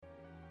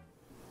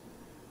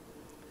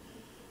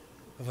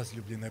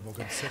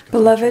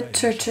Beloved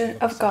Church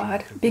of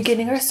God,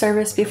 beginning our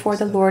service before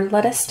the Lord,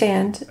 let us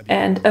stand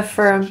and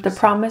affirm the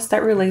promise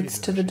that relates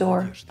to the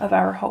door of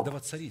our hope.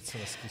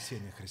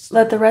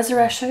 Let the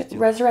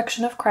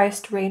resurrection of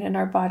Christ reign in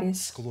our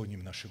bodies.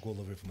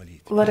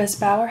 Let us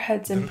bow our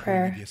heads in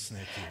prayer.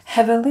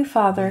 Heavenly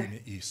Father,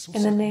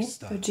 in the name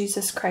of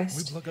Jesus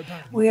Christ,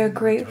 we are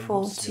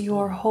grateful to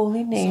your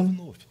holy name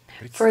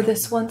for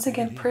this once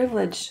again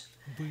privilege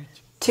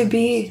to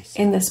be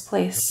in this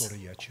place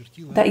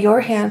that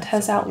your hand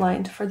has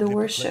outlined for the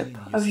worship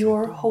of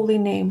your holy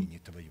name,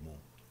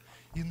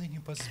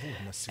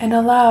 and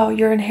allow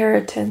your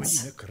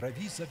inheritance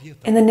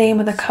in the name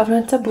of the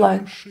covenant of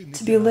blood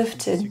to be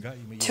lifted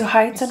to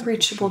heights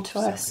unreachable to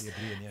us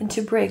and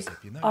to break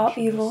all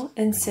evil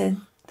and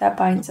sin that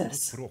binds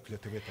us.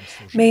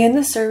 May in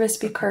the service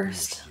be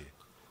cursed,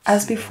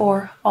 as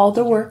before, all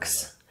the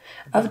works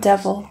of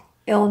devil,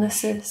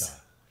 illnesses,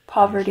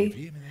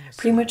 poverty,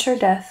 premature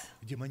death,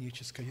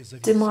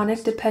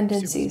 demonic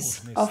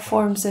dependencies, all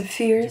forms of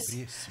fears,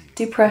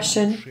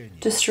 depression,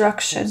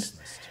 destruction,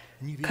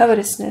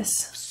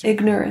 covetousness,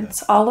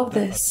 ignorance, all of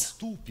this,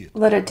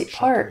 let it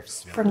depart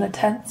from the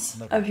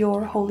tents of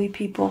your holy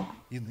people.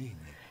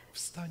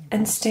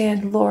 And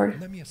stand,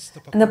 Lord,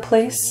 in the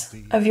place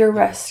of your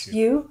rest,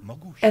 you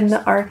and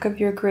the ark of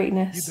your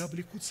greatness.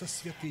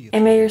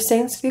 And may your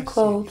saints be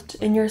clothed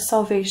in your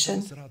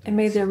salvation, and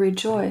may they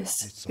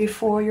rejoice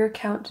before your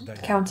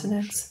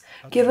countenance.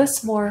 Give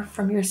us more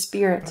from your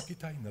Spirit.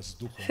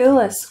 Fill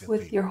us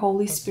with your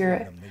Holy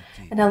Spirit,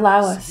 and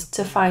allow us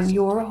to find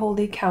your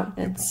holy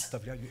countenance.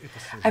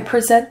 I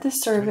present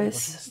this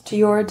service to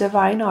your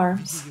divine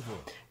arms.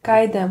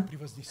 Guide them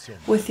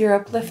with your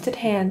uplifted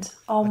hand,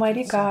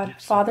 Almighty God,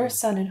 Father,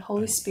 Son, and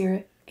Holy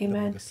Spirit.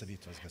 Amen.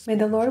 May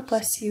the Lord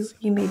bless you.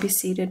 You may be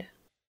seated.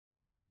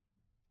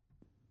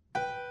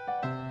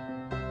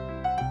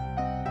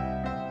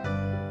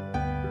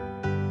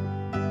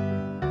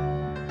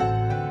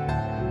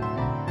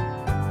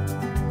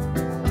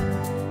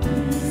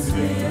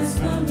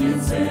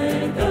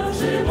 Церковь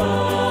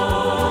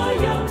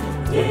живая,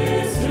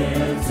 где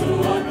сердцу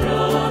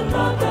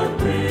отрадно так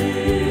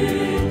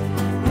быть,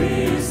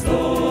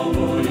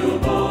 Христову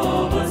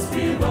любовь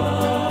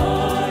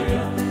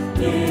воспевая,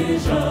 не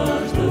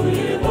жажду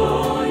Его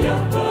я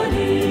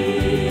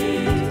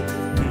хвалить.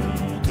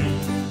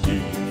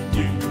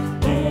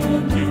 Он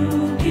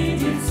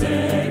любит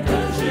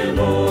церковь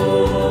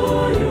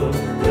живую,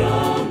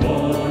 храм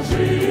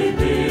Божий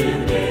ты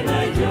в ней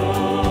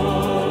найдешь.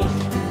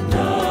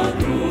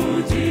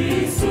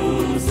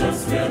 Иисуса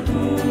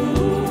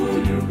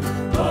святую,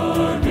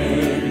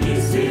 поверь, и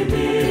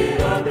себе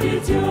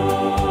обретешь.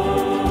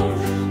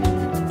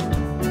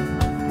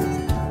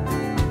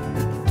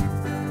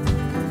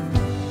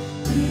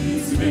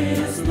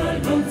 Известна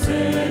львом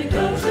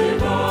церковь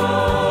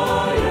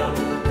живая,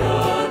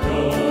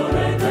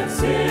 которая как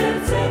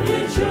сердце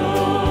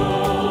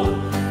влечет,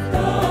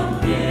 там,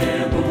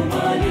 где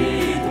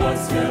молитва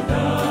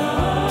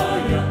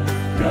святая,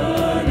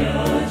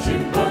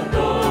 горячим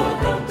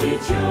потоком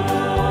течет.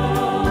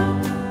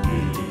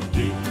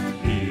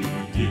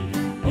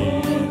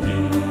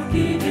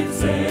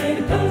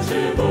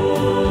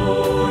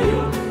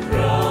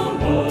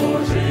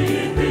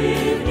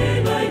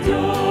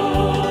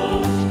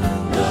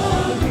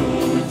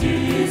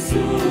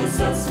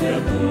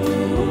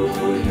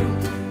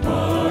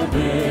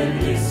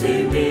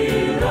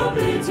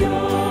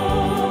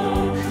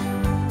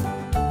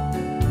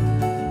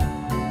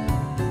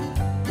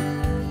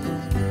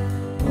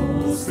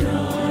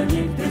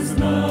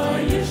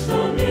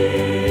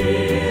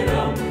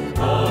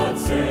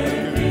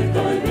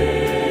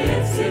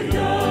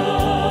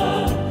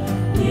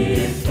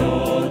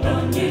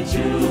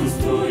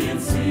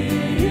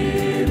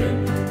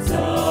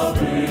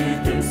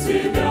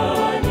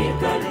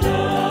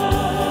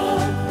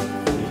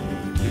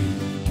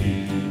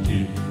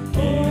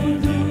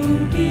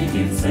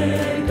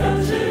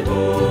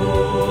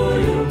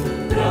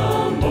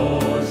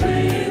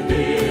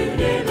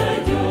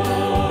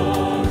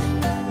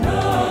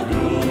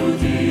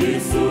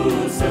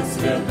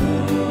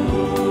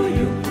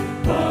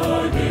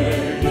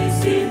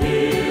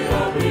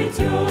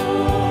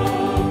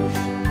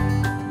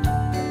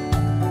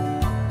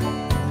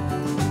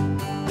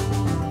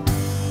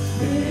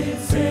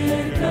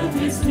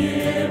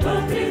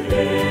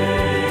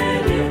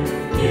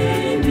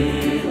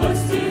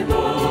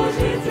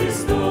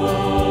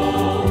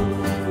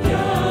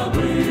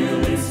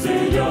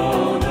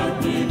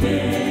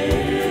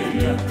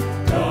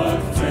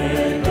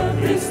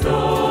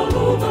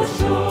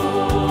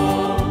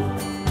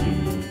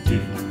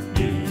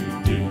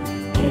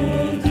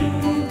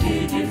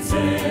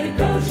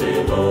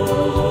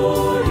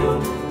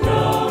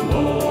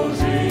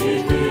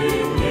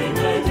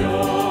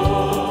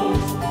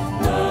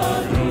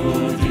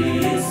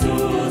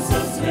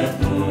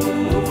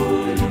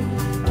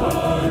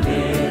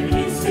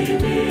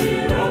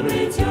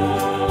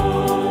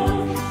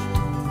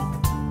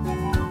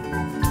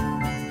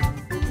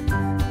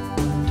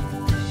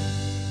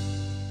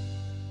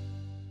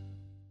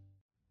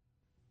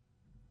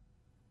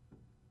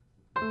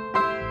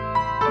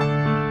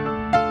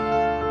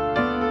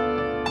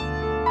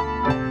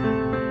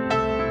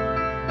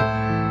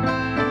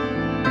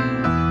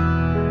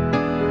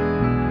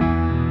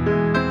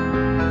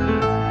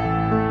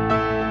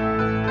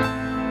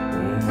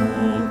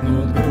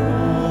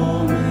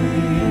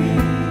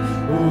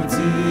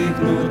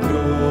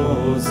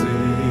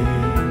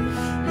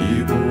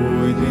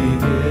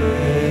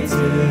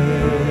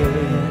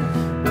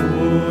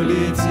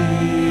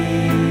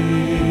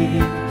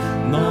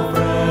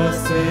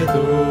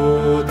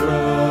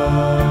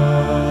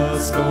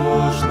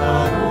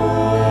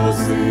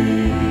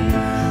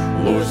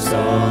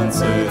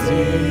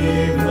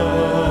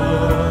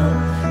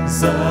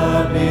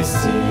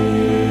 заблестит,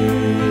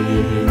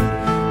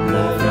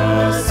 но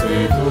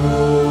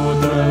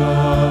расцветут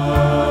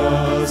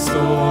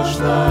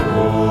роскошно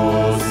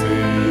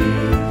розы,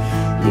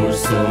 луч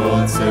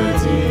солнца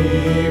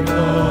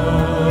дивно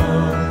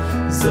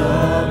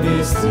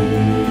заблестит.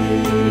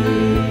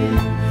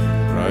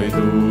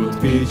 Пройдут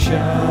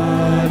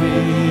печали,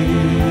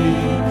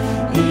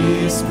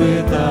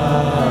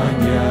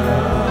 испытания,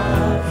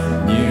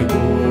 не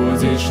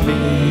будешь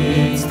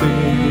лить ты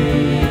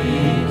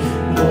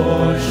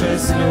больше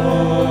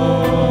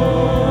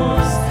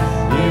слез,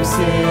 и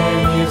все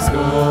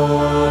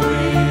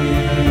невзгоды,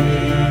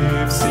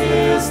 все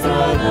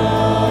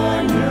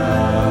страдания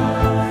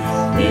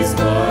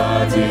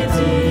изгладит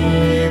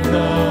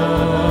дивно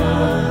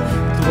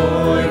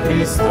Твой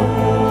Христос,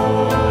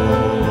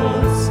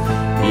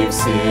 и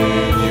все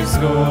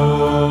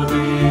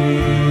невзгоды,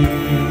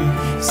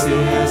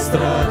 все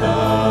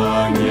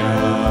страдания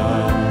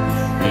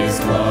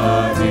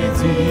изгладит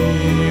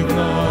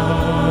дивно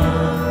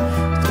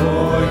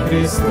Твой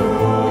Христос.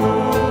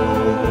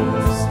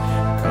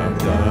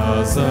 Когда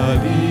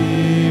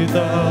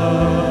залито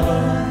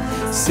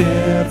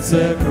сердце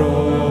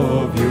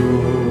кровью,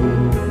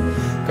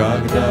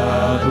 когда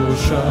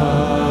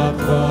душа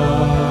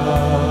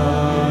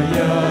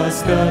Твоя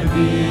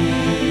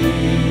скорбит,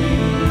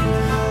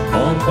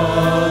 Он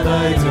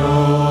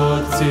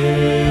подойдет к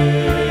Тебе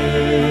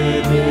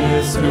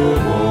с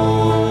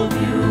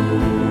любовью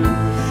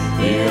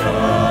и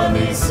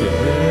раны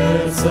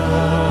сердца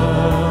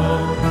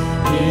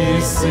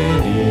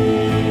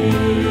исцелит.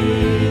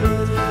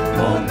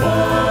 Он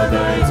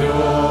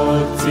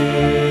подойдет к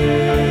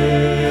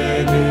Тебе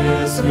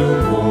с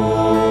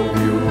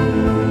любовью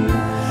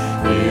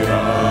и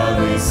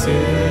раны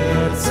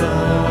сердца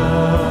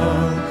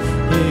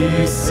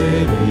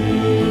исцелит.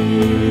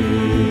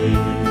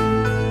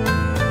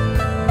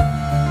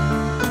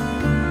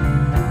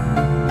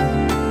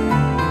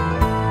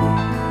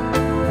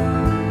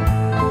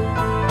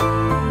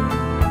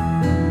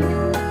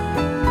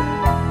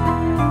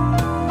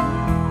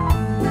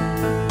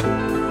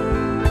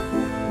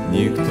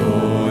 Никто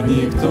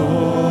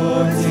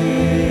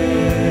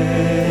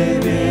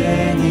тебе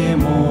не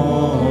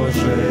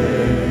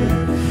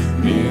может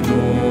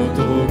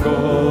минуту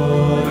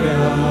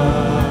горя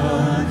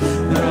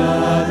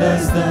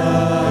радость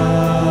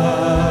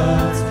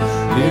дать,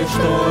 лишь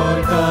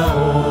только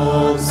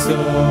Он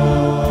все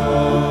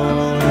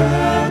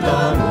это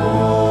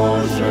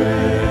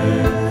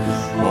может.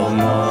 Он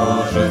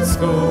может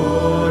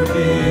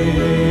скорби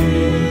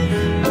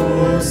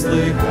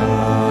услыхать,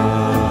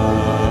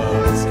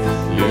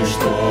 лишь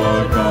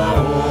только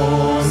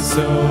Он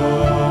все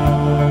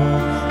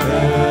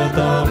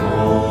это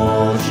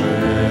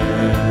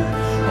может.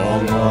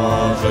 Он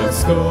может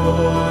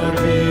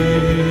скорби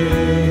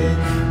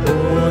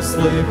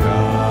услыхать.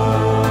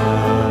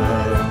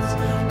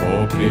 О,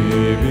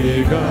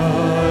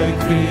 прибегай к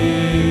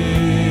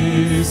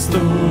Христу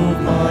в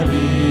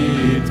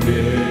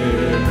молитве,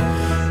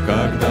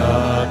 когда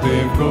ты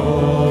в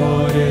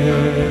горе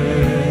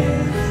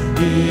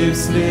и в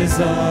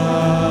слезах,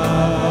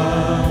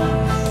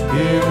 и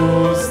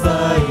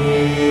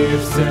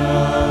устоишь в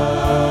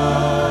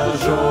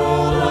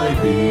тяжелой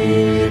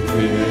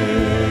битве,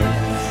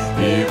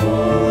 и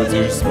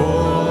будешь с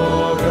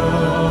Богом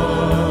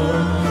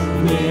в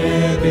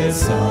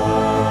небесах,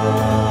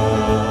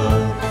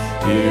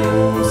 и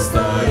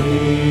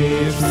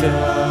устоишь в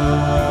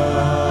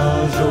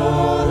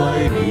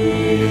тяжелой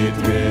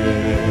битве,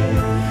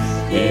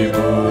 и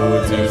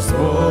будешь с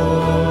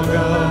Богом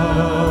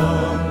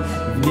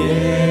в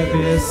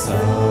небесах.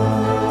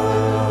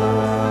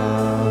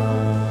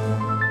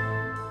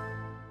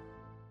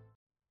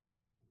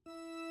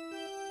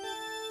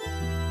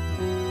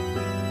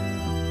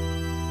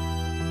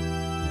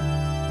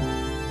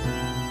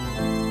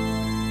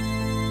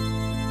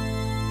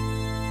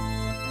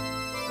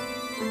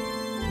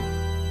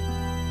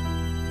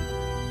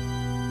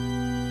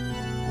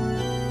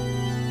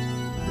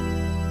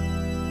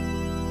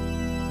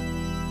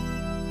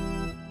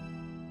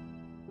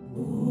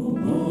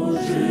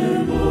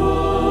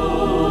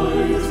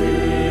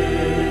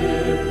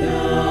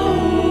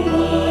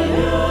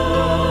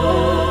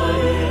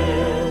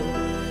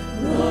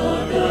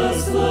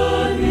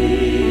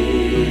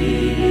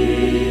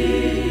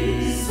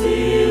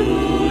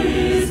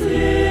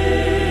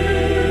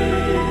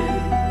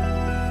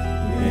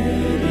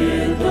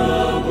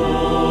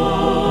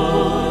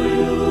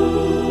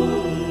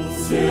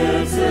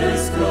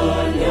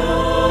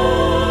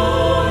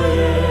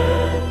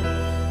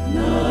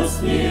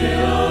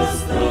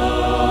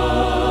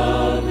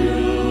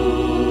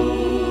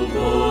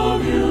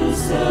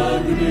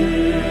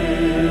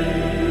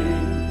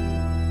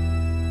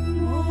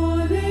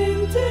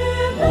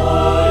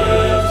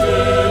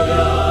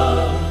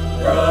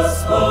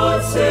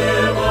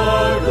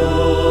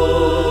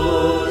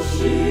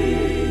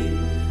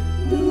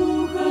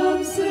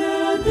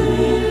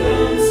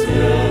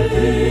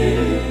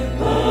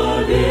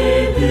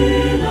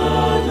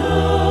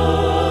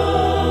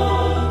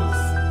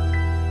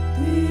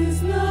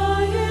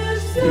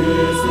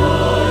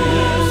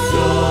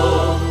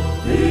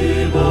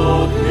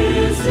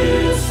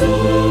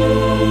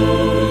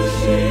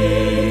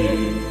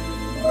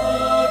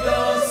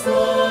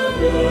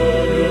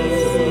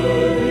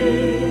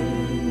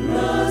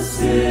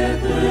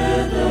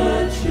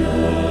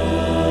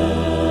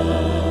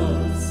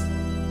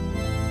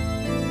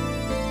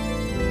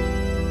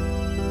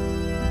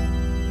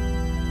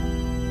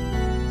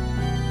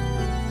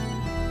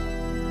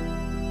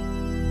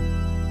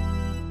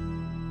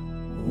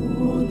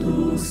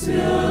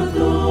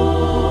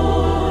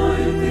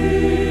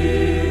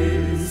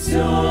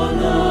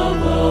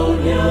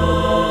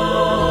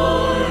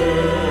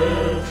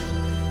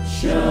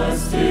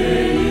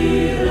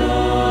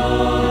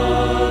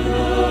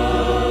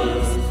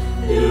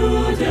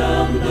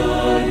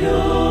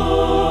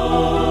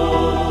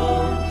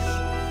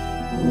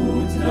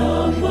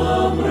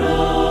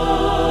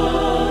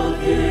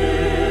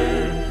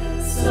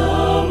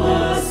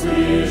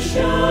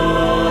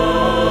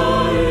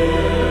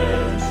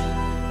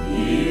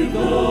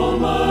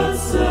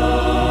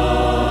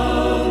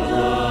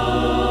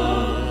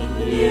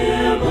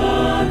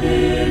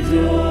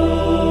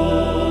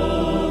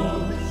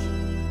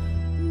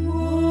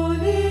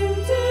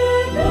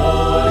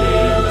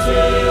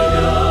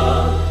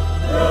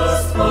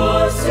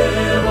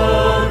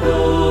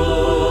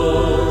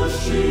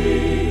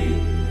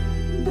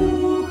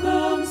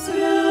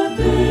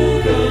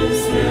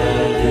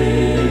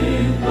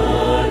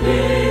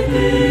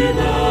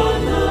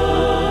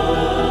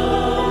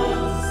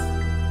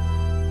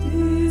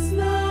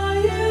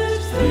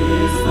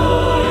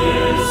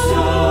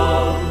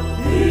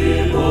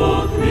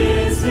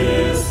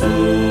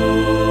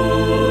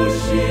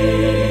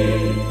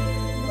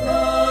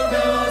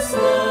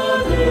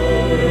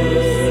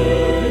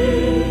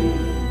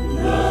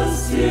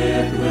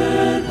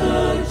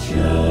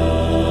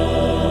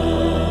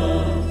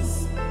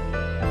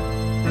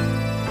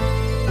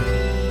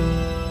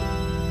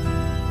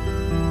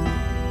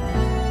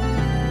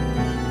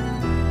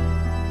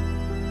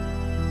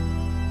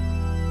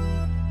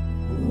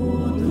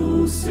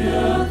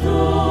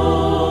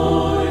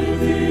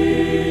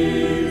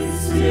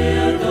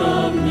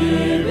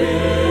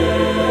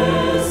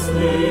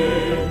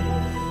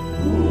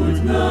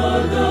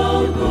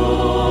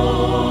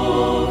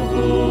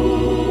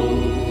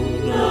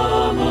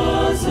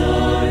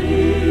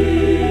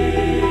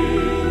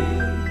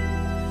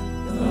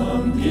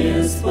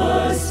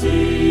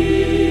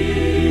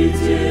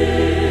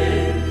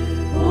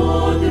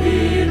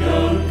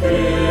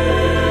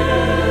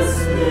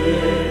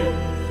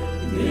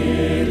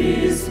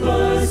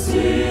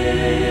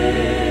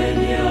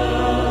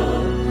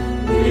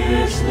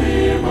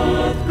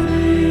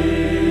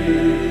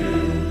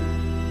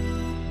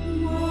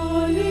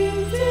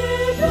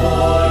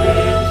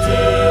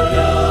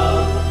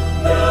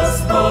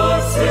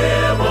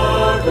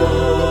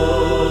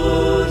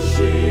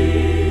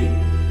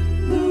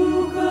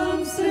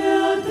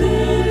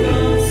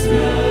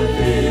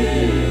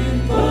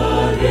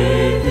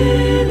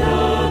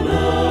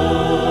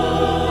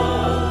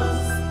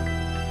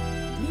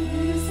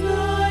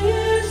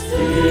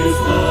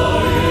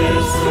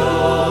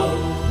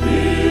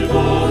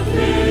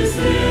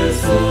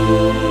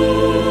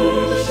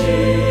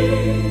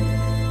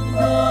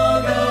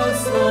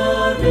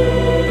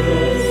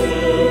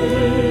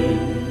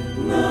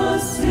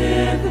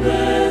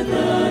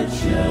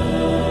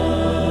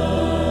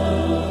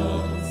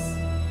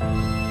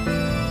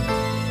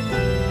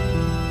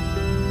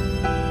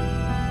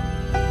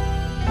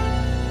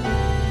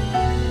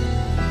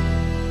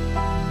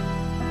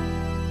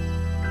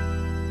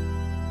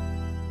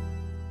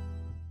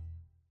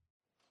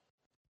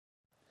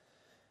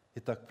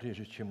 Итак,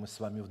 прежде чем мы с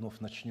вами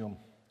вновь начнем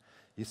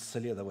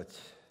исследовать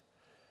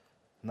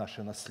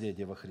наше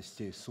наследие во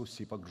Христе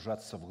Иисусе и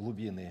погружаться в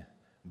глубины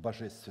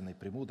божественной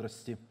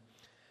премудрости,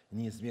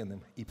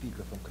 неизменным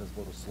эпиграфом к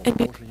разбору Слова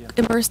Божия,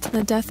 immersed in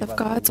the depth of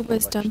God's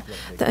wisdom,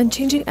 the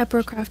unchanging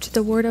epigraph to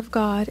the Word of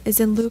God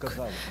is in Luke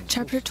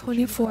chapter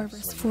 24,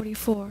 verse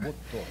 44.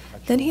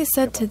 Then he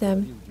said to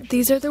them,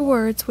 "These are the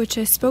words which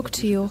I spoke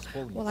to you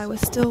while I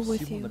was still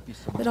with you,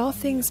 that all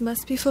things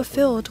must be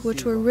fulfilled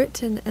which were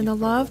written in the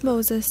law of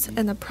Moses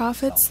and the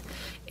prophets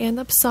and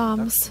the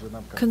Psalms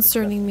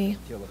concerning me."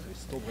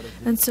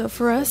 And so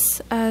for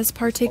us, as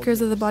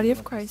partakers of the body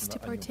of Christ, to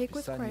partake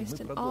with Christ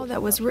in all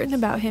that was written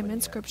about Him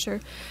in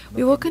Scripture,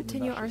 we will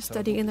continue our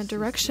study in the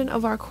direction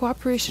of our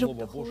cooperation with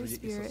the Holy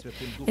Spirit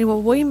and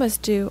what we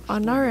must do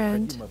on our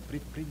end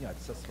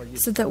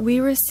so that we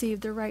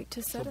receive the right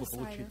to set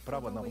aside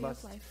our former way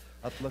of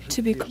life,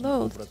 to be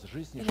clothed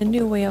in a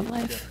new way of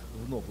life.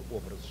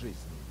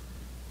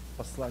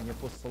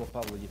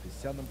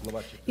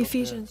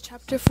 Ephesians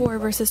chapter 4,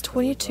 verses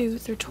 22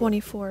 through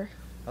 24.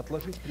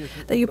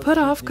 That you put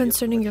off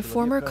concerning your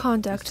former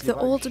conduct the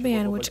old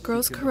man which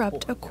grows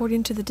corrupt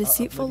according to the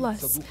deceitful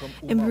lusts,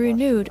 and be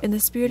renewed in the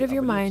spirit of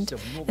your mind,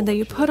 and that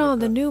you put on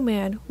the new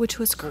man which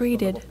was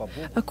created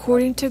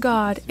according to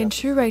God in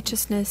true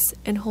righteousness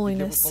and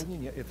holiness.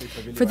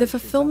 For the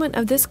fulfillment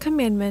of this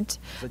commandment,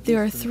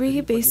 there are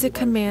three basic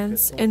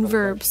commands and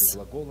verbs.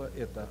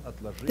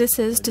 This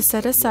is to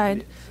set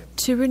aside,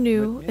 to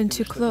renew, and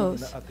to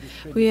clothe.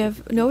 We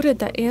have noted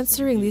that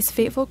answering these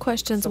fateful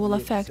questions will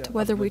affect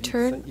whether we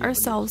turn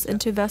ourselves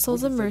into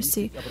vessels of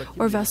mercy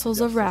or vessels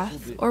of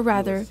wrath, or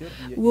rather,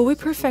 will we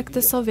perfect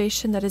the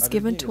salvation that is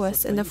given to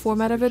us in the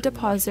format of a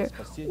deposit,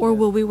 or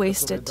will we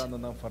waste it?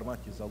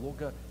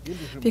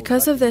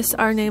 Because of this,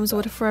 our names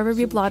would forever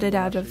be blotted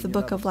out of the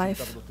book of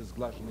life.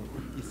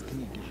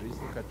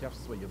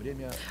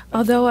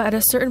 although at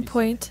a certain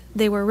point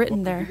they were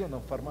written there.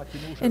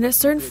 In a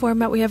certain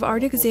format, we have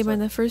already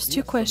examined the first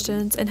two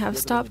questions and have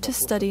stopped to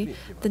study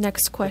the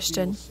next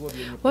question.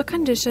 What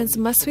conditions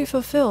must we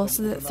fulfill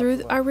so that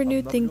through our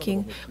renewed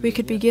thinking we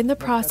could begin the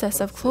process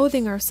of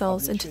clothing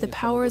ourselves into the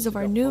powers of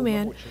our new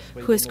man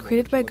who is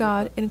created by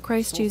God in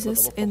Christ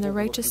Jesus in the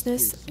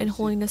righteousness and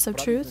holiness of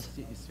truth?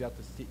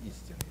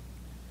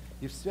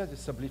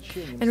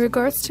 In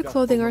regards to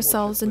clothing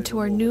ourselves into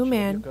our new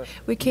man,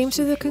 we came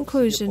to the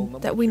conclusion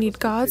that we need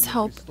God's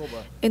help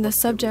in the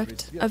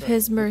subject of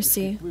His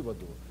mercy.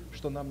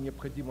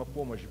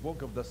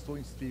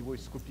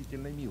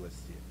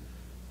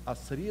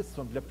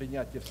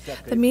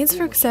 The means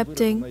for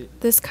accepting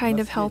this kind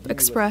of help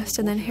expressed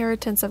in the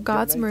inheritance of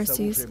God's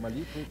mercies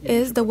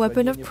is the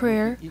weapon of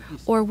prayer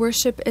or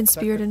worship in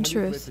spirit and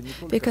truth,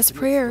 because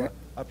prayer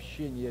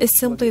is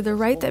simply the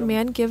right that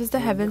man gives the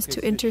heavens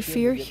to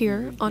interfere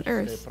here on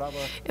earth.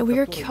 And we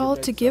are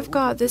called to give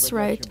God this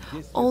right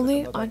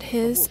only on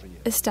His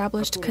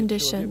established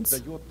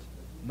conditions.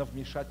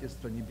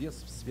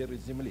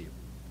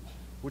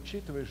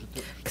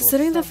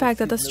 Considering the fact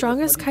that the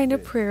strongest kind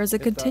of prayer is a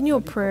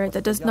continual prayer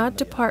that does not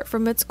depart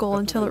from its goal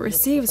until it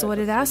receives what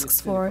it asks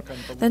for,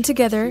 then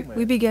together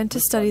we begin to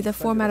study the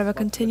format of a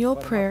continual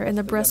prayer in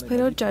the breastplate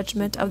of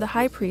judgment of the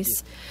high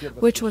priest,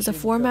 which was a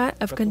format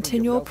of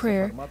continual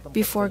prayer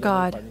before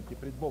God.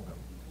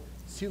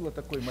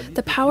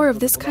 The power of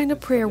this kind of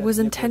prayer was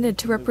intended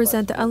to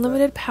represent the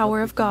unlimited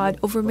power of God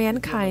over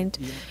mankind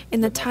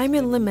in the time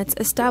and limits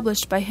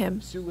established by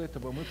Him.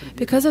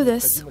 Because of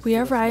this, we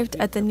arrived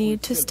at the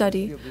need to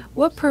study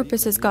what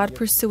purpose is God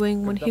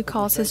pursuing when He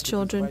calls His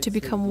children to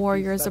become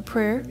warriors of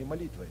prayer,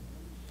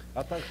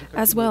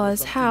 as well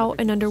as how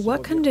and under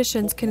what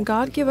conditions can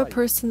God give a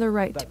person the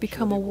right to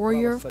become a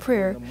warrior of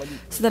prayer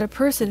so that a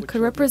person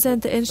could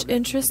represent the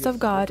interests of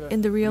God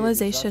in the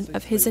realization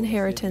of His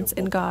inheritance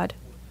in God.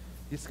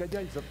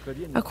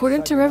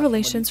 According to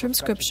revelations from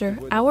Scripture,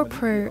 our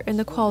prayer and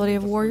the quality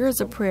of warriors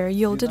of prayer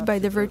yielded by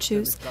the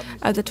virtues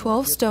of the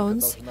 12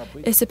 stones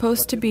is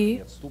supposed to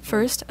be,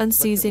 first,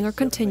 unceasing or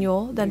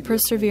continual, then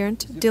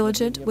perseverant,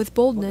 diligent, with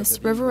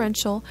boldness,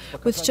 reverential,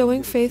 with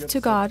showing faith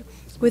to God,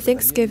 with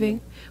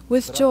thanksgiving,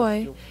 with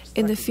joy,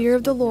 in the fear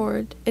of the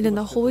Lord, and in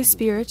the Holy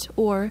Spirit,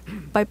 or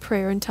by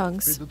prayer in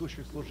tongues.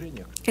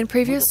 In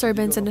previous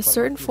sermons in a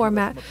certain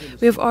format,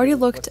 we have already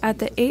looked at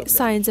the 8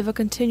 signs of a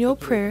continual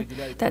prayer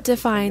that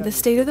define the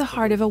state of the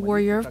heart of a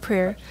warrior of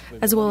prayer,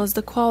 as well as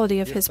the quality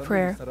of his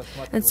prayer.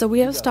 And so we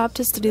have stopped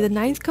to study the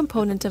 9th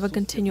component of a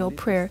continual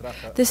prayer.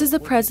 This is the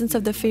presence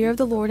of the fear of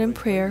the Lord in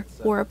prayer,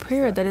 or a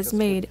prayer that is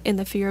made in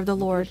the fear of the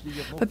Lord.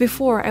 But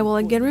before, I will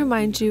again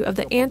remind you of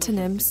the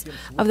antonyms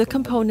of the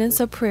components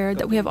of prayer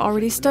that we have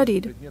already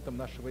studied,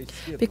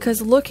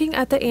 because looking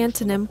at the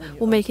antonym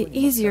will make it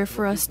easier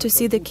for us to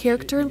see the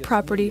character and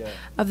property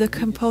of the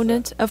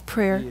component of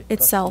prayer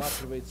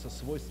itself. The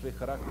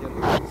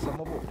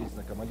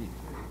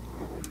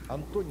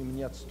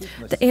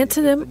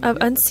antonym of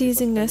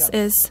unceasingness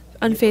is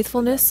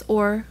unfaithfulness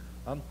or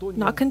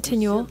not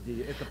continual.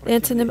 The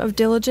antonym of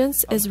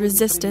diligence is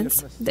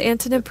resistance. The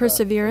antonym of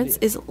perseverance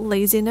is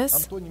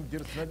laziness.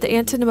 The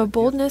antonym of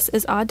boldness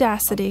is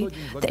audacity.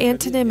 The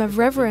antonym of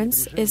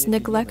reverence is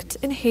neglect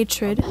and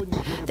hatred.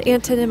 The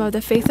antonym of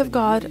the faith of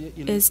God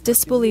is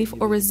disbelief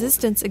or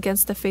resistance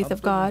against the faith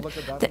of God.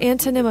 The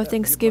antonym of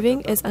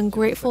thanksgiving is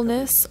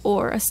ungratefulness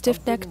or a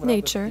stiff-necked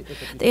nature.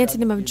 The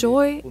antonym of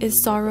joy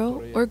is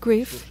sorrow or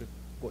grief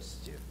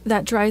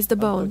that dries the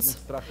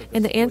bones.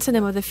 And the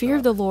antonym of the fear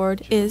of the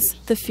Lord is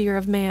the fear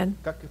of man.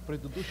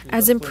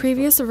 As in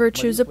previous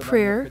virtues of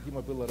prayer,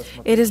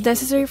 it is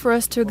necessary for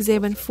us to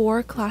examine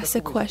 4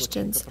 classic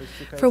questions.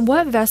 From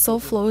what vessel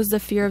flows the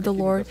fear of the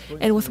Lord,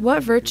 and with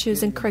what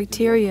virtues and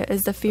criteria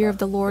is the fear of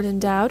the Lord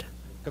endowed?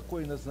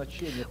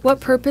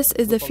 What purpose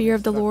is the fear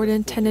of the Lord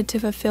intended to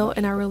fulfill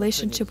in our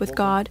relationship with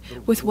God,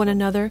 with one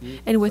another,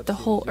 and with the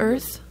whole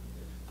earth?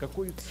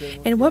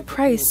 And what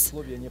price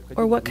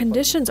or what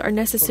conditions are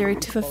necessary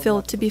to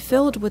fulfill to be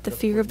filled with the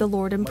fear of the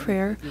Lord in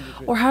prayer?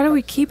 Or how do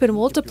we keep and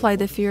multiply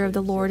the fear of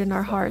the Lord in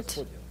our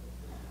heart?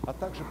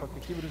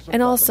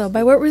 And also,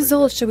 by what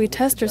results should we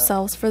test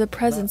ourselves for the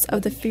presence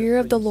of the fear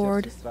of the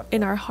Lord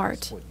in our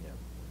heart?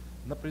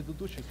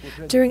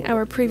 During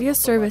our previous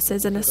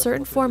services in a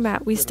certain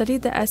format, we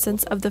studied the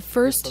essence of the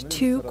first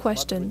 2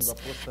 questions.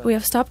 We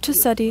have stopped to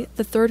study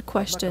the 3rd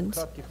question.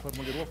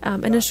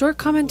 In a short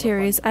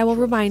commentaries, I will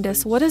remind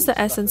us what is the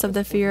essence of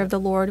the fear of the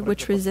Lord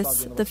which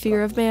resists the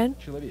fear of man.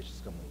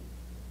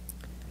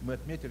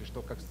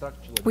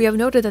 We have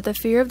noted that the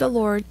fear of the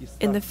Lord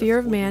and the fear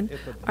of man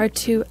are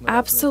 2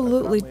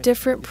 absolutely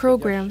different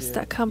programs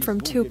that come from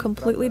 2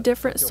 completely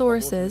different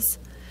sources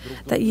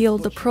that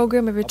yield the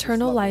program of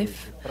eternal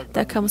life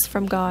that comes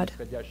from God,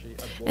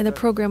 and the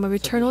program of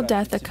eternal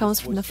death that comes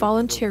from the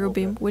fallen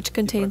cherubim, which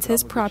contains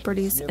his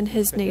properties and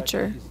his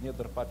nature.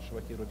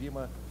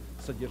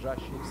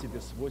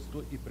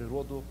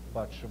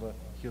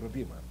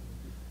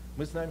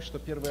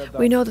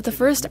 We know that the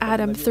first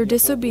Adam, through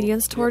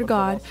disobedience toward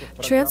God,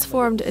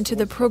 transformed into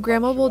the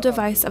programmable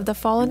device of the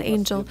fallen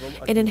angel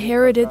and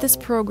inherited this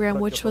program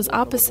which was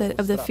opposite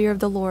of the fear of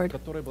the Lord,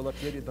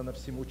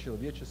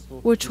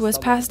 which was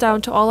passed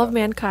down to all of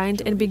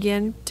mankind and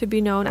began to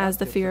be known as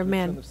the fear of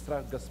man.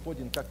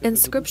 In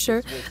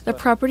Scripture, the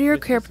property or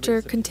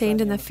character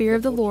contained in the fear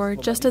of the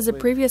Lord, just as the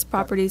previous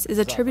properties, is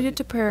attributed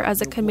to prayer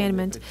as a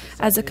commandment,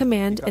 as a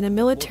command in a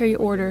military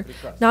order,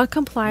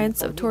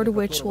 non-compliance toward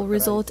which will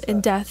result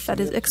in death that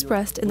is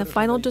expressed in the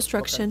final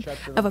destruction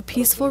of a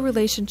peaceful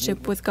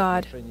relationship with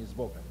God.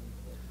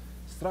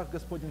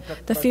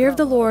 The fear of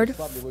the Lord,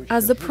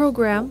 as the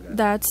program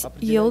that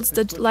yields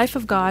the life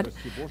of God,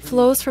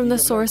 flows from the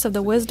source of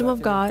the wisdom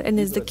of God and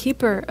is the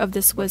keeper of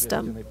this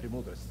wisdom.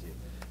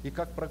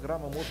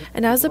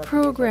 And as the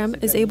program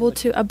is able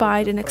to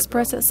abide and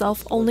express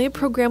itself, only a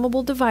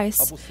programmable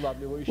device,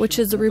 which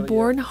is the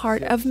reborn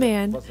heart of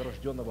man,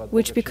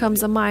 which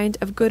becomes a mind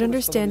of good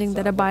understanding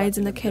that abides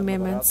in the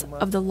commandments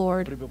of the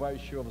Lord.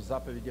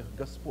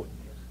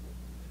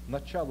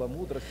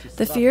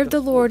 The fear of the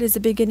Lord is the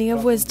beginning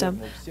of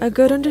wisdom. A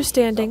good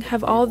understanding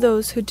have all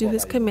those who do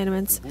His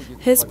commandments.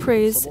 His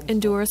praise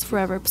endures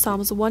forever.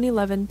 Psalms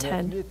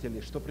 111:10.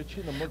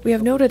 We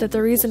have noted that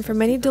the reason for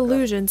many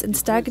delusions and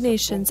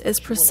stagnations is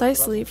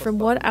precisely from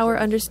what our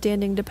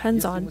understanding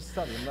depends on.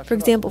 For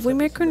example, if we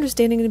make our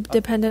understanding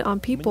dependent on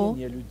people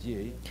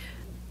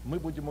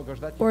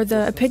or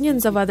the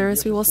opinions of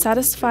others, we will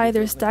satisfy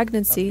their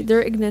stagnancy, their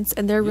ignorance,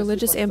 and their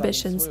religious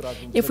ambitions.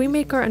 If we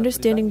make our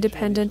understanding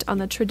dependent on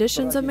the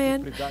traditions of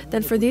man,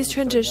 then for these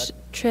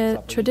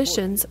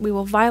traditions we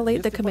will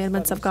violate the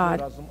commandments of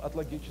God.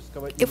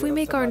 If we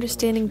make our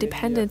understanding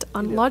dependent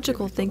on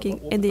logical thinking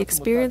and the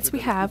experience we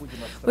have,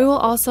 we will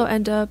also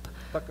end up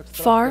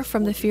far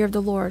from the fear of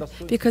the Lord,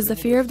 because the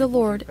fear of the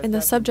Lord and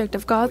the subject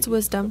of God's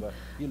wisdom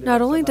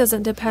not only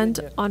doesn't depend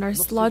on our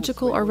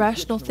logical or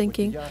rational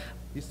thinking,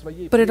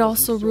 but it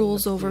also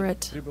rules over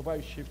it.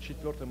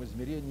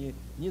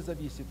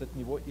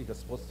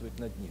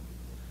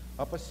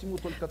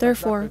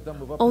 Therefore,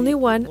 only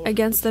when,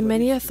 against the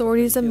many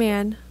authorities of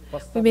man,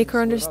 we make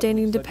our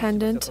understanding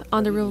dependent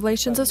on the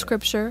revelations of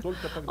Scripture,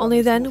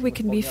 only then we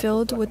can be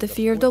filled with the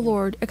fear of the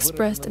Lord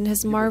expressed in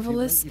His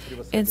marvelous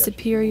and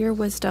superior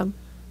wisdom.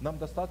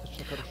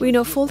 We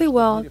know fully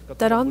well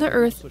that on the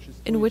earth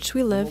in which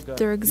we live,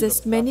 there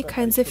exist many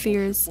kinds of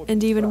fears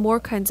and even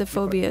more kinds of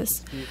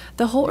phobias.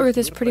 The whole earth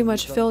is pretty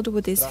much filled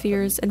with these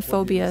fears and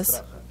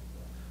phobias.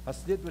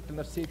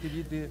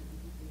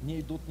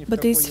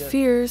 But these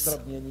fears,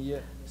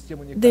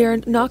 they are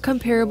not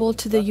comparable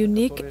to the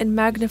unique and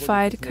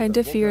magnified kind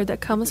of fear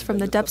that comes from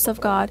the depths of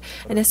God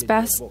and is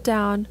passed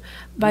down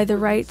by the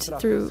right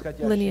through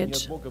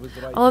lineage.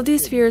 All of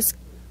these fears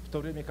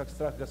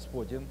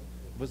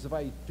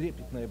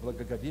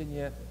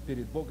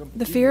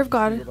the fear of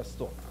God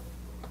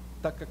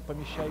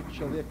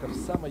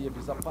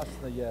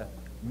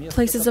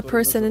places a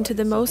person into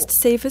the most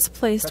safest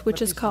place,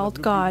 which is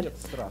called God.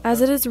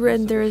 As it is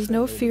written, there is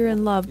no fear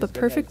in love, but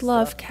perfect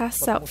love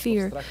casts out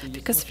fear,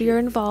 because fear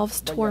involves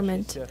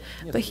torment.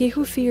 But he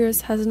who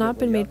fears has not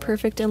been made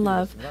perfect in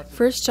love.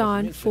 1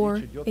 John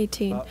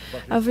 4:18.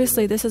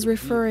 Obviously, this is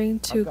referring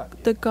to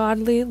the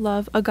godly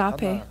love,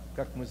 agape.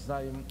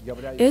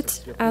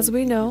 It, as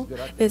we know,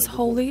 is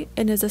holy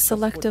and is a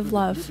selective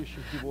love.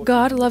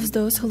 God loves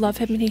those who love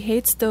Him, and He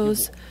hates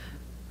those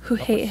who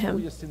hate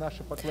Him.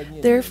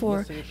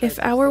 Therefore, if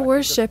our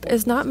worship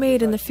is not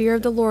made in the fear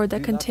of the Lord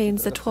that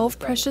contains the 12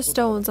 precious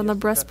stones on the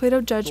breastplate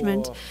of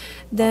judgment,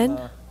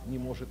 then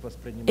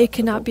it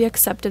cannot be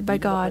accepted by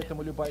God.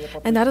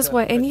 And that is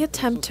why any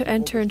attempt to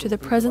enter into the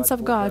presence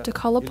of God, to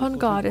call upon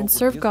God and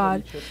serve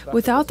God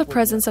without the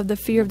presence of the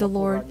fear of the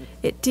Lord,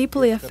 it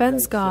deeply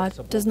offends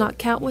God, does not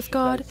count with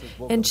God,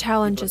 and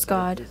challenges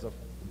God.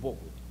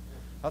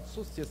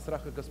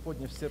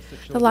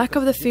 The lack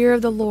of the fear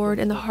of the Lord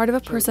in the heart of a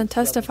person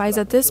testifies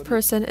that this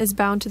person is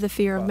bound to the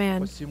fear of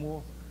man.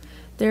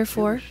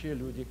 Therefore,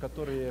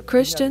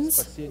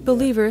 Christians,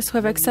 believers who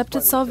have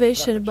accepted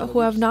salvation but who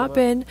have not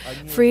been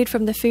freed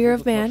from the fear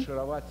of man,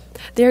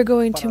 they are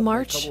going to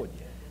march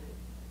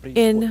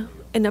in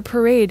a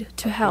parade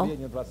to hell.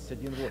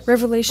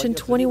 Revelation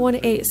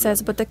 21:8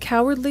 says, "But the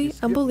cowardly,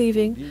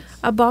 unbelieving,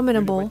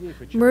 abominable,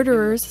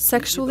 murderers,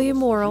 sexually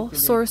immoral,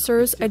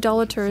 sorcerers,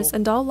 idolaters,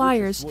 and all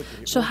liars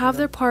shall have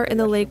their part in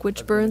the lake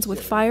which burns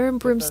with fire and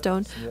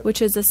brimstone, which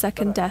is the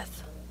second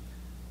death."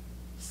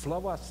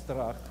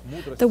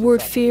 The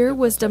word fear,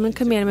 wisdom, and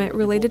commandment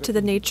related to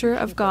the nature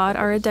of God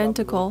are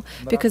identical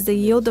because they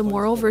yield the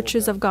moral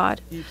virtues of God.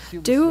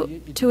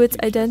 Due to its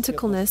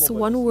identicalness,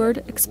 one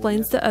word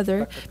explains the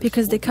other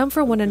because they come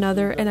from one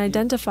another and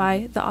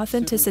identify the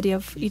authenticity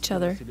of each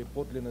other.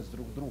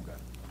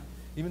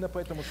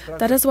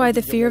 That is why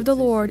the fear of the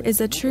Lord is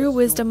the true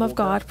wisdom of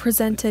God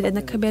presented in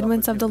the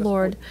commandments of the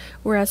Lord,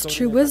 whereas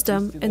true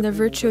wisdom in the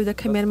virtue of the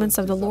commandments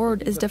of the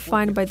Lord is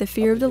defined by the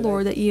fear of the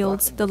Lord that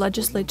yields the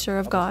legislature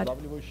of God.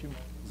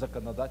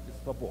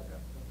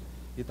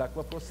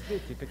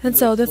 And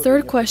so the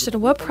third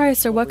question, what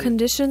price or what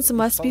conditions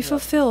must be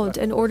fulfilled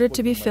in order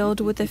to be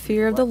filled with the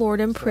fear of the Lord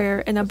in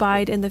prayer and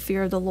abide in the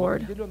fear of the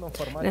Lord?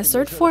 In a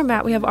third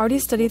format, we have already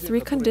studied three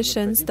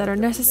conditions that are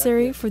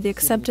necessary for the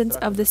acceptance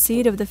of the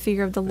seed of the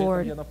fear of the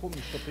Lord.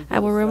 I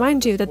will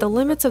remind you that the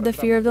limits of the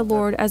fear of the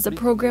Lord as the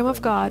program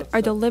of God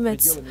are the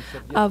limits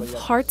of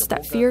hearts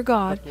that fear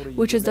God,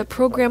 which is the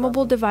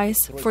programmable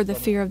device for the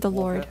fear of the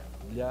Lord.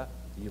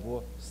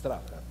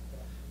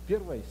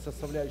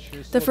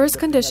 The first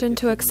condition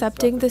to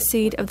accepting the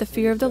seed of the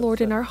fear of the Lord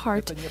in our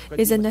heart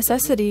is a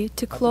necessity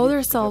to clothe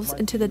ourselves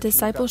into the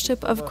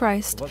discipleship of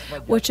Christ,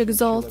 which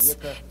exalts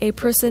a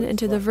person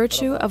into the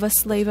virtue of a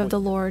slave of the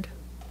Lord.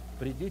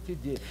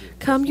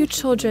 Come, you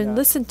children,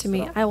 listen to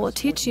me. I will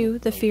teach you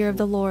the fear of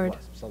the Lord.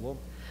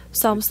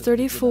 Psalms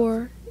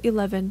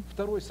 34:11.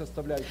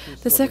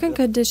 The second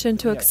condition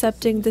to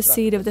accepting the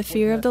seed of the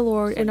fear of the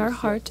Lord in our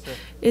heart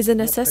is a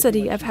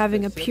necessity of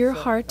having a pure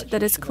heart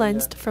that is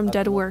cleansed from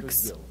dead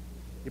works.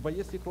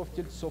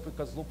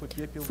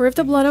 For if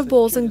the blood of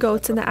bulls and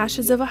goats and the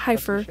ashes of a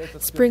heifer,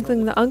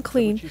 sprinkling the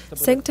unclean,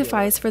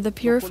 sanctifies for the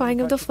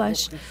purifying of the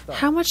flesh,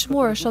 how much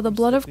more shall the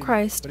blood of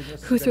Christ,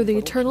 who through the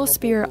eternal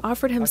Spirit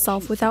offered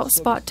himself without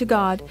spot to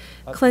God,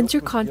 cleanse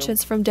your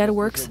conscience from dead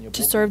works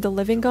to serve the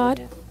living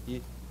God?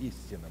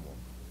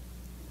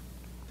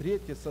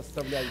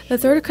 The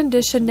third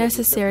condition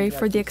necessary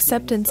for the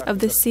acceptance of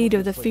the seed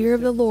of the fear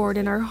of the Lord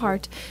in our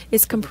heart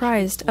is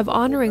comprised of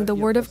honoring the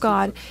Word of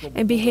God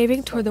and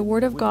behaving toward the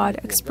Word of God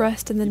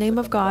expressed in the name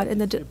of God and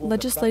the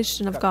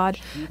legislation of God,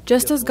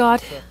 just as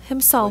God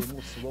Himself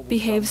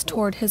behaves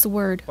toward His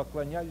Word.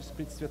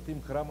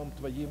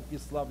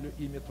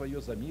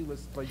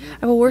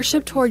 I will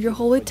worship toward your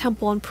holy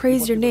temple and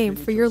praise your name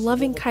for your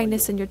loving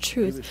kindness and your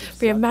truth,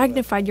 for you have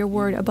magnified your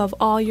Word above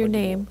all your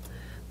name.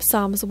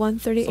 Psalms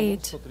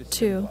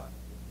 138:2.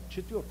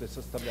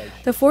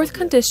 The fourth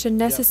condition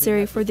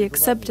necessary for the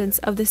acceptance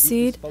of the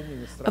seed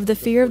of the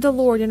fear of the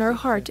Lord in our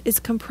heart is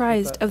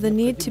comprised of the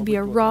need to be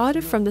a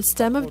rod from the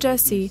stem of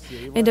Jesse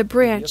and a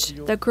branch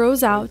that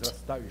grows out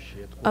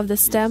of the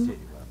stem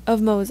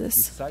of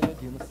Moses.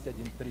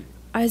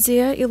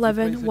 Isaiah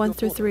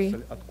 11:1-3.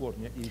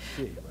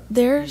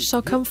 There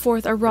shall come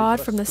forth a rod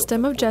from the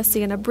stem of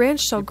Jesse, and a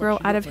branch shall grow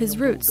out of his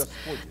roots.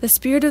 The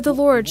Spirit of the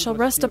Lord shall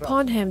rest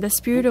upon him, the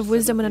Spirit of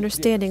wisdom and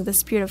understanding, the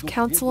Spirit of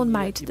counsel and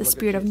might, the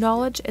Spirit of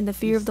knowledge and the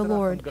fear of the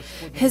Lord.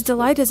 His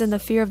delight is in the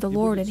fear of the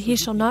Lord, and he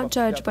shall not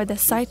judge by the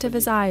sight of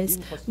his eyes,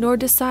 nor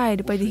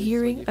decide by the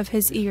hearing of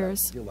his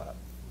ears.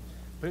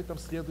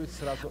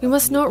 We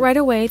must note right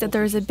away that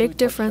there is a big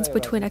difference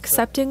between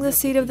accepting the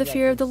seed of the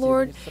fear of the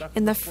Lord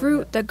and the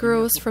fruit that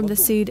grows from the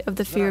seed of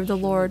the fear of the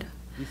Lord,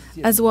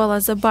 as well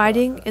as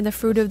abiding in the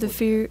fruit of the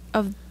fear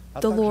of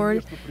the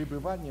Lord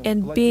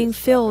and being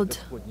filled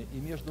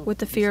with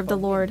the fear of the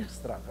Lord.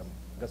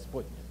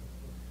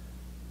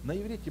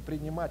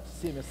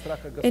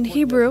 In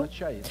Hebrew,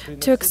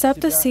 to accept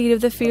the seed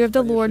of the fear of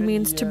the Lord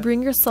means to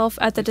bring yourself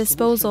at the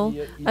disposal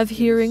of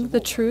hearing the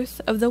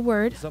truth of the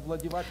Word,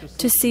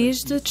 to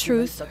seize the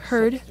truth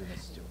heard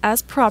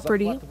as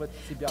property,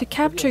 to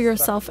capture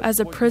yourself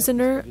as a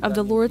prisoner of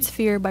the Lord's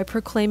fear by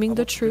proclaiming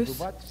the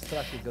truth.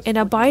 And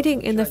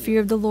abiding in the fear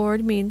of the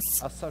Lord means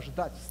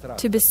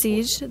to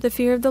besiege the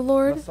fear of the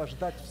Lord,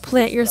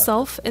 plant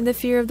yourself in the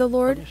fear of the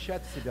Lord,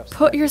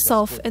 put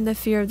yourself in the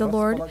fear of the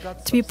Lord,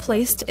 to be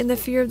placed in the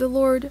fear of the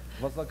Lord,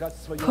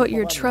 put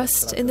your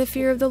trust in the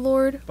fear of the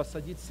Lord,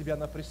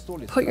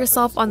 put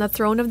yourself on the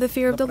throne of the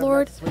fear of the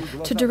Lord,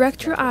 to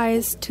direct your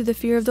eyes to the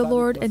fear of the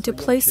Lord, and to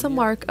place a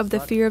mark of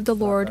the fear of the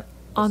Lord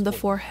on the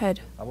forehead.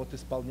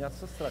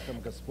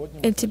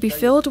 And to be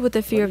filled with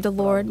the fear of the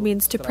Lord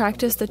means to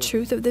practice the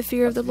truth of the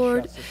fear of the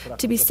Lord,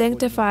 to be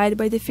sanctified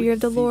by the fear of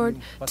the Lord,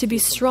 to be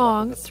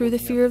strong through the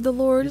fear of the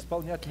Lord,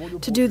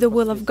 to do the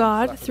will of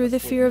God through the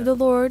fear of the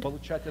Lord,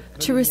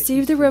 to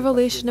receive the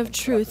revelation of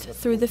truth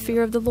through the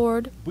fear of the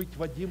Lord,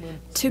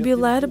 to be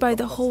led by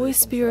the Holy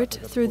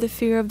Spirit through the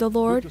fear of the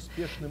Lord,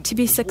 to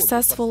be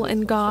successful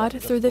in God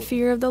through the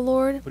fear of the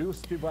Lord,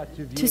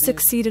 to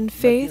succeed in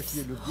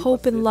faith,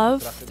 hope, and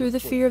love through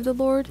the fear of the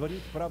Lord,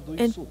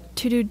 and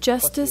to do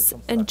justice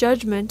and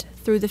judgment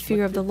through the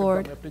fear of the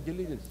Lord.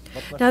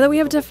 Now that we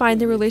have defined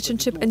the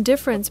relationship and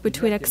difference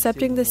between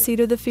accepting the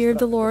seed of the fear of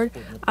the Lord,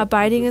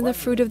 abiding in the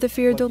fruit of the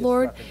fear of the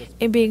Lord,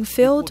 and being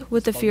filled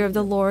with the fear of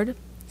the Lord,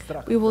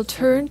 we will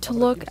turn to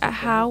look at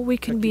how we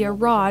can be a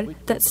rod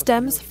that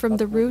stems from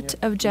the root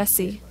of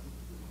Jesse.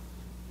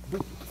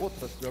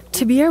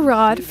 To be a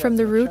rod from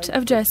the root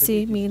of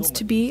Jesse means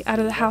to be out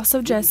of the house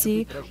of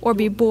Jesse or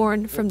be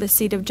born from the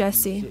seed of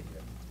Jesse.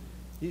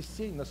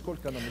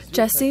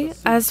 Jesse,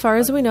 as far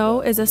as we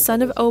know, is a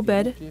son of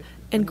Obed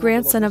and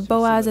grandson of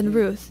Boaz and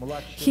Ruth.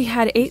 He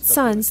had 8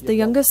 sons. The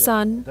youngest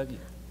son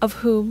of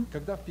whom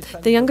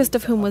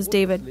was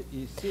David.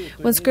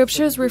 When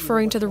Scripture is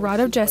referring to the rod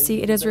of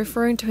Jesse, it is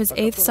referring to his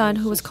 8th son,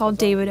 who was called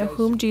David, of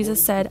whom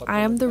Jesus said, "I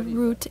am the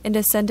root and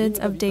descendant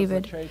of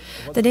David."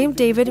 The name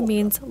David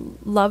means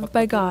loved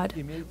by God,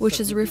 which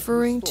is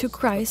referring to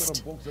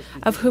Christ,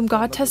 of whom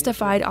God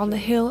testified on the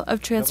hill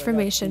of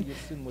transformation.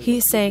 He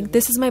is saying,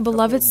 "This is my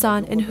beloved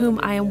Son, in whom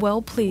I am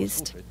well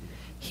pleased.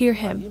 Hear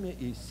him."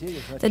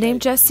 The name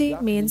Jesse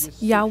means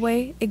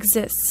Yahweh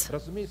exists.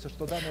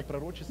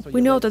 We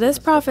know that this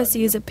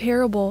prophecy is a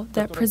parable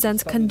that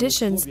presents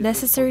conditions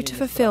necessary to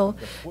fulfill,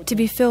 to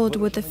be filled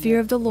with the fear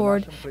of the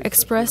Lord,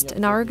 expressed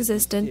in our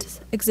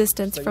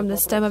existence from the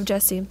stem of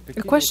Jesse.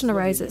 A question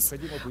arises: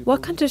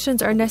 what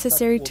conditions are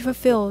necessary to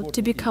fulfill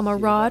to become a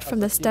rod from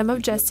the stem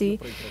of Jesse,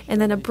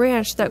 and then a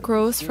branch that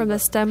grows from the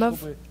stem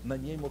of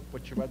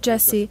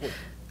Jesse,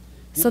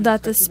 so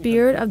that the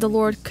Spirit of the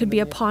Lord could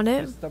be upon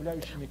it?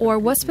 Or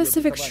what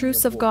specific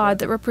truths of God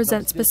that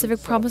represent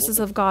specific promises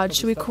of God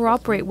should we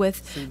cooperate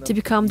with to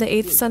become the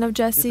 8th son of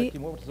Jesse?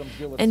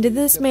 And in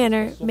this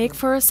manner, make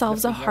for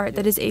ourselves a heart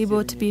that is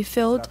able to be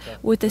filled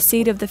with the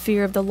seed of the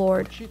fear of the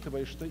Lord.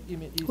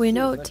 We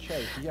note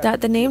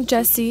that the name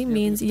Jesse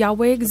means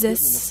Yahweh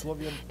exists,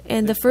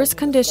 and the first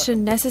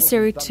condition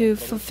necessary to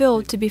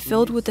fulfill to be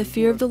filled with the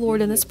fear of the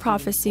Lord in this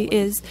prophecy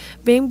is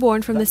being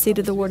born from the seed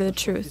of the word of the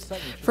truth.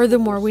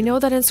 Furthermore, we know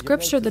that in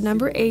Scripture the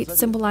number 8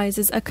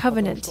 symbolizes a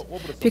covenant,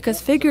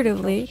 because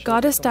figuratively,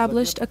 God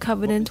established a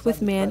covenant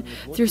with man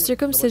through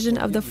circumcision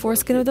of the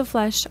foreskin of the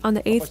flesh on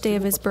the 8th day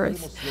of his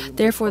birth.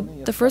 Therefore,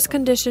 the first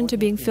condition to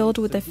being filled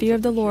with the fear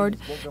of the Lord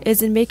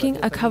is in making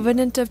a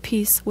covenant of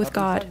peace with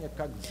God.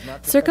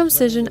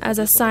 Circumcision as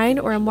a sign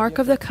or a mark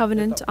of the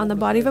covenant on the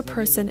body of a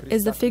person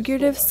is the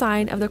figurative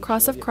sign of the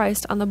cross of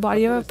Christ on the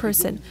body of a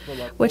person,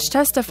 which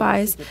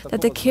testifies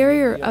that the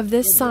carrier of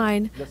this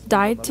sign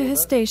died to his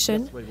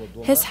station,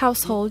 his household,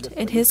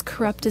 and his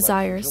corrupt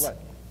desires.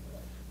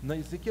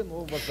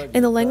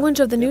 In the language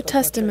of the New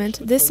Testament,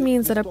 this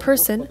means that a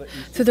person,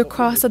 through the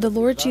cross of the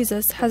Lord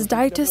Jesus, has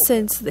died to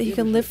sin so that he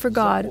can live for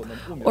God,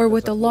 or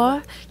with the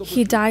law,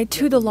 he died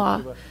to the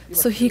law,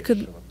 so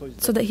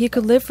that he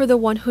could live for the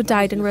one who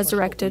died and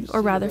resurrected,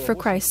 or rather for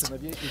Christ.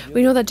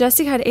 We know that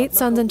Jesse had 8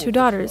 sons and 2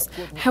 daughters.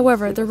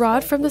 However, the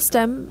rod from the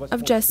stem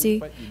of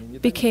Jesse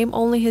became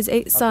only his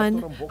 8th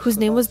son, whose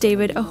name was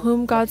David, of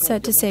whom God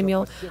said to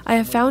Samuel, "I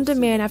have found a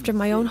man after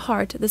my own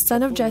heart, the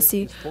son of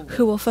Jesse,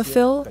 who will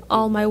fulfill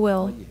all my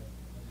will."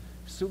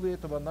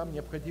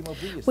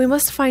 We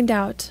must find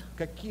out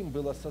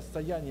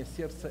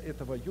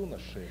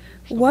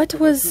what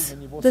was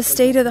the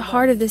state of the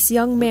heart of this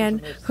young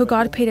man who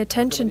God paid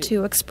attention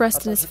to,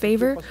 expressed in his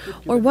favor,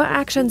 or what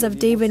actions of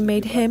David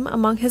made him,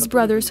 among his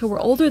brothers who were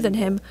older than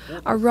him,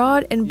 a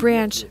rod and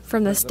branch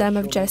from the stem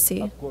of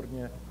Jesse.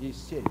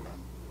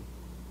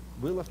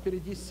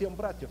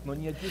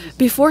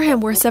 Before him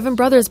were 7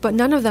 brothers, but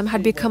none of them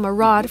had become a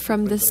rod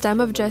from the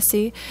stem of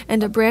Jesse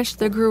and a branch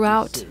that grew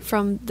out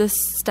from the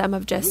stem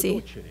of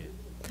Jesse.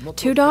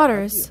 2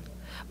 daughters,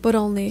 but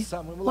only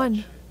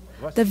one,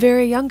 the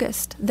very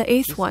youngest, the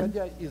 8th one.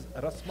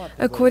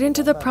 According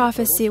to the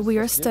prophecy we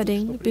are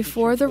studying,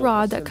 before the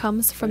rod that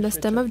comes from the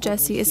stem of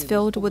Jesse is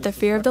filled with the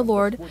fear of the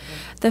Lord,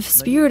 the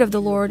Spirit of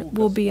the Lord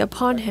will be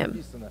upon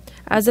him.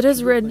 As it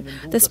is written,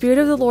 "The Spirit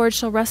of the Lord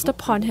shall rest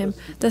upon him,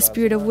 the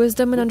Spirit of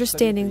wisdom and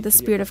understanding, the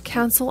Spirit of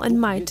counsel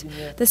and might,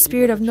 the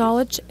Spirit of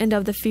knowledge and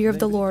of the fear of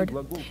the Lord."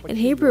 In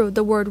Hebrew,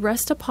 the word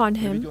 "rest upon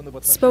him,"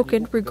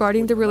 spoken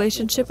regarding the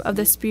relationship of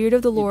the Spirit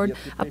of the Lord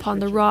upon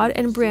the rod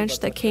and branch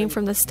that came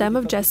from the stem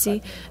of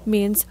Jesse,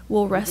 means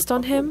will rest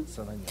on him,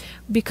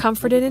 be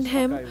comforted in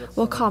him,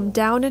 will calm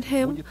down in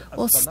him,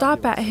 will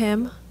stop at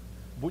him,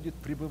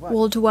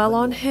 will dwell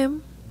on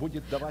him,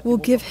 will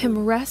give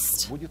him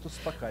rest,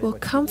 will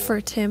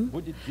comfort him,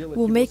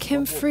 will make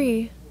him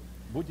free,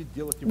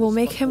 will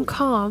make him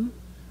calm,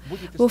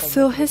 will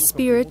fill his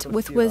spirit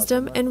with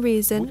wisdom and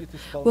reason,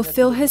 will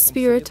fill his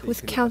spirit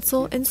with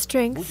counsel and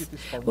strength,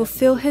 will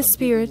fill his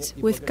spirit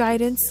with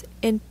guidance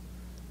and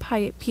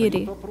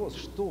piety.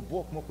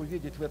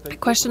 A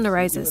question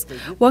arises: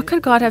 what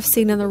could God have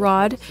seen in the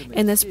rod,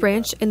 in this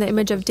branch, in the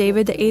image of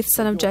David, the 8th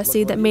son of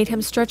Jesse, that made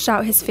him stretch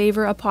out his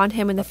favor upon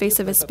him in the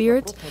face of his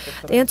Spirit?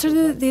 The answer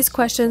to these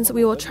questions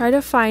we will try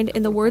to find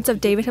in the words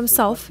of David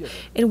himself,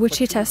 in which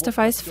he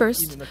testifies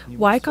first,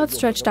 why God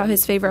stretched out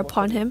his favor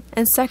upon him,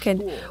 and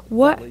second,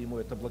 what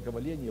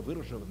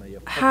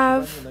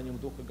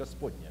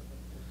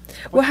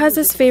has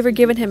this favor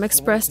given him,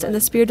 expressed in the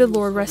Spirit of the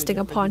Lord resting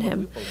upon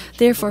him?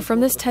 Therefore, from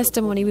this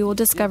testimony we will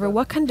discover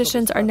what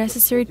conditions are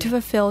necessary to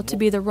fulfill to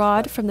be the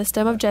rod from the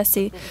stem of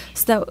Jesse,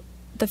 so that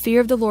the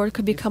fear of the Lord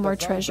could become our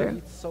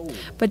treasure.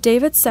 But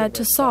David said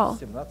to Saul,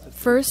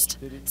 1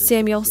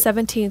 Samuel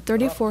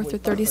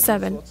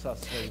 17:34-37,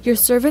 "Your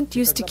servant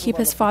used to keep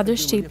his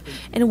father's sheep,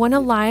 and when a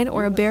lion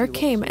or a bear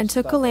came and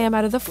took a lamb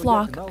out of the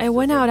flock, I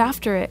went out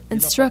after it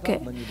and struck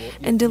it,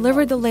 and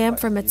delivered the lamb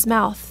from its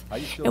mouth.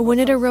 And when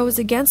it arose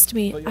against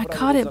me, I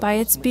caught it by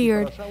its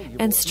beard,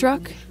 and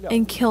struck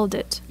and killed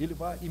it.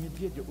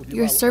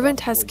 Your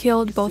servant has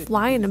killed both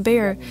lion and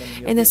bear,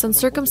 and this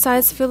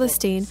uncircumcised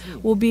Philistine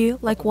will be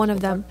like one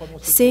of them,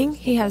 seeing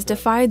he has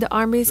defied the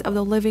armies of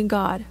the living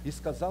God.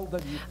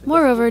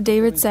 Moreover,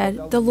 David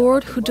said, The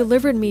Lord who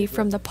delivered me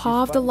from the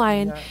paw of the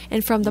lion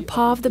and from the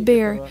paw of the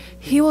bear,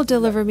 he will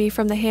deliver me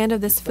from the hand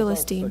of this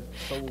Philistine.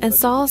 And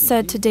Saul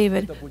said to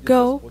David,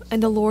 Go,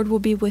 and the Lord will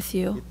be with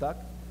you.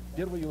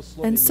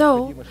 And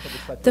so,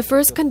 the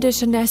first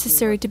condition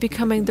necessary to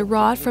becoming the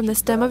rod from the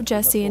stem of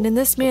Jesse, and in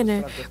this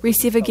manner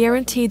receive a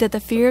guarantee that the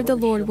fear of the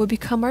Lord will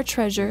become our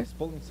treasure,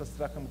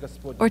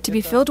 or to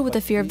be filled with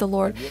the fear of the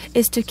Lord,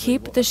 is to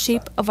keep the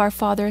sheep of our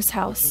Father's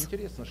house.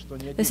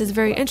 This is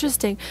very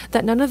interesting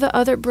that none of the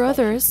older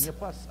brothers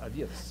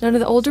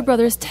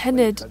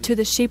tended to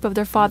the sheep of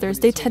their fathers.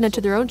 They tended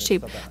to their own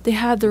sheep. They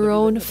had their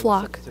own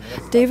flock.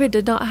 David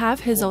did not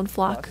have his own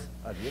flock.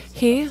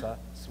 He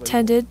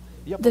tended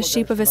the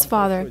sheep of his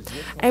father.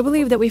 I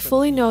believe that we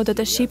fully know that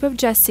the sheep of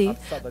Jesse,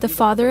 the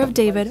father of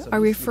David,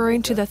 are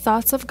referring to the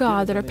thoughts of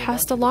God that are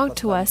passed along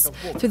to us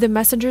through the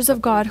messengers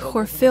of God who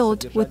are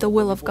filled with the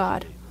will of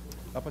God.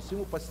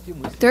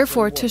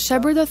 Therefore, to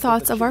shepherd the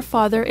thoughts of our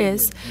Father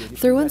is,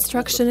 through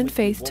instruction and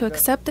faith, to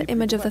accept the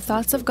image of the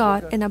thoughts of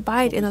God and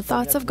abide in the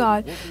thoughts of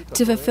God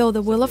to fulfill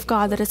the will of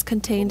God that is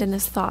contained in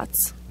His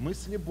thoughts.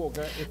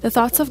 The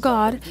thoughts of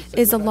God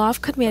is the law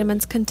of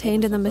commandments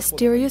contained in the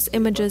mysterious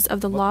images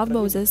of the law of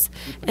Moses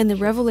and the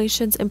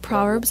revelations and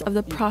proverbs of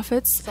the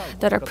prophets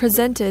that are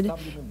presented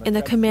in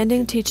the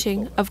commanding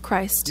teaching of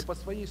Christ.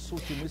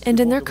 And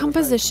in their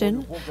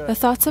composition, the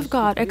thoughts of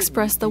God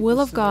express the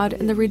will of God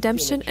in the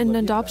redemption and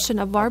adoption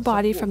of our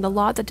body from the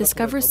law that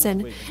discovers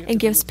sin and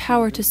gives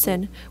power to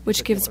sin,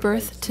 which gives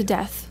birth to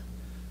death.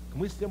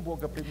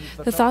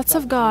 The thoughts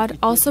of God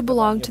also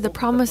belong to the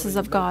promises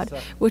of God,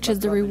 which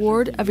is the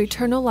reward of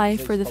eternal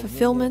life for the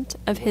fulfillment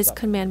of His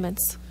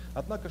commandments.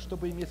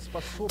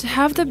 To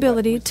have the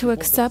ability to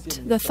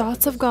accept the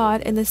thoughts of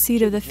God and the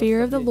seed of the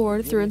fear of the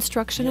Lord through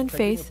instruction and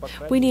faith,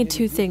 we need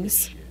two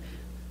things.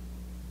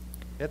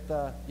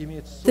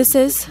 This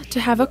is to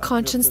have a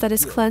conscience that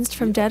is cleansed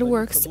from dead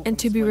works and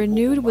to be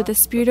renewed with the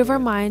spirit of our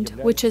mind,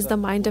 which is the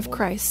mind of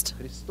Christ.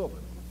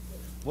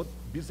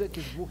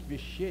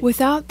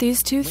 Without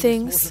these two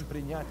things,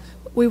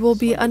 we will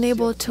be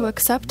unable to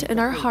accept in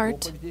our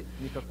heart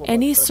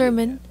any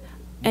sermon,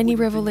 any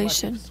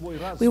revelation.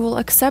 We will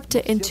accept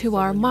it into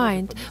our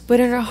mind,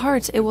 but in our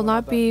heart it will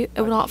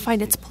not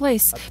find its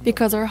place,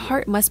 because our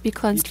heart must be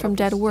cleansed from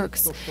dead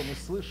works.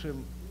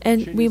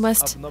 And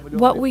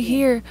what we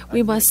hear,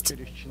 we must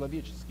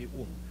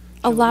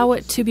allow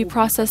it to be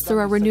processed through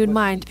our renewed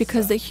mind,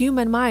 because the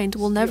human mind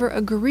will never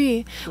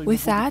agree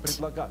with that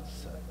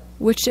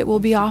which it will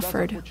be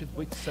offered.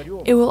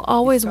 It will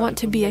always want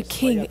to be a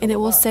king, and it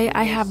will say,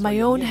 I have my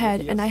own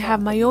head, and I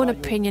have my own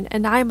opinion,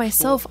 and I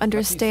myself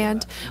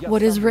understand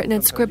what is written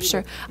in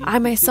Scripture. I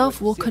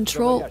myself will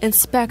control,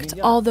 inspect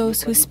all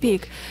those who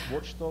speak.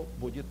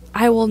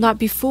 I will not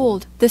be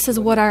fooled. This is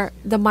what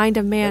the mind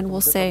of man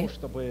will say.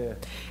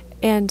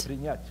 And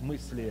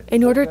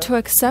in order to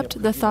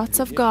accept the thoughts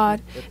of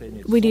God,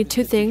 we need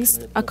two things: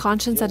 a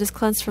conscience that is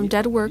cleansed from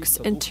dead works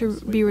and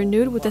to be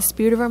renewed with the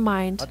spirit of our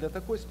mind.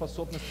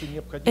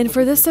 And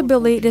for this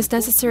ability, it is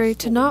necessary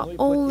to not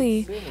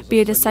only be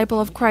a disciple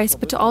of Christ,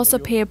 but to also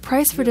pay a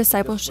price for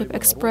discipleship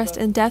expressed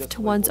in death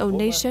to one's own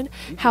nation,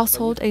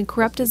 household, and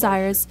corrupt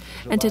desires,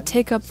 and to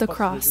take up the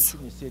cross.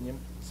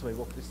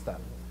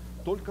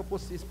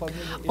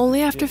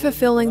 Only after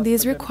fulfilling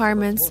these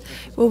requirements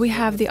will we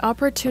have the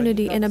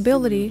opportunity and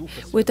ability,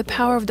 with the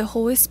power of the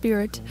Holy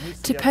Spirit,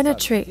 to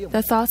penetrate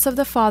the thoughts of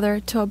the Father,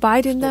 to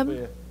abide in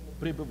them,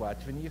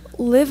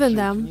 live in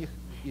them,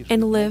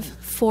 and live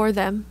for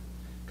them.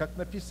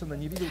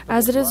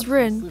 As it is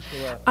written,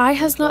 eye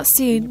has not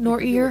seen,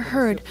 nor ear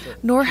heard,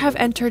 nor have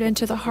entered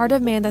into the heart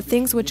of man the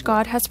things which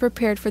God has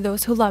prepared for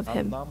those who love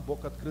Him.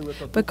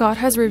 But God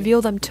has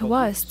revealed them to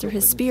us through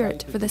His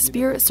Spirit, for the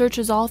Spirit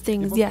searches all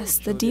things, yes,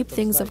 the deep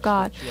things of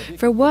God.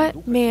 For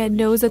what man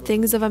knows the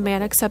things of a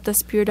man except the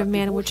Spirit of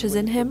man which is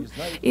in him?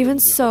 Even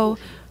so,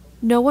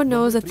 no one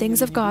knows the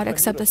things of God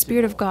except the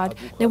Spirit of God.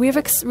 Now we have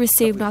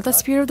received not the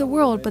spirit of the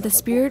world, but the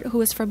Spirit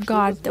who is from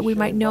God, that we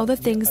might know the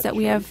things that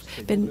have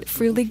been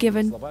freely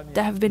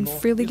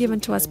given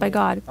to us by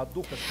God.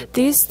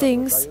 These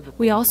things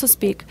we also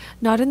speak,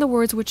 not in the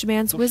words which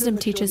man's wisdom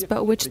teaches,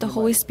 but which the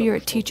Holy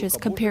Spirit teaches,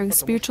 comparing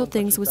spiritual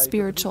things with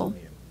spiritual.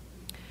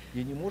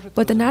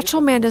 But the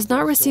natural man does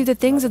not receive the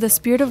things of the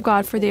Spirit of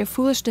God, for they are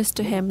foolishness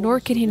to him, nor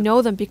can he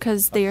know them,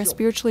 because they are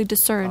spiritually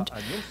discerned.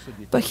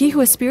 But he who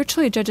is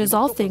spiritually judges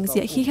all things,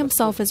 yet he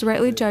himself is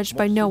rightly judged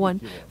by no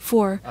one.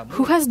 For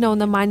who has known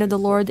the mind of the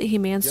Lord that he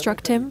may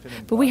instruct him?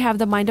 But we have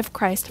the mind of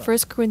Christ. 1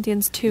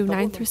 Corinthians 2,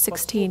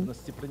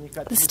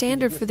 9-16. The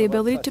standard for the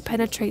ability to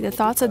penetrate the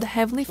thoughts of the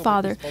Heavenly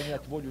Father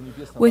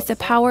with the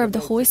power of the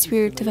Holy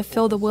Spirit to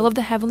fulfill the will of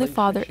the Heavenly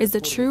Father is the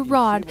true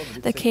rod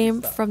that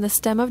came from the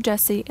stem of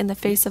Jesse in the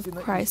face of of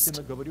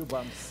Christ.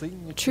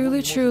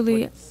 Truly,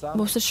 truly,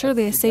 most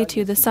assuredly I say to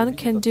you, the Son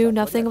can do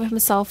nothing of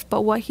himself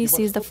but what he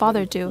sees the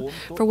Father do.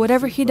 For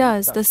whatever he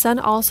does, the Son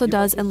also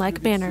does in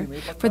like manner.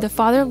 For the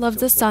Father loves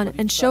the Son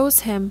and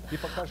shows him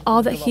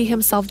all that he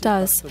himself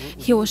does.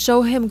 He will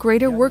show him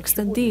greater works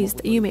than these,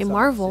 that you may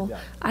marvel.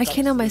 I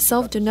can of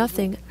myself do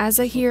nothing. As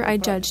I hear, I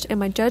judged, and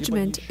my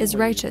judgment is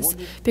righteous,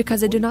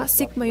 because I do not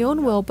seek my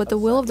own will, but the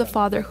will of the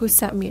Father who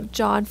sent me.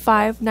 John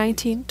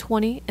 5:19,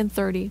 20, and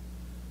 30.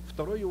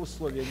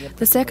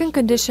 The second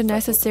condition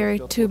necessary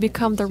to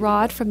become the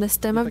rod from the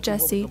stem of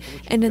Jesse,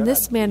 and in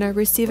this manner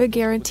receive a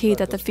guarantee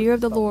that the fear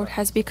of the Lord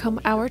has become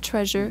our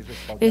treasure,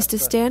 is to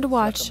stand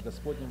watch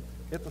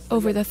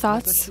over the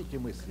thoughts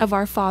of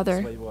our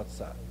Father.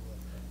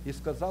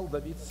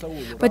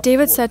 But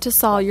David said to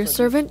Saul, your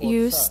servant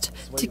used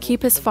to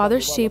keep his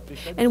father's sheep,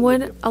 and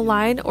when a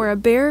lion or a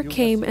bear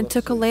came and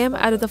took a lamb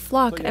out of the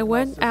flock, I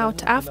went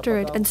out after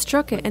it and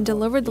struck it and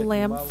delivered the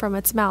lamb from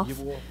its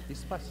mouth.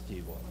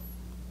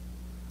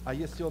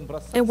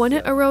 And when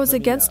it arose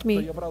against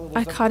me,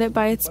 I caught it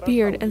by its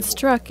beard and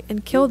struck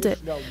and killed it.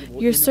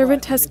 Your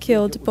servant has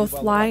killed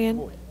both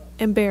lion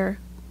and bear.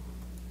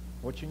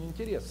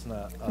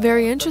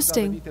 Very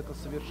interesting.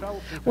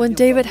 When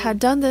David had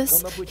done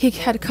this, he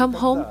had come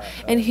home,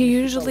 and he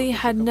usually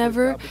had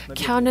never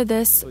counted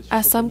this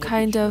as some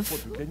kind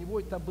of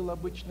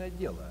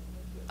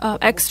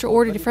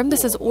extraordinary. For him,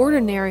 this is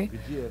ordinary.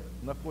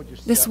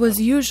 This was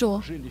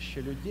usual,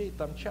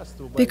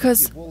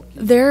 because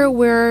there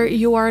where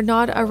you are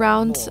not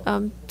around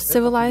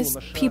civilized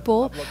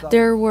people,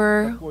 there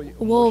were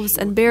wolves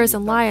and bears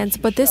and lions,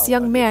 but this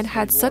young man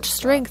had such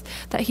strength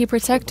that he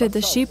protected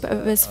the sheep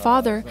of his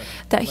father,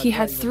 that he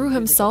had threw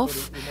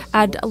himself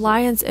at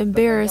lions and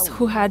bears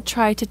who had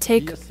tried to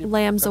take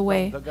lambs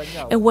away.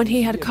 And when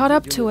he had caught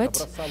up to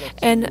it,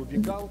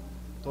 and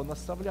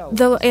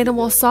the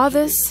animal saw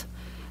this,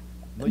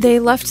 they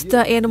left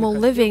the animal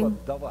living.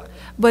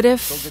 But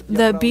if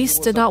the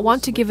beast did not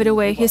want to give it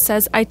away, he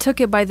says, I took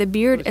it by the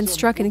beard and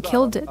struck and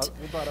killed it.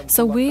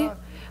 So we,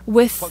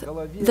 with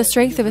the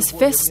strength of his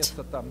fist,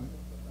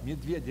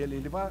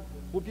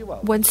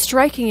 when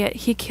striking it,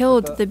 he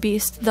killed the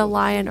beast, the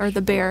lion or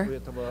the bear.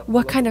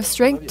 What kind of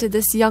strength did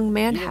this young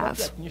man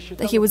have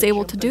that he was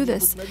able to do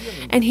this?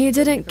 And he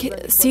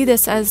didn't see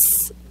this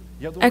as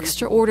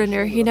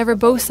extraordinary. He never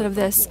boasted of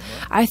this.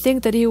 I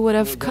think that he would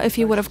have, if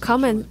he would have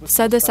come and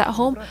said this at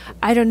home,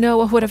 I don't know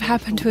what would have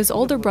happened to his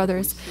older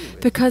brothers,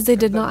 because they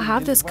did not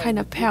have this kind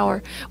of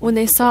power. When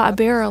they saw a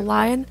bear or a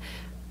lion,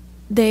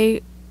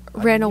 they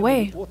ran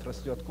away.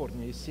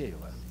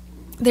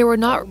 They were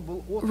not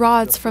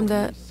rods from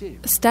the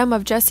stem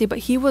of Jesse, but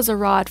he was a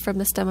rod from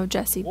the stem of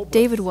Jesse.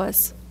 David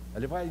was.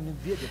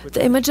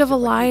 The image of a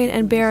lion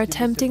and bear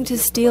attempting to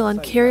steal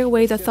and carry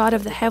away the thought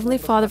of the Heavenly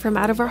Father from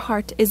out of our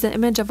heart is the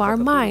image of our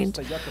mind,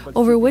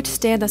 over which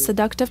stand the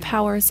seductive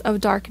powers of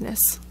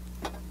darkness.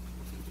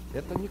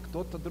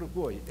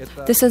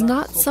 This is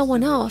not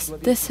someone else.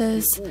 This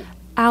is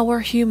our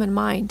human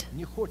mind.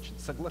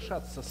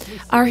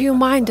 Our human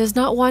mind does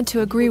not want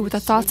to agree with the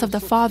thoughts of the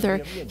Father.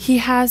 He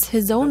has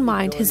his own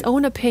mind, his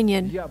own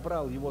opinion.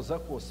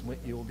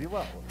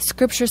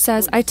 Scripture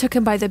says, I took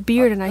him by the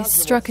beard and I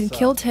struck and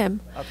killed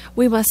him.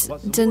 We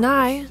must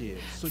deny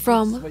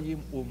from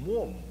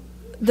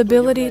the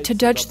ability to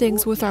judge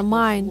things with our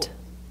mind.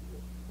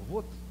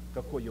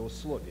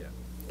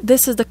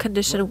 This is the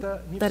condition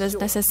that is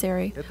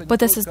necessary.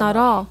 But this is not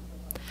all.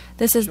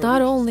 This is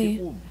not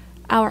only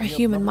our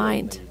human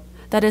mind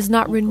that is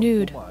not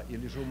renewed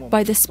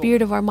by the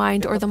spirit of our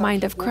mind or the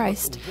mind of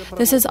Christ.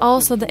 This is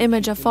also the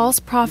image of false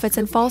prophets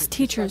and false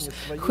teachers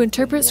who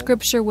interpret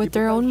Scripture with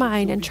their own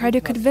mind and try to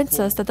convince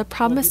us that the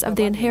promise of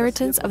the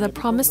inheritance of the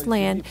promised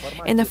land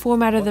in the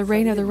format of the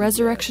reign of the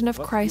resurrection of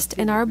Christ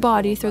in our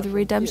body through the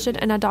redemption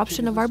and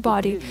adoption of our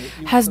body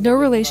has no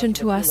relation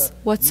to us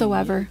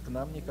whatsoever.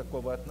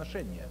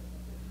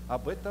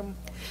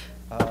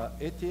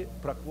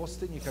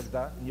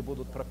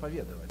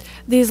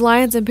 These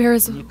lions and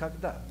bears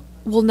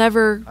will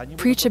never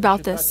preach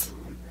about this.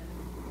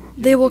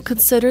 They will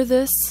consider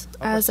this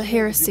as a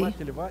heresy.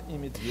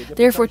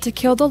 Therefore, to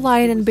kill the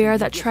lion and bear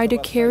that try to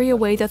carry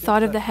away the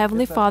thought of the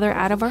Heavenly Father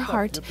out of our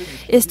heart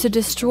is to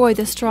destroy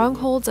the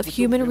strongholds of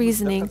human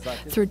reasoning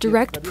through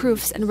direct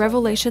proofs and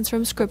revelations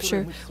from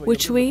Scripture,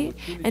 which we,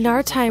 in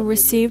our time,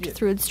 received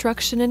through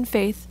instruction and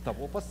faith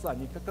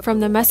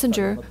from the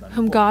messenger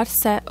whom God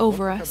set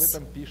over us.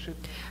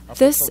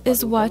 This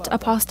is what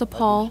Apostle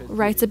Paul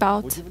writes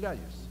about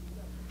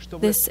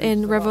this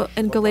in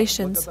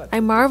Galatians. I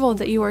marvel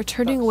that you are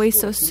turning away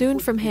so soon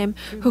from him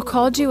who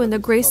called you in the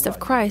grace of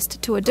Christ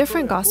to a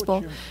different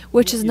gospel,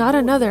 which is not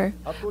another,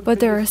 but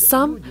there are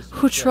some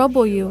who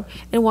trouble you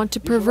and want to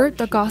pervert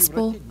the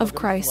gospel of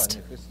Christ.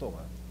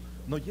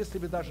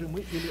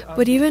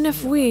 But even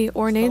if we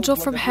or an angel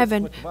from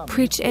heaven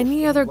preach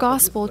any other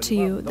gospel to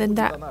you than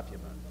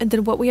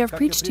what we have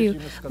preached to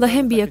you, let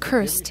him be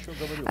accursed.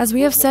 As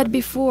we have said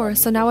before,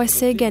 so now I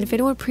say again, if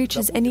anyone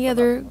preaches any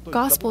other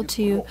gospel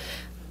to you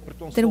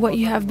than what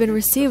you have been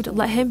received,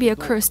 let him be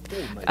accursed.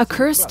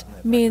 Accursed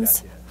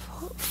means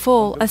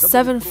full, a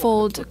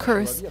sevenfold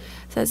curse. It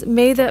says,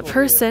 may that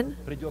person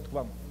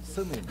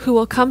who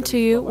will come to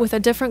you with a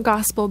different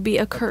gospel be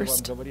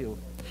accursed.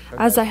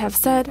 As I have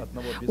said,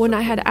 when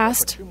I had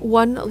asked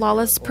one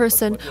lawless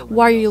person,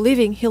 why are you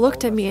leaving? He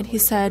looked at me and he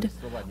said,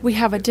 we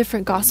have a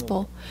different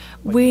gospel.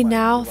 We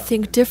now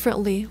think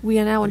differently.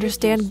 We now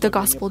understand the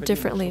gospel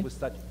differently.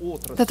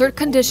 The third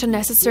condition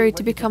necessary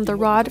to become the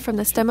rod from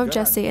the stem of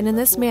Jesse, and in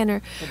this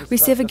manner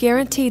receive a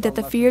guarantee that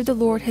the fear of the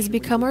Lord has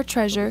become our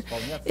treasure,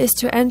 is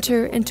to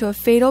enter into a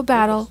fatal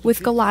battle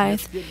with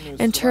Goliath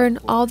and turn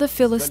all the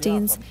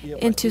Philistines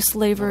into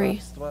slavery.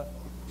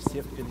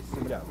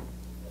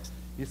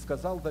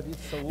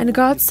 And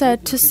God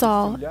said to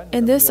Saul,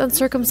 and this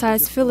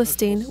uncircumcised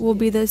Philistine will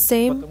be the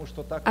same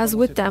as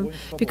with them,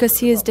 because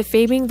he is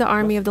defaming the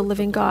army of the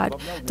living God.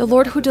 The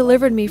Lord who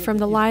delivered me from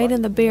the lion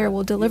and the bear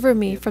will deliver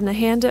me from the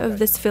hand of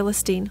this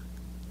Philistine.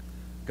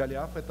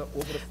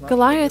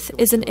 Goliath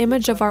is an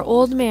image of our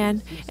old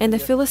man, and the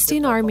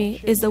Philistine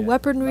army is the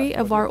weaponry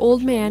of our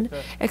old man,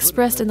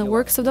 expressed in the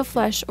works of the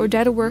flesh or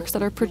dead works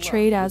that are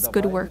portrayed as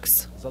good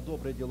works.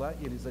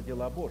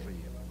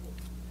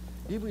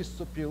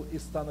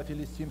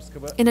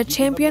 And a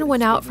champion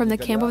went out from the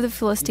camp of the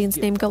Philistines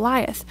named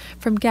Goliath,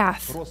 from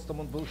Gath,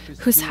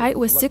 whose height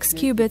was 6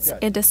 cubits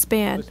and a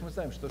span.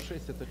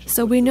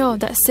 So we know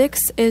that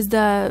 6 is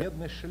the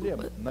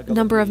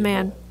number of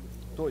man.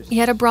 He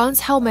had a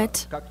bronze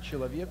helmet.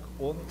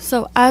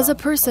 So as a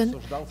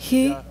person,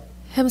 he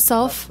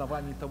himself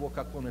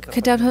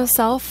condemned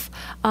himself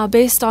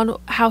based on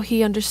how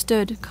he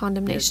understood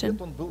condemnation.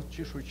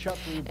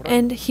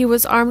 And he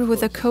was armed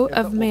with a coat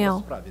of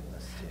mail.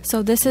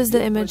 So this is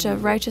the image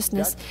of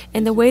righteousness.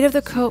 And the weight of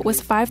the coat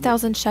was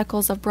 5,000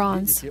 shekels of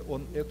bronze.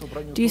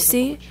 Do you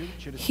see?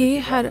 He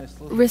had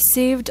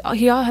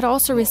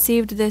also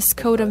received this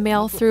coat of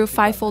mail through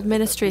fivefold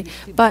ministry.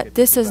 But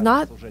this is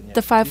not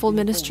the fivefold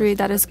ministry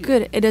that is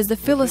good. It is the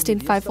Philistine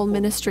fivefold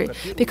ministry.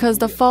 Because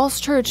the false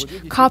church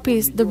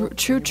copies the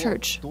true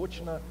church,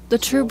 the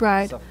true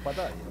bride.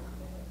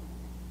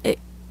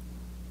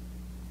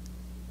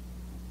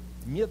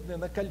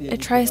 It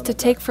tries to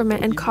take from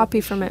it and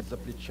copy from it.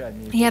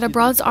 He had a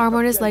bronze arm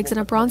on his legs and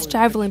a bronze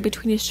javelin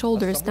between his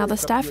shoulders. Now the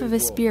staff of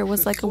his spear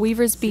was like a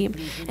weaver's beam,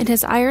 and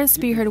his iron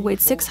spearhead weighed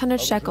 600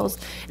 shekels,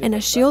 and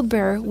a shield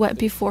bearer went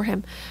before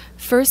him.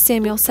 1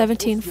 Samuel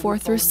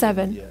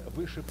 17:4-7.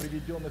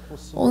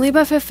 Only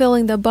by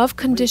fulfilling the above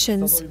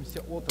conditions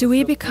do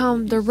we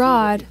become the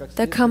rod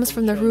that comes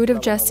from the root of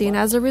Jesse, and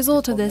as a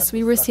result of this,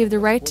 we receive the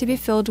right to be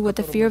filled with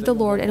the fear of the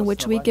Lord, in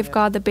which we give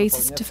God the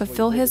basis to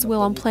fulfill His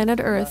will on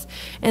planet Earth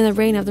in the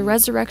reign of the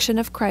resurrection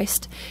of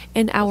Christ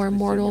in our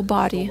mortal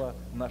body.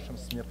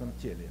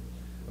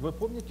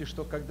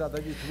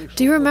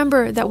 Do you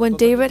remember that when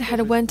David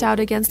had went out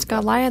against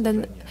Goliath,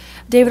 then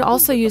David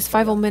also used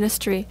fivefold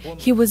ministry?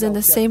 He was in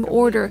the same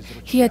order.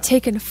 He had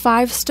taken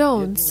 5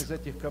 stones,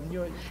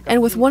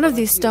 and with one of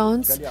these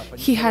stones,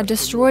 he had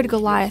destroyed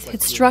Goliath,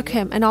 had struck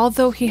him, and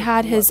although he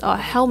had his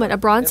helmet, a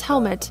bronze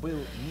helmet,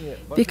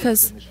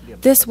 because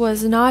this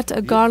was not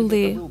a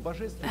godly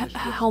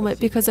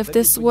helmet, because if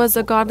this was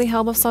a godly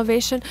helm of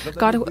salvation,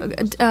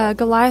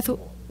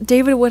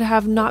 David would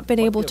have not been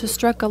able to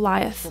strike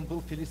Goliath.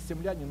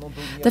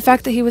 The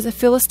fact that he was a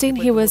Philistine,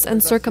 he was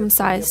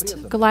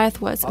uncircumcised.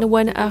 Goliath was. And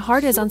when a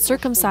heart is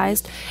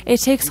uncircumcised, it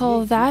takes all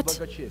of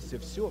that.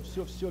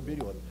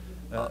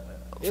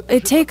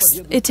 It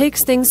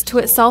takes things to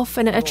itself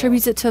and it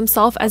attributes it to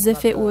himself as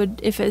if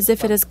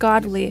it is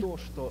godly.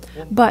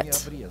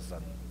 But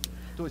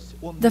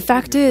the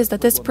fact is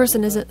that this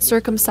person isn't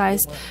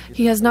circumcised.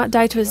 He has not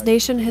died to his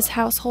nation, his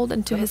household,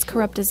 and to his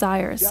corrupt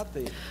desires.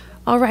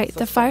 All right,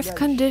 the 5th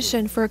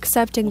condition for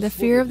accepting the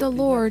fear of the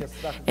Lord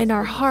in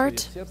our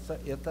heart,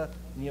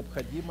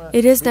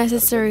 it is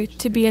necessary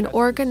to be an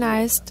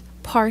organized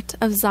part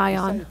of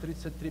Zion.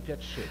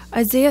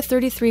 Isaiah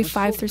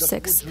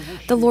 33:5-6.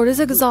 The Lord is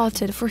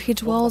exalted, for He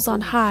dwells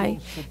on high.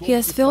 He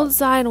has filled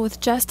Zion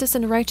with justice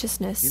and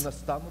righteousness.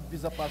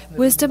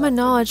 Wisdom and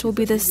knowledge will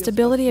be the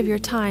stability of your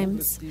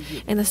times,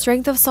 and the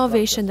strength of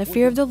salvation, the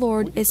fear of the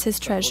Lord, is His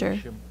treasure.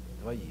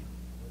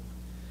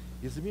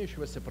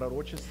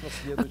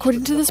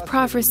 According to this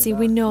prophecy,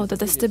 we know that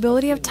the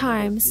stability of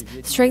times,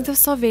 strength of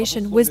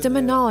salvation, wisdom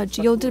and knowledge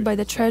yielded by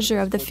the treasure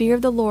of the fear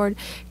of the Lord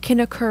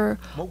can occur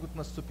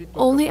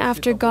only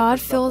after God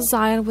fills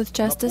Zion with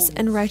justice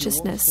and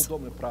righteousness.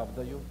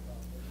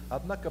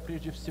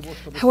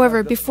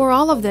 However, before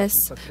all of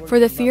this, for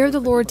the fear of the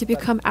Lord to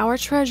become our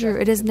treasure,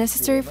 it is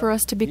necessary for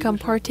us to become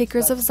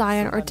partakers of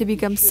Zion, or to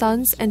become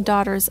sons and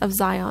daughters of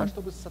Zion.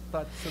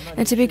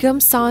 And to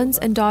become sons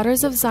and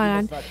daughters of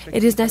Zion,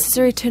 it is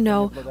necessary to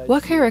know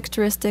what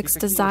characteristics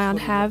does Zion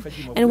have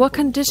and what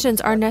conditions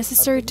are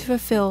necessary to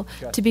fulfill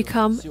to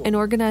become an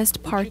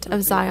organized part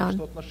of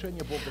Zion.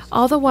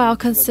 All the while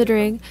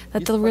considering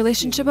that the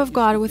relationship of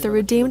God with the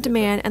redeemed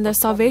man and the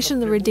salvation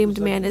of the redeemed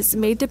man is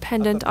made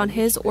dependent on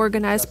his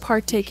organized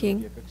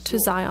partaking to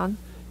Zion.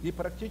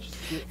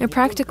 And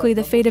practically,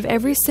 the fate of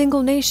every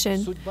single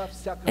nation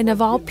and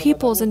of all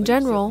peoples in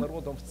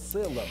general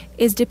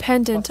is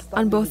dependent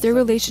on both their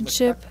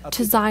relationship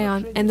to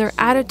Zion and their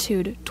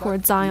attitude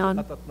toward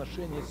Zion.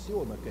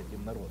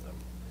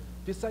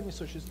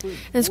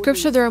 In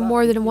Scripture, there are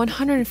more than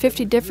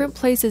 150 different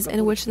places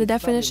in which the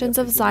definitions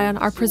of Zion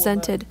are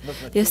presented,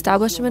 the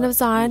establishment of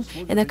Zion,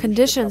 and the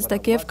conditions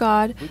that give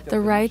God the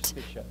right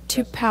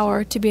to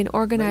power to be an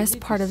organized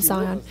part of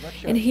Zion.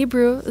 In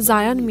Hebrew,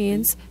 Zion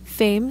means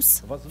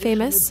famous,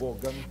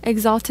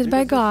 exalted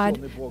by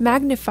God,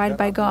 magnified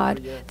by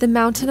God, the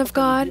mountain of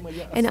God,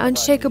 an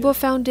unshakable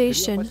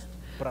foundation,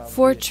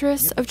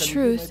 fortress of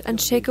truth,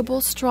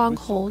 unshakable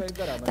stronghold,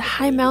 the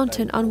high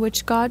mountain on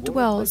which God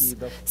dwells,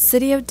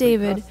 city of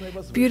David,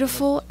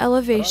 beautiful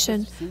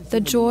elevation, the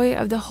joy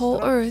of the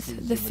whole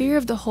earth, the fear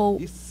of the whole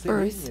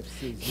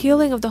earth,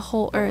 healing of the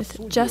whole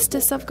earth,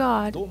 justice of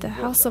God, the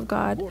house of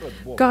God,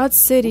 God's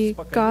city,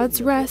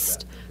 God's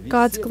rest,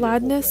 God's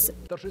gladness,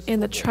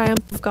 and the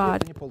triumph of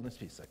God.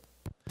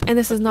 And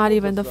this is not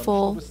even the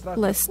full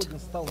list.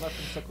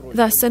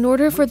 Thus, in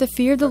order for the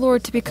fear of the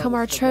Lord to become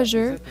our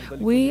treasure,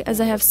 we,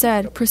 as I have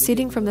said,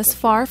 proceeding from this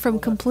far from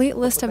complete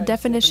list of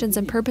definitions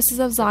and purposes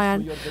of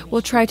Zion,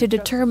 will try to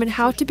determine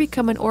how to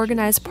become an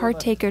organized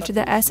partaker to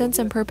the essence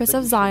and purpose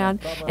of Zion,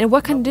 and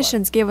what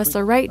conditions give us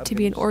the right to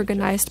be an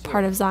organized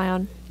part of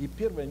Zion.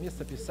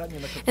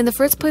 In the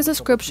first place of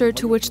Scripture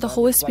to which the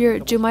Holy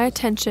Spirit drew my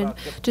attention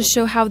to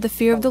show how the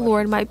fear of the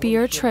Lord might be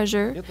your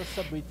treasure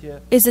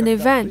is an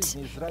event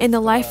in the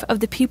life of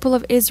the people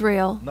of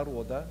Israel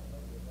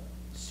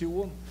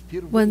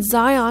when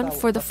Zion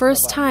for the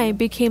first time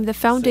became the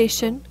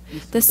foundation,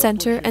 the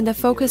center, and the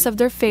focus of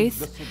their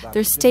faith,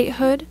 their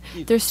statehood,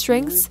 their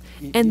strengths,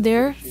 and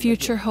their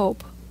future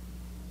hope.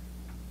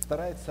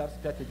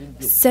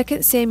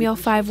 2 Samuel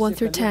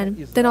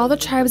 5:1-10. Then all the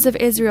tribes of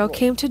Israel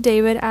came to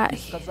David at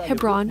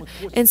Hebron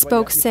and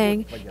spoke,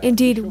 saying,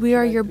 Indeed, we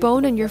are your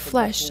bone and your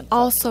flesh.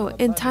 Also,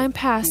 in time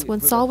past,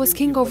 when Saul was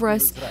king over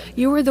us,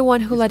 you were the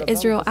one who led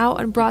Israel out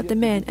and brought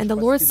them in. And the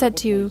Lord said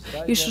to you,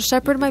 You shall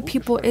shepherd my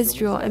people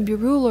Israel and be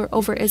ruler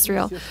over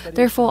Israel.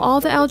 Therefore all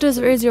the elders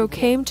of Israel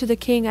came to the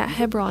king at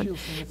Hebron.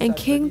 And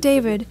King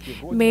David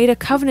made a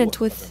covenant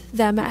with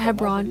them at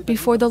Hebron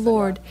before the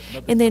Lord.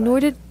 And they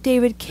anointed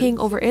David king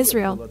over Israel.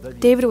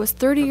 David was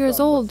 30 years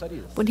old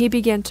when he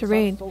began to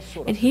reign,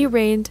 and he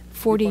reigned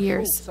 40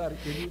 years.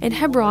 In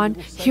Hebron,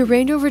 he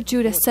reigned over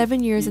Judah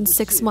 7 years and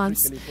 6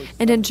 months,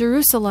 and in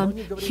Jerusalem,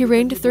 he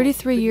reigned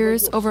 33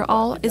 years over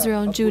all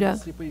Israel and Judah.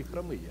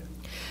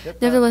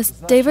 Nevertheless,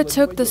 David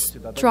took the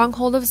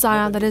stronghold of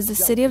Zion, that is the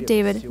city of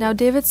David. Now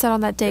David said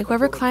on that day,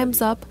 Whoever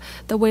climbs up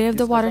the way of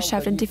the water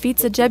shaft and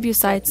defeats the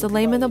Jebusites, the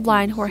lame and the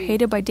blind, who are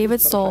hated by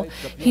David's soul,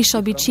 he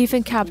shall be chief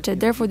and captain.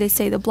 Therefore they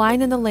say, The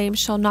blind and the lame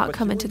shall not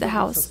come into the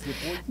house.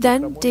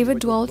 Then David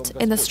dwelt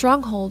in the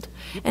stronghold,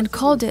 and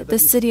called it the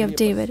city of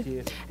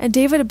David. And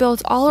David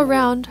built all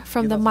around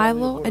from the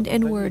Millo and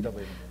inward.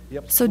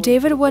 So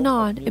David went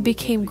on and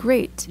became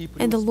great,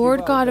 and the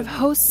Lord God of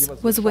hosts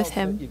was with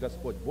him.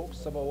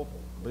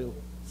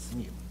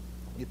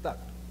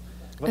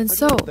 And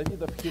so,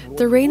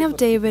 the reign of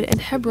David in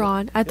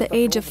Hebron at the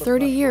age of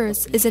 30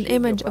 years is an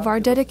image of our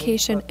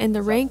dedication in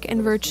the rank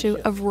and virtue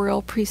of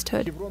royal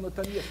priesthood.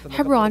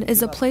 Hebron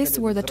is a place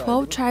where the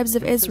 12 tribes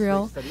of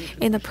Israel,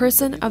 in the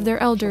person of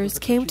their elders,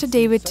 came to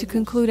David to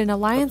conclude an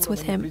alliance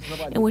with him,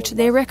 in which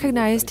they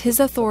recognized his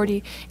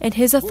authority and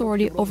his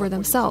authority over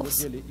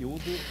themselves.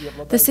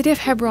 The city of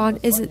Hebron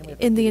is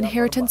in the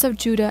inheritance of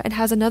Judah and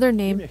has another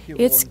name.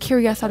 It's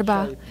Kiriath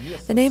Arba.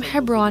 The name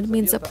Hebron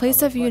means a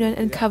place of union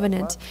and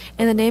covenant,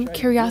 and the name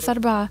Kiriath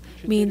Arba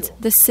means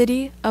the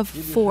city of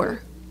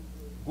four,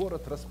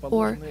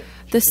 or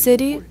the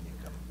city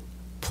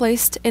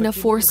placed in a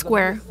four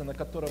square.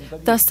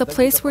 Thus, the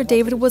place where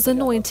David was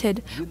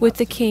anointed with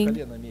the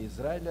king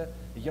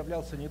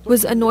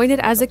was anointed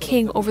as a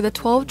king over the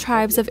 12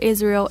 tribes of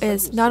Israel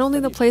is not only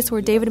the place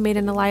where David made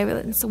an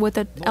alliance with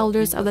the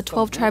elders of the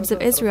 12 tribes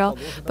of Israel,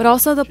 but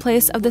also the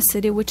place of the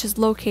city which is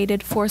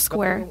located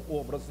foursquare,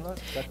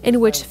 in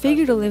which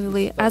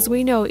figuratively, as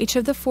we know, each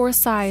of the four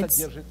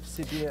sides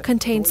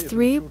contains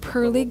 3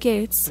 pearly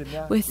gates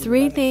with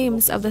 3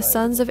 names of the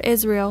sons of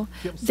Israel,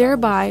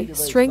 thereby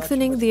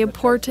strengthening the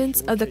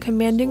importance of the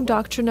commanding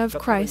doctrine of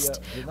Christ,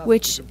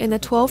 which in the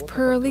 12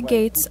 pearly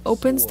gates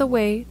opens the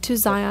way to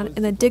Zion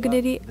in the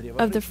dignity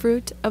of the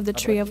fruit of the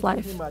tree of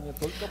life.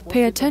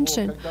 Pay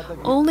attention.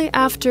 Only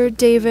after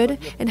David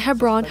in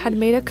Hebron had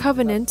made a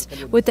covenant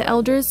with the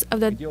elders of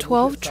the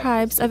 12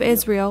 tribes of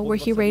Israel, where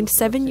he reigned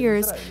 7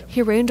 years,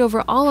 he reigned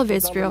over all of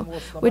Israel,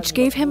 which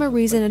gave him a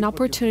reason and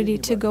opportunity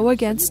to go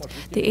against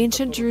the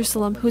ancient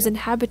Jerusalem, whose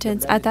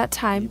inhabitants at that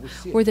time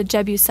were the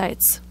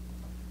Jebusites.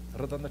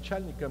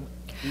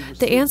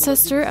 The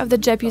ancestor of the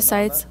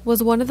Jebusites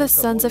was one of the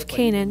sons of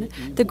Canaan,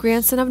 the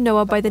grandson of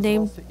Noah, by the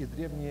name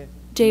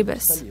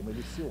Jabus,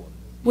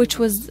 which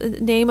was the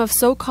name of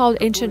so-called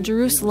ancient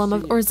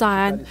Jerusalem or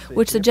Zion,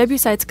 which the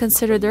Jebusites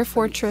considered their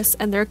fortress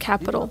and their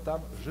capital.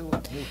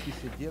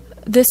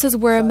 This is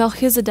where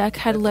Melchizedek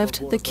had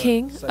lived, the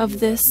king of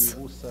this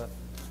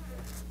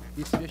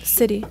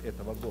city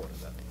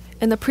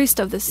and the priest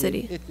of the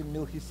city.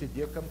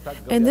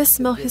 And this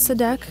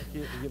Melchizedek,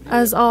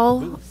 as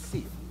all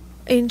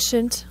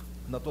ancient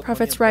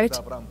prophets write,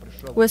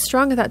 was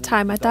strong at that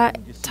time. At that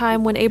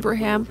time when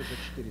Abraham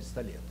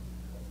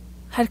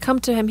had come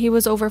to him, he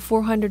was over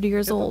 400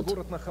 years old.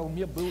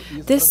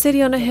 This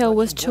city on a hill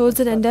was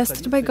chosen and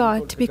destined by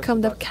God to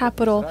become the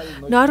capital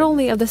not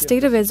only of the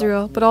state of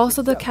Israel, but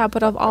also the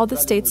capital of all the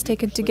states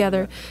taken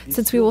together,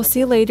 since we will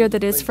see later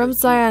that it is from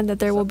Zion that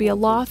there will be a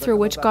law through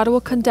which God will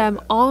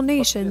condemn all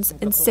nations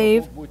and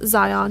save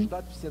Zion.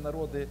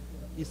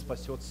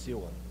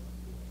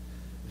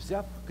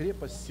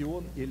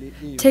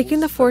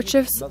 Taking the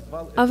fortress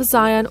of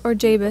Zion or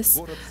Jebus,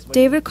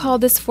 David called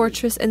this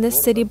fortress and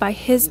this city by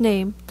his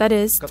name, that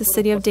is, the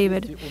city of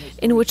David,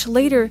 in which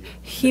later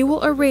he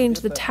will arrange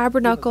the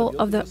tabernacle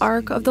of the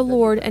ark of the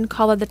Lord and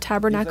call it the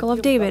tabernacle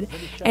of David,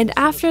 and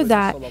after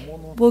that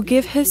will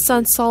give his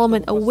son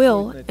Solomon a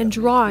will and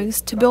drawings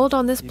to build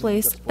on this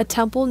place a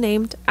temple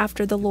named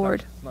after the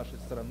Lord.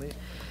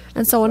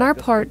 And so on our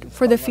part,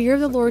 for the fear of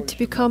the Lord to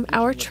become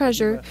our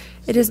treasure,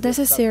 it is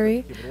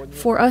necessary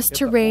for us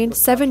to reign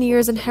 7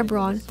 years in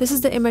Hebron. This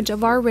is the image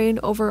of our reign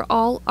over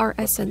all our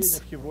essence.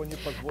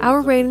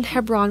 Our reign in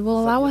Hebron will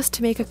allow us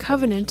to make a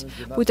covenant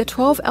with the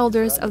 12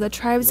 elders of the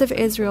tribes of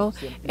Israel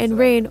and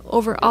reign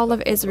over all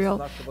of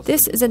Israel.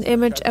 This is an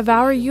image of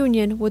our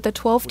union with the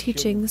 12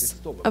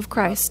 teachings of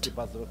Christ,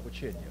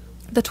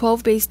 the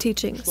 12 base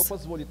teachings,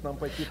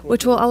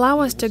 which will allow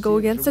us to go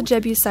against the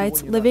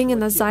Jebusites living in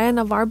the Zion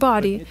of our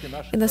body,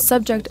 in the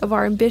subject of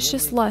our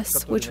ambitious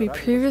lusts, which we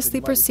previously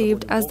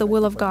perceived as the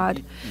will of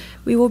God.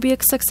 We will be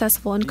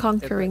successful in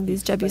conquering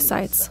these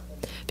Jebusites,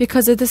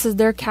 because this is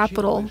their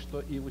capital.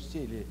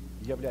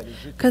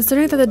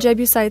 Considering that the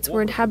Jebusites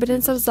were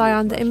inhabitants of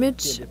Zion, the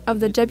image of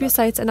the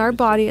Jebusites in our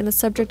body and the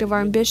subject of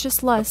our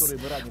ambitious lusts,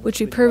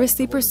 which we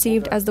previously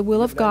perceived as the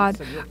will of God,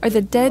 are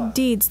the dead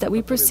deeds that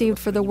we perceived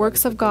for the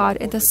works of God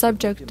and the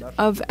subject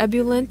of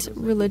ebullient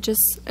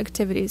religious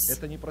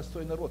activities.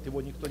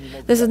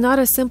 This is not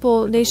a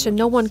simple nation.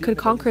 No one could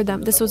conquer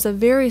them. This was a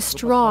very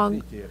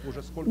strong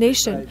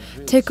nation.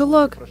 Take a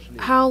look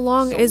how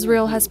long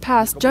Israel has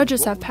passed.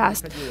 Judges have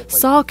passed.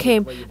 Saul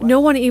came. No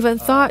one even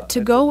thought to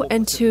go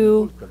and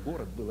to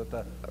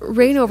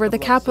reign over the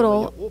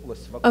capital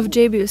of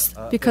Jebus,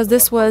 because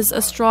this was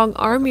a strong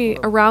army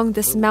around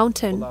this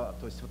mountain,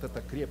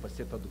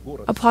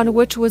 upon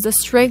which was the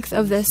strength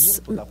of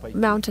this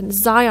mountain,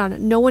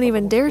 Zion. No one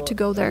even dared to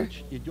go there,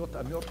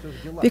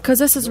 because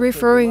this is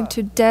referring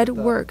to dead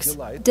works.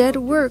 Dead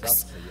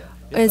works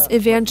is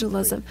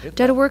evangelism.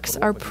 Dead works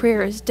are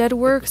prayers. Dead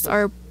works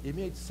are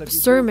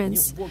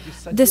sermons.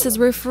 This is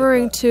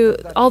referring to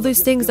all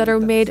these things that are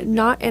made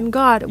not in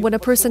God. When a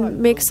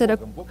person makes it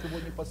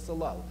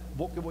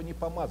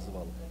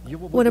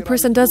when a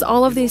person does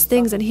all of these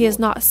things and he is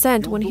not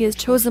sent, when he is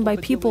chosen by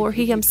people or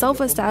he himself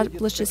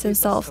establishes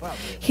himself,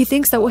 he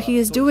thinks that what he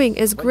is doing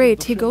is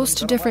great. He goes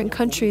to different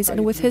countries,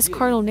 and with his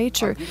carnal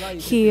nature,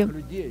 he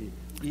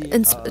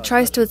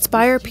tries to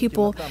inspire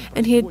people,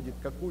 and he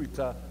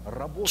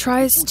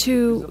tries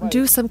to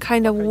do some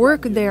kind of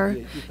work there.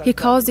 He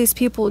calls these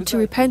people to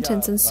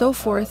repentance and so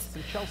forth.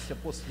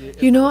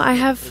 You know,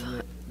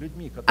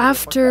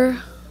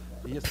 after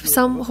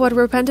some who had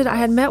repented, I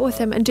had met with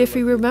him, and if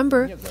you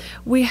remember,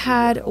 we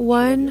had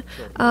one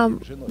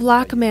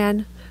black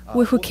man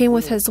who came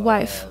with his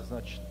wife.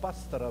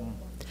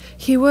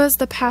 He was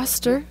the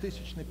pastor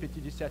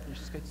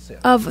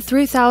of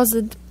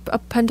 3,000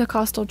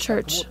 Pentecostal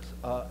church,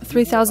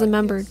 3,000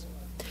 membered.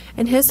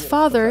 And his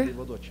father,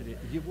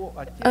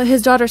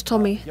 his daughters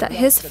told me that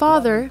his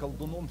father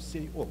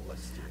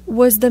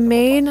was the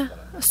main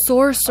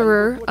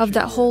sorcerer of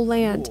that whole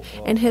land,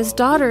 and his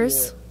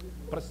daughters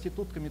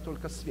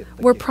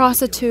were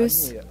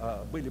prostitutes,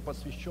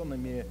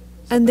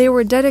 and they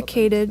were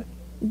dedicated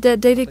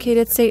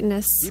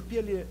Satanists.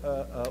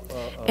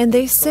 And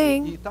they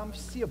sang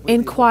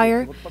in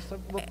choir,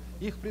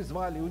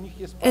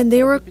 and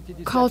they were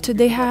called to,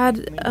 they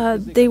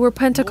were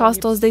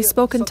Pentecostals, they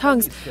spoke in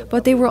tongues,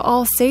 but they were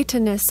all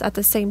Satanists at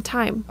the same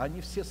time.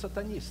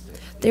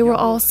 They were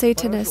all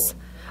Satanists.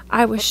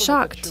 I was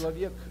shocked.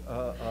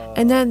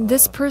 And then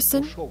this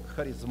person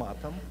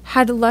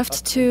had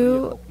left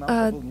to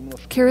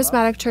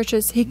charismatic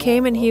churches. He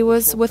came and he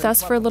was with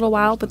us for a little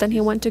while, but then he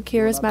went to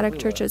charismatic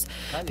churches,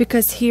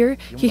 because here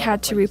he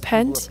had to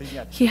repent.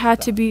 He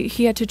had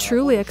to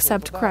truly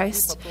accept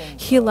Christ.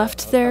 He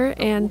left there,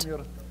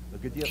 and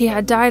he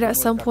had died at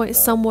some point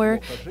somewhere.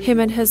 Him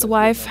and his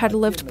wife had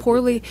lived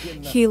poorly.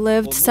 He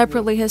lived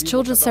separately, his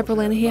children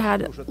separately, and he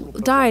had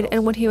died.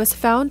 And when he was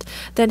found,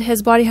 then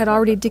his body had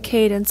already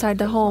decayed inside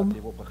the home.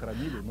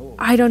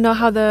 I don't know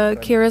how the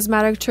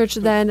charismatic church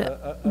then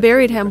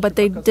buried him, but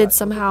they did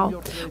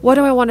somehow. What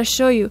do I want to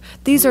show you?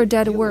 These are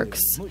dead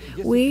works.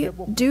 We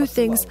do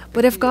things,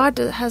 but if God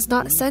has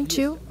not sent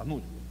you,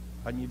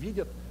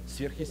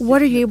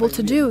 What are you able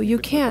to do? You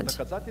can't.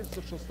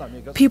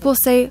 People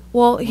say,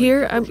 well,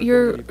 here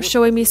you're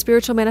showing me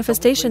spiritual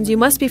manifestations. You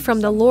must be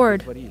from the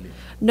Lord.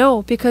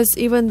 No, because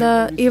even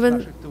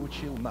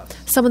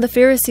some of the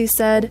Pharisees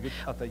said,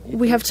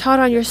 we have taught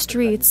on your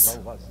streets.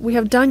 We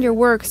have done your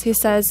works. He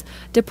says,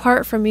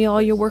 depart from me,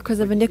 all you workers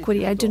of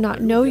iniquity. I do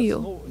not know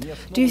you.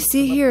 Do you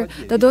see here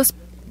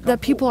that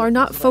people are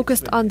not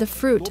focused on the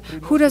fruit?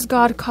 Who does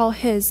God call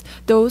His?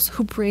 Those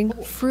who bring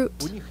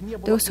fruit.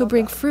 Those who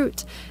bring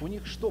fruit.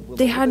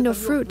 They had no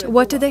fruit.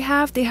 What did they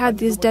have? They had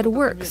these dead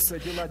works.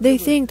 They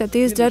think that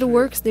these dead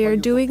works, they are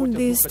doing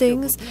these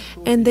things,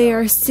 and they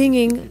are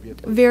singing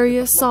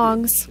various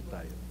songs,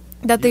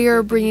 that they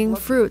are bringing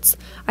fruits.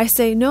 I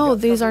say, no,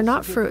 these are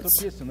not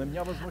fruits.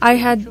 I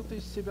had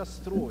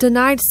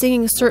denied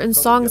singing certain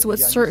songs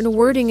with certain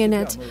wording in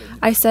it.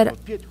 I said,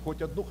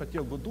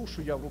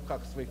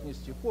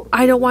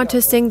 I don't want to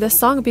sing this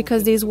song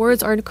because these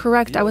words are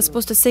incorrect. I was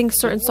supposed to sing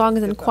certain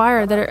songs in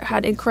choir that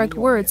had incorrect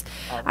words.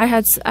 I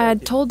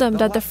had told them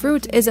that the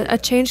fruit is a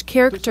changed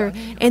character,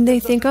 and they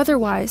think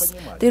otherwise.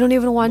 They don't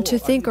even want to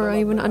think or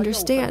even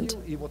understand.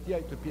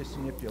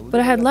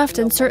 But I had left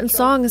in certain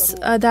songs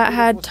that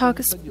had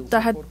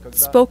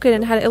spoken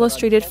and had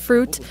illustrated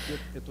fruit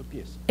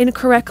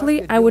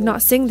incorrectly. I would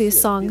not sing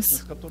these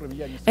songs.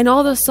 And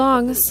all the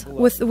songs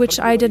with which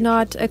I did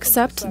not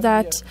accept,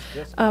 that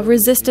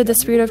resisted the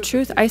Spirit of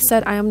truth, I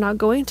said, I am not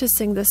going to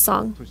sing this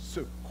song.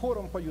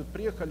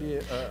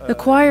 The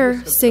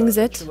choir sings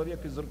it.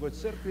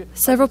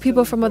 Several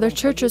people from other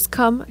churches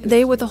come.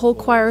 They, with the whole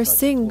choir,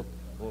 sing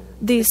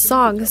these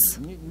songs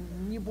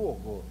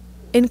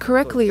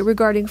incorrectly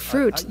regarding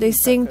fruit. They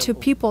sing to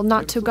people,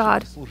 not to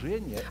God.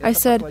 I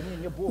said,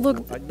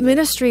 look,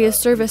 ministry is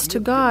service to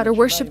God or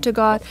worship to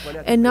God,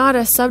 and not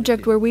a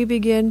subject where we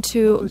begin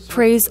to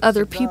praise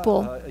other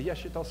people.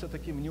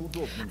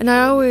 And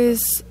I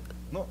always...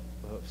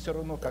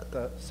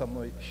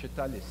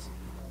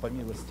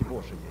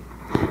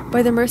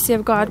 By the mercy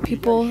of God,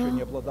 people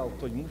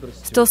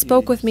still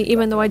spoke with me,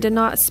 even though I did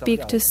not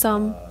speak to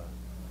some,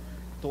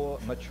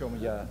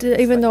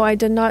 even though I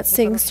did not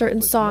sing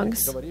certain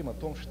songs.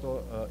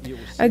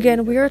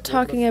 Again, we are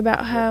talking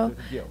about how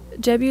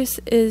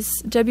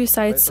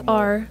Jebusites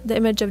are the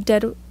image of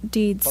dead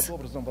deeds.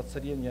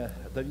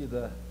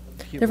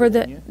 Therefore,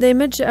 the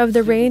image of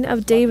the reign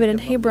of David in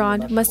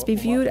Hebron must be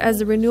viewed as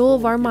the renewal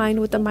of our mind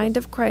with the mind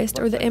of Christ,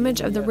 or the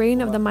image of the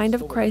reign of the mind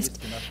of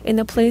Christ in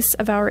the place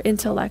of our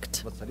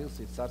intellect.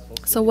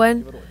 So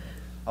when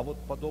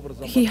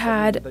he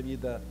had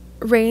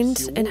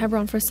reigned in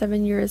Hebron for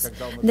 7 years,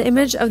 the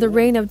image of the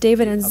reign of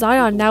David in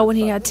Zion, now when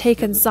he had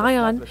taken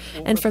Zion,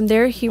 and from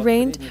there he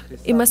reigned,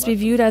 it must be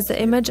viewed as the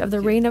image of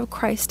the reign of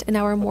Christ in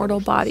our mortal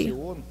body.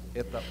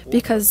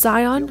 Because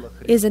Zion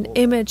is an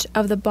image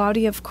of the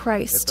body of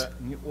Christ.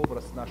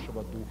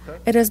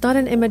 It is not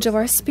an image of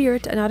our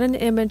spirit and not an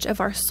image of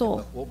our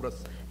soul.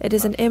 It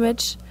is an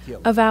image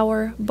of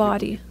our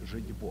body,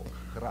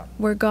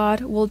 where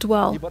God will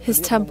dwell, His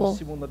temple.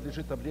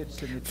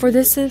 For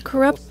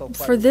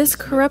this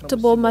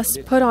corruptible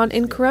must put on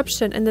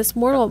incorruption, and this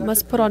mortal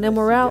must put on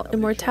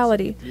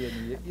immortality.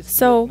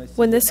 So,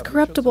 when this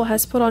corruptible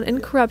has put on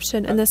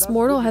incorruption, and this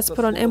mortal has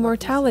put on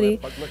immortality,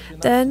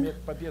 then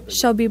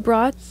shall be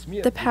brought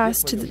the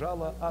pass to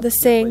the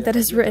saying that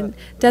is written,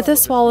 Death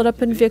is swallowed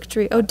up in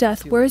victory. O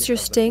death, where is your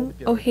sting?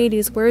 O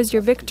Hades, where is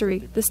your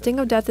victory? The sting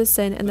of death is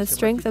sin, and the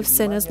strength of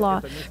sin is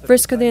law. 1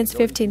 Corinthians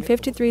 15,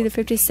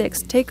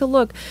 53-56. Take a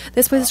look.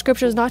 This place of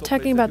Scripture is not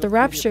talking about the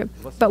rapture,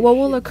 but what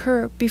will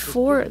occur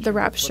before the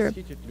rapture.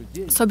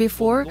 So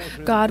before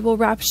God will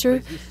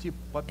rapture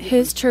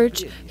His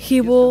church,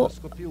 He will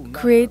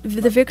create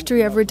the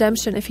victory of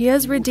redemption. If He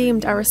has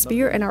redeemed our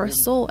spirit and our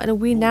soul, and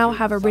we now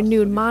have a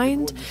renewed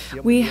mind,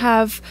 we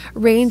have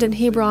reigned in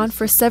Hebron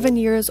for 7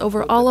 years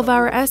over all of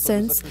our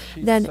essence,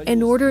 then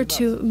in order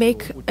to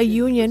make a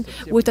union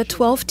with the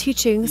 12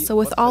 teachings, so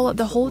with all of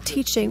the whole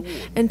teaching,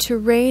 and to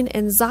reign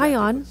in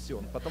Zion,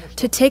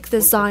 to take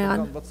this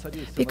Zion,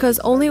 because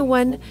only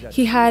when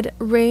he had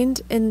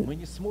reigned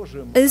in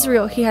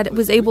Israel, he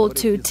was able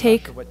to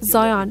take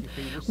Zion.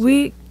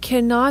 We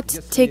cannot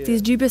take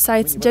these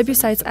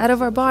Jebusites out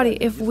of our body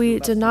if we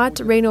do not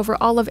reign over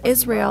all of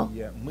Israel,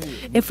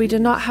 if we do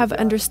not have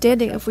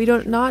understanding, if we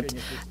do not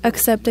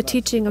accept the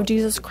teaching of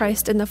Jesus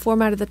Christ in the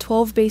format of the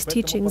 12 base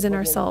teachings in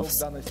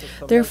ourselves.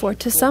 Therefore,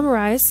 to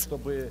summarize,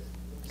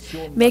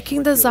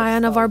 making the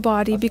Zion of our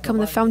body become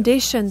the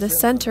foundation, the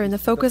center, and the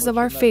focus of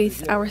our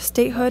faith, our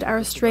statehood,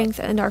 our strength,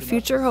 and our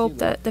future hope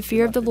that the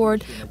fear of the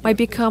Lord might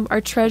become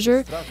our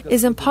treasure,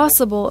 is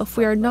impossible if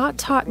we are not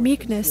taught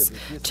meekness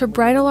to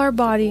bridle our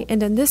body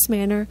and in this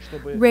manner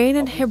reign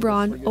in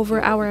Hebron over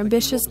our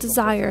ambitious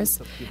desires,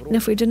 and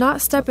if we do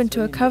not step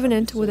into a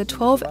covenant with the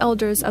 12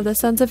 elders of the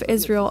sons of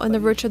Israel in the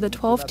virtue of the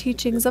 12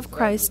 teachings of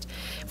Christ,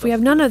 if we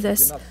have none of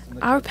this,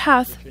 our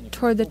path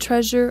toward the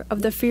treasure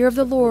of the fear of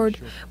the Lord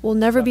will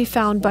never be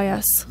found by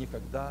us.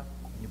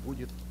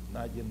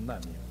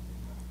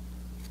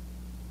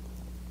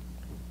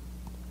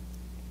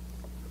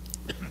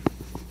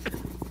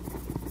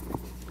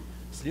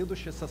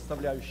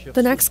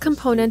 The next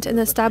component in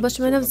the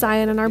establishment of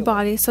Zion in our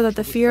body, so that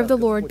the fear of the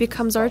Lord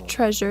becomes our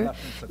treasure,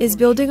 is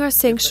building our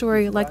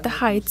sanctuary like the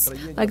heights,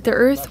 like the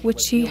earth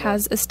which He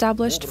has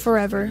established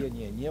forever.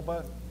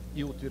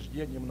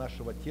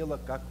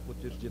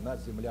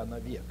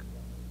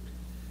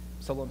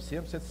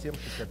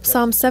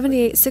 Psalm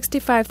 78,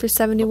 65 through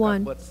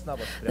 71.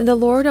 And the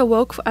Lord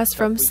awoke us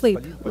from sleep,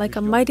 like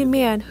a mighty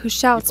man who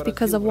shouts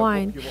because of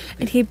wine.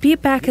 And He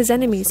beat back His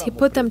enemies. He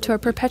put them to a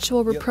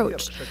perpetual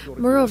reproach.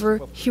 Moreover,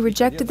 He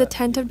rejected the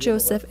tent of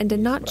Joseph and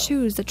did not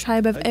choose the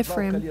tribe of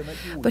Ephraim,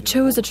 but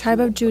chose the tribe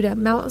of Judah,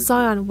 Mount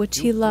Zion, which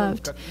He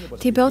loved.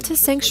 He built His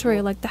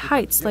sanctuary like the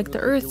heights, like the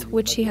earth,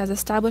 which He has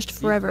established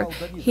forever.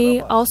 He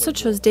also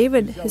chose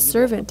David, His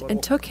servant,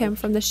 and took him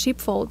from the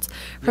sheepfolds,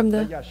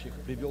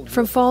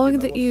 from following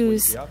the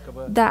ewes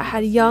that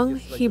had young.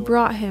 He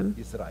brought him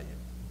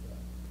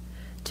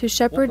to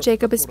shepherd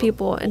Jacob His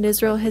people and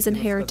Israel His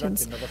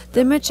inheritance.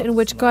 The image in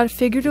which God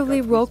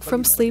figuratively woke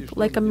from sleep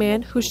like a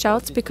man who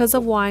shouts because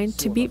of wine,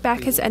 to beat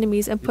back his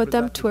enemies and put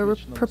them to a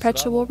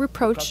perpetual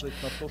reproach,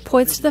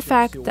 points to the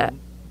fact that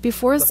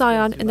before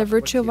Zion, in the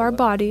virtue of our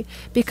body,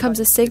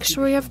 becomes a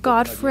sanctuary of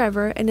God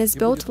forever, and is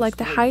built like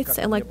the heights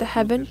and like the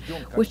heaven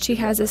which He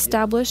has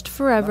established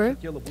forever,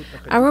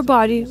 our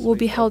body will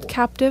be held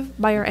captive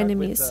by our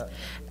enemies.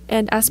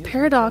 And as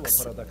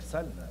paradox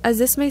as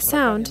this may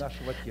sound,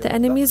 the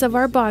enemies of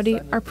our body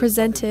are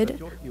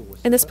presented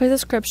in this place of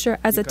Scripture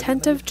as a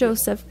tent of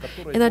Joseph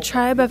and the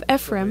tribe of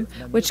Ephraim,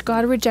 which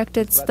God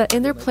rejected, so that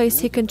in their place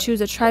He can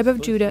choose a tribe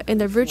of Judah in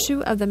the virtue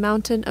of the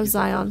mountain of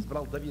Zion.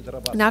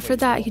 And after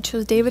that He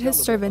chose David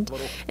His servant,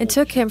 and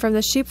took him from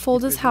the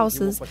sheepfolds'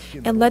 houses,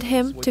 and led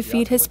him to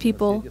feed His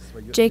people,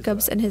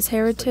 Jacob's and his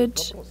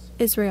heritage,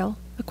 Israel.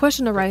 A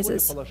question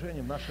arises: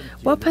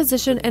 what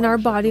position in our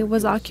body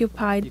was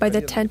occupied by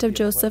the tent of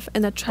Joseph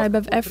and the tribe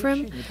of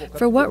Ephraim?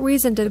 For what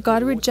reason did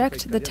God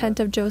reject the tent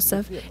of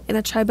Joseph and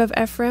the tribe of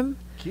Ephraim?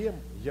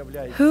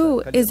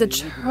 Who is the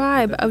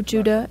tribe of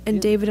Judah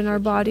and David in our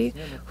body?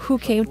 Who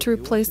came to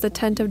replace the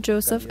tent of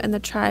Joseph and the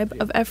tribe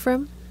of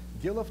Ephraim?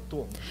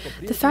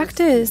 The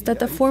fact is that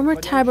the former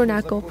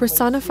tabernacle,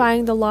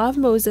 personifying the law of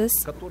Moses,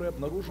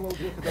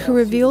 who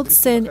revealed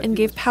sin and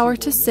gave power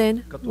to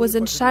sin, was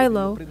in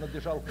Shiloh,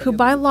 who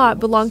by lot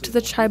belonged to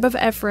the tribe of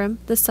Ephraim,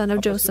 the son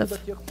of Joseph.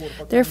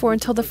 Therefore,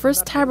 until the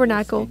first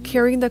tabernacle,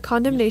 carrying the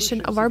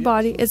condemnation of our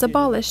body, is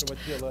abolished,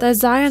 the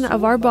Zion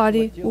of our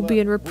body will be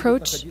in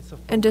reproach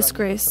and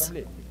disgrace.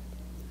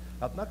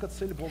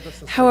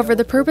 However,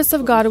 the purpose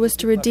of God was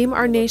to redeem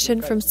our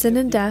nation from sin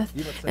and death,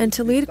 and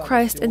to lead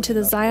Christ into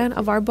the Zion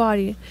of our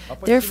body.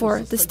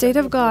 Therefore, the state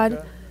of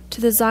God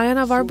to the Zion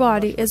of our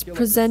body is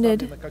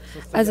presented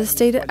as a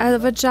state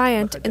of a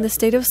giant in the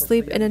state of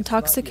sleep and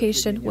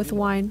intoxication with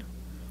wine.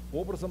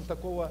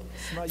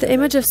 The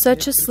image of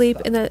such a sleep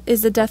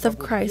is the death of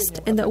Christ,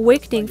 and the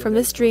awakening from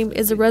this dream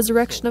is the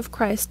resurrection of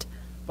Christ,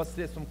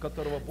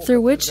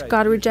 through which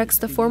God rejects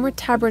the former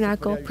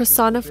tabernacle,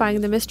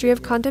 personifying the mystery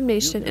of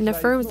condemnation, and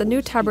affirms the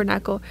new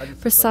tabernacle,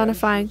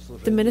 personifying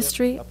the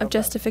ministry of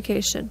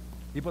justification.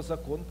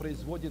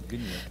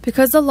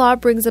 Because the law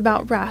brings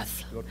about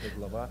wrath.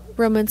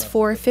 Romans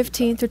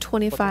 4:15 through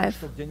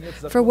 25.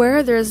 For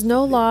where there is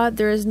no law,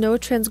 there is no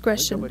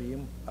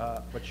transgression.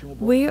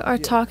 We are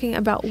talking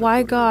about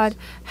why God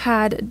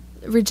had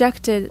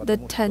rejected the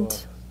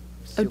tent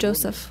of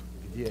Joseph.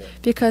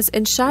 Because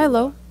in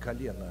Shiloh,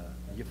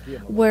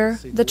 where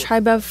the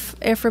tribe of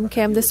Ephraim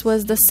came, this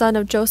was the son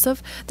of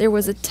Joseph, there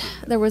was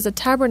a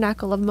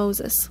tabernacle of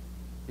Moses.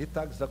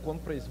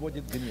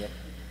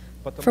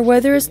 For where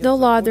there is no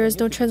law, there is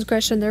no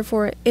transgression.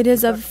 Therefore, it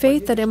is of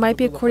faith that it might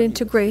be according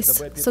to grace,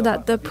 so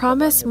that the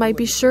promise might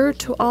be sure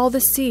to all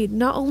the seed,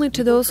 not only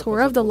to those who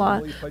are of the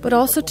law, but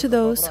also to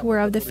those who are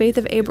of the faith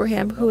of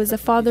Abraham, who is the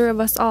father of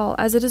us all.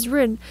 As it is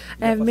written,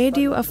 I have made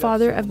you a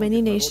father of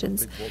many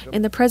nations,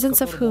 in the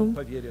presence of whom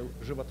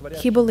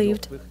he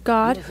believed,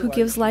 God, who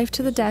gives life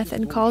to the death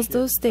and calls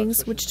those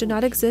things which do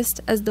not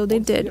exist as though they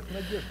did,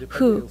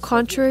 who,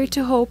 contrary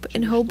to hope,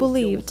 in hope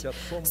believed,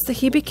 so that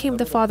he became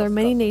the father of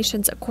many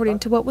nations according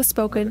to what was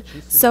spoken,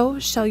 so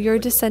shall your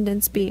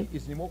descendants be.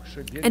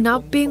 And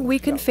not being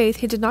weak in faith,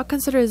 he did not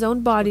consider his own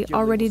body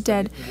already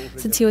dead,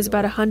 since he was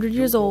about 100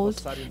 years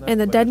old,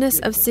 and the deadness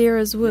of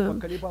Sarah's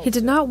womb. He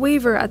did not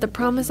waver at the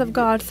promise of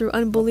God through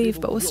unbelief,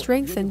 but was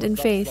strengthened in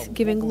faith,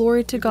 giving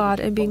glory to God,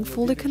 and being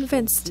fully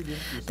convinced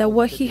that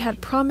what he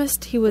had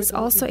promised he was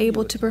also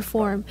able to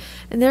perform,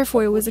 and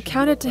therefore it was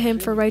accounted to him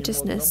for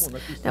righteousness.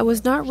 That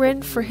was not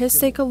written for his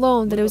sake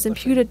alone that it was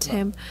imputed to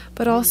him,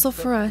 but also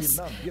for us.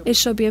 It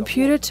shall be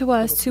imputed to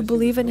us who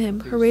believe in him,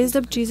 who raised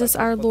up Jesus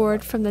our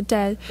Lord from the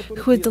dead,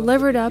 who was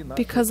delivered up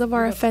because of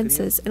our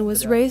offenses, and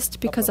was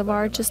raised because of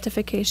our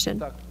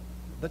justification.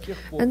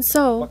 And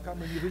so,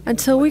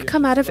 until we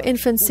come out of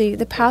infancy,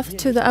 the path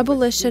to the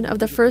abolition of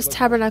the first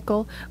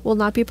tabernacle will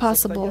not be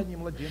possible.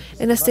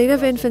 In a state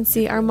of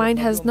infancy, our mind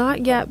has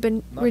not yet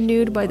been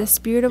renewed by the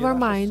spirit of our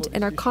mind,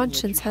 and our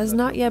conscience has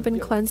not yet been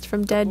cleansed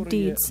from dead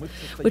deeds,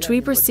 which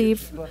we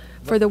perceive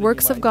for the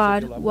works of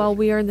God while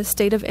we are in the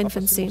state of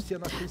infancy.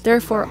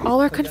 Therefore,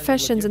 all our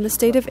confessions in the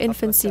state of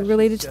infancy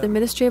related to the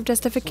ministry of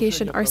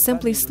justification are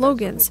simply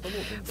slogans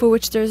for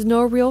which there is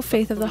no real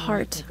faith of the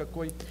heart,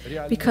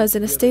 because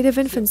in a state of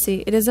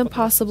infancy it is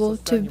impossible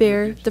to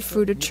bear the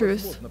fruit of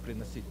truth.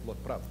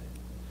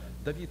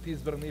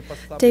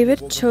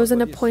 David,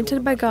 chosen and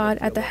appointed by God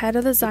at the head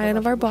of the Zion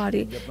of our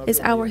body, is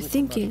our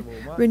thinking,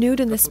 renewed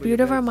in the spirit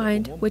of our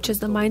mind, which is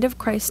the mind of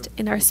Christ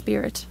in our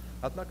spirit.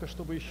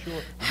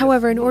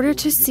 However, in order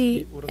to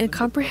see and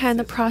comprehend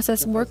the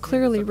process more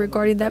clearly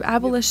regarding the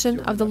abolition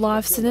of the law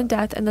of sin and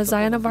death in the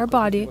Zion of our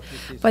body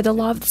by the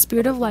law of the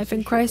Spirit of life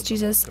in Christ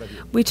Jesus,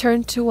 we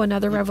turn to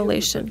another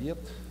revelation.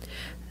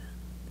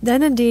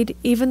 Then indeed,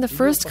 even the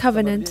first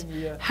covenant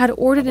had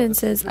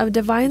ordinances of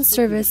divine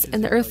service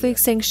in the earthly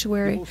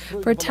sanctuary,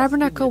 for a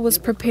tabernacle was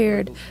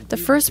prepared, the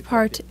first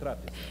part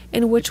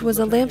in which was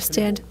a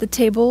lampstand, the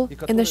table,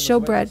 and the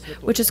showbread,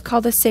 which is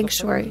called the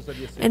sanctuary,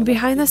 and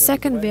behind the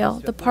second veil,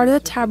 the part of the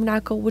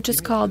tabernacle which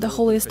is called the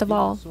holiest of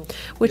all,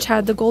 which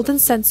had the golden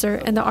censer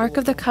and the ark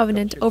of the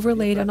covenant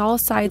overlaid on all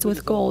sides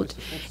with gold,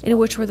 in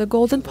which were the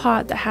golden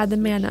pot that had the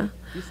manna,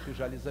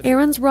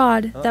 Aaron's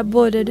rod that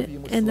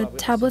budded, and the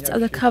tablets of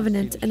the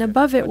covenant, and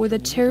above it were the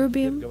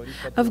cherubim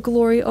of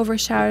glory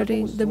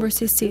overshadowing the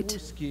mercy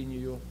seat.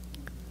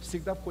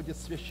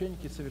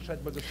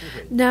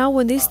 Now,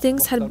 when these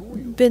things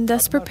had been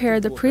thus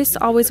prepared, the priests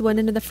always went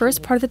into the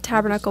first part of the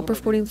tabernacle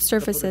performing the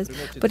services.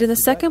 But in the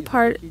second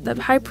part,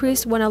 the high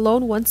priest went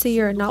alone once a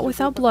year, not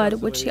without blood,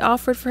 which he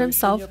offered for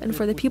himself and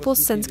for the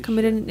people's sins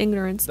committed in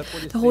ignorance.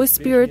 The Holy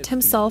Spirit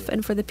himself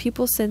and for the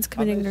people's sins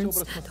committed in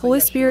ignorance. The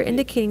Holy Spirit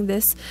indicating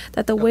this,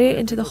 that the way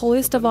into the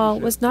holiest of all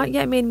was not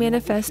yet made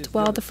manifest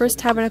while the first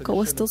tabernacle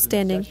was still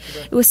standing.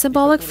 It was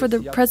symbolic for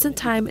the present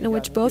time in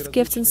which both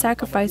gifts and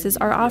sacrifices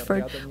are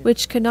offered,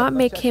 which could not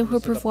make him who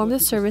performed the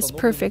service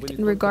perfect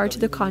in regard to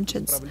the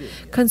conscience,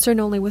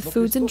 concerned only with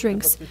foods and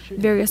drinks,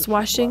 various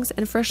washings,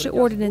 and fleshly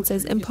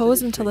ordinances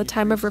imposed until the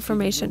time of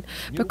Reformation.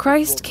 But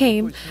Christ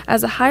came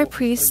as a high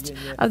priest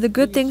of the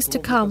good things to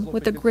come,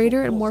 with a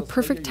greater and more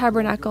perfect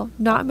tabernacle,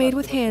 not made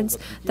with hands,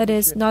 that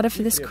is, not of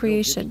this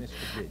creation.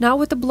 Not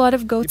with the blood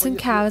of goats and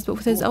calves, but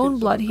with his own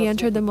blood he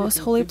entered the most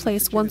holy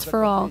place once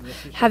for all,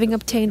 having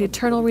obtained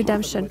eternal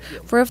redemption.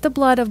 For if the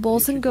blood of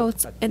bulls and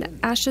goats and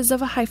ashes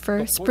of a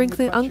heifer,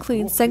 sprinkling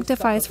unclean,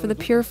 sanctifies for the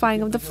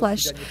purifying of the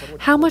flesh,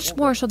 how much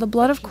more shall the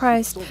blood of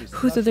Christ,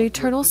 who through the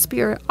eternal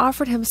Spirit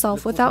offered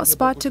himself without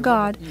spot to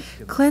God,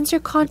 cleanse your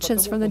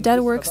conscience from the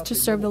dead works to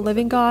serve the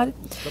living God?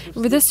 And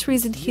for this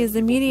reason he is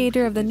the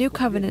mediator of the new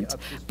covenant,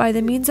 by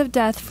the means of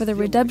death for the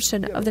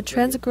redemption of the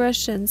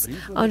transgressions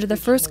under the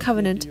first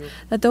covenant,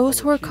 that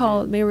those who are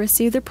called may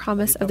receive the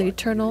promise of the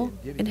eternal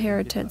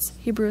inheritance.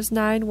 Hebrews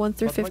 9,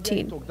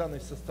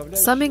 1-15.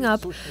 Summing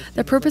up,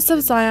 the purpose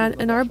of Zion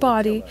in our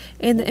body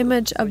in the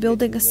image of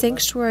building a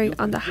sanctuary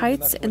on the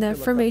heights in the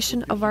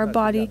affirmation of our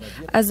body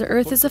as the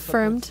earth is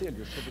affirmed,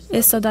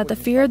 is so that the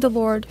fear of the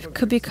Lord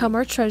could become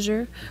our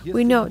treasure.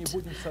 We note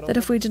that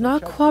if we do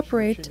not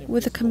cooperate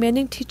with the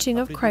commanding teaching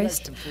of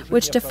Christ,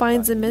 which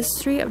defines the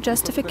mystery of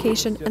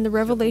justification and the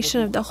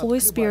revelation of the Holy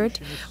Spirit,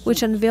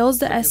 which unveils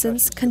the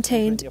essence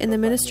contained in the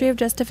ministry of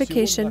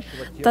justification,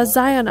 the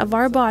Zion of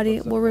our body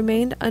will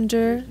remain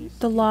under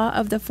the law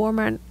of the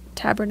former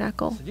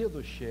tabernacle.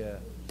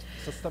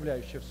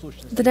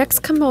 The next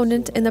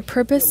component in the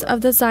purpose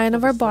of the Zion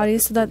of our body,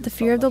 so that the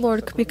fear of the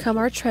Lord could become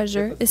our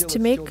treasure, is to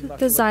make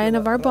the Zion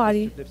of our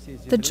body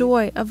the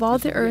joy of all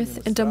the earth,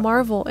 and to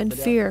marvel and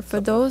fear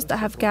for those that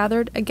have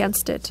gathered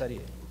against it.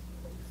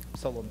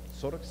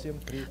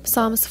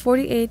 Psalms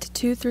 48,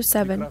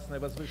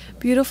 2-7.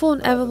 Beautiful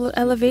in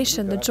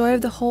elevation, the joy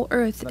of the whole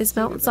earth is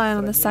Mount Zion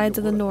on the sides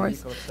of the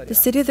north, the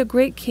city of the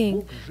great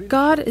King.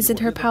 God is in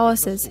her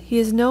palaces. He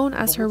is known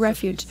as her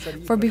refuge.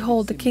 For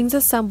behold, the kings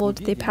assembled,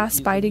 they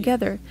passed by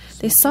together.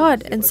 They saw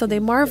it, and so they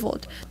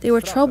marveled. They were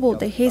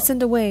troubled, they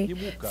hastened away.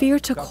 Fear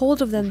took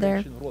hold of them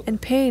there,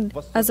 and pain,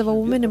 as of a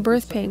woman in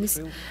birth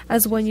pangs,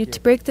 as when you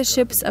break the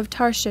ships of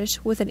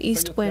Tarshish with an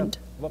east wind.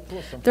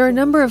 There are a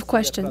number of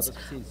questions.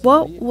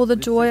 What will the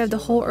joy of the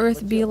whole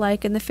earth be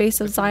like in the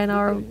face of Zion,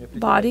 our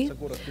body?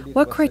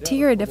 What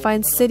criteria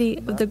defines city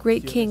of the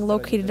great King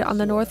located on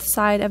the north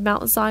side of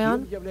Mount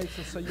Zion?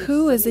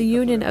 Who is the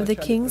union of the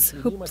kings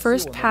who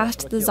first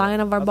passed the Zion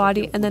of our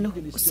body and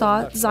then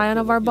saw Zion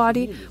of our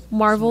body,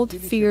 marveled,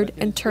 feared,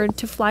 and turned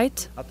to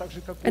flight?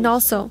 And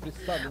also,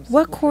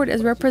 what court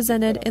is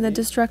represented in the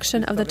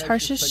destruction of the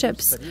Tarshish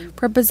ships,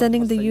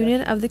 representing the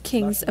union of the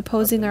kings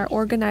opposing our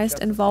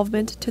organized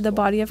involvement to the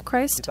body of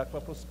Christ?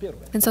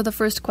 And so the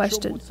first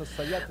question,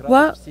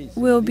 what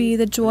will be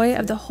the joy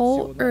of the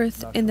whole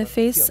earth in the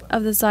face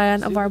of the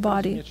Zion of our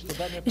body?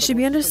 It should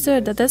be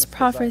understood that this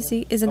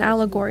prophecy is an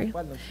allegory,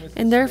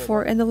 and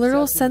therefore, in the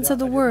literal sense of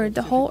the word,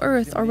 the whole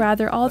earth, or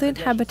rather all the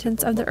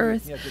inhabitants of the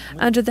earth,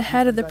 under the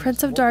head of the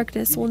Prince of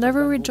Darkness, will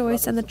never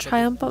rejoice in the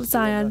triumph of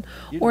Zion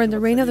or in the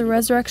reign of the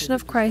resurrection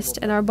of Christ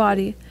in our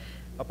body.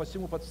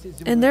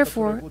 And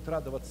therefore,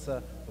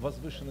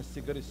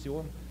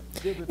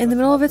 In the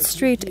middle of its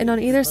street and on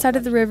either side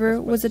of the river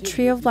was a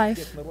tree of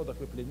life.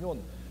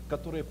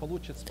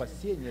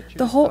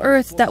 The whole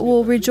earth that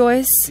will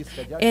rejoice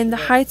in the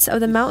heights of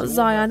the Mount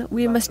Zion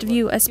we must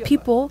view as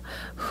people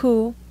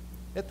who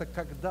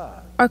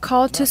are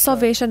called to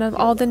salvation of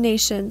all the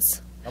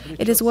nations.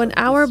 It is when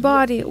our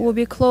body will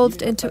be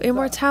clothed into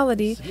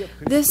immortality.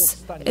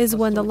 This is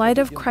when the light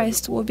of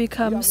Christ will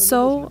become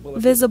so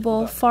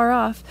visible far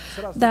off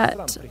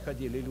that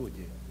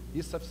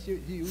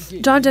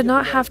John did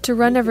not have to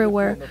run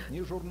everywhere.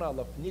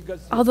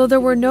 Although there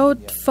were no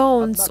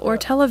phones or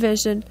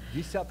television,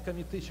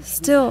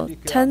 still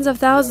tens of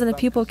thousands of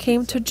people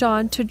came to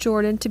John to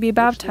Jordan to be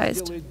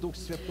baptized.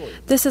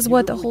 This is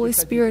what the Holy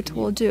Spirit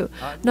will do.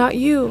 Not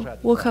you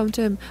will come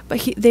to him,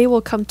 but they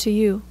will come to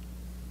you.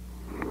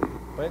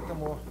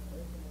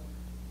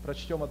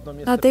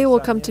 Not they will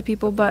come to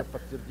people, but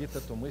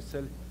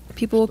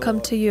people will come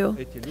to you.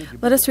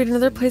 Let us read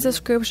another place of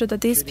Scripture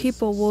that these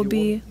people will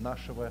be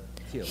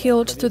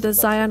healed through the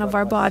Zion of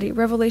our body.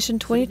 Revelation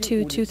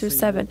 22,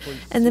 2-7.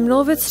 In the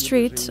middle of its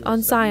street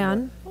on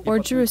Zion, or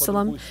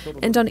Jerusalem,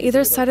 and on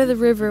either side of the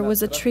river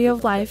was a tree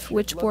of life,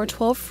 which bore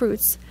 12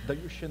 fruits,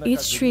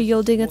 each tree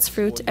yielding its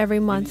fruit every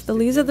month. The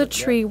leaves of the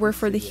tree were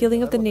for the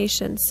healing of the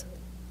nations.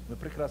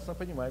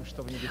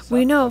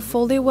 We know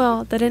fully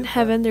well that in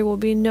heaven there will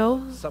be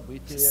no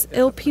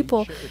ill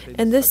people.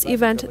 In this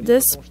event,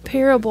 this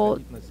parable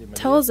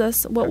tells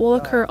us what will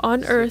occur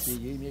on earth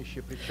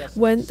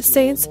when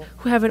saints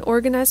who have an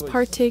organized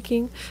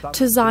partaking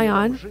to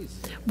Zion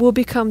will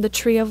become the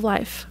tree of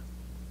life.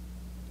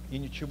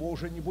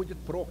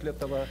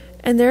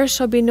 And there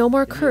shall be no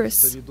more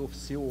curse.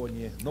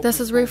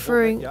 This is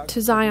referring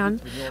to Zion.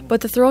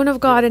 But the throne of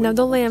God and of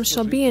the Lamb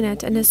shall be in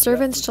it, and his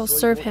servants shall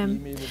serve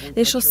him.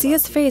 They shall see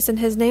his face, and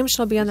his name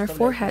shall be on their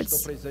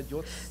foreheads.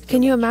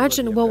 Can you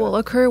imagine what will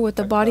occur with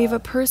the body of a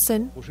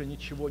person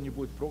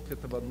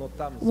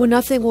when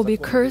nothing will be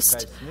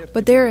cursed,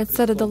 but there,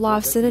 instead of the law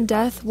of sin and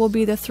death, will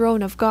be the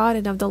throne of God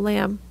and of the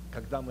Lamb?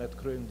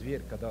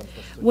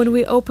 When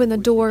we open the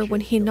door,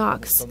 when he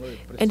knocks,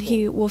 and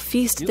he will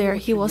feast there,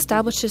 he will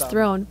establish his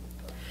throne.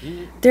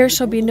 There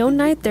shall be no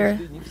night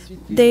there.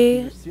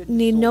 They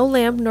need no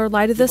lamp nor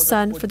light of the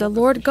sun, for the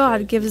Lord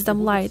God gives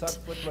them light,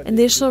 and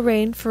they shall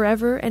reign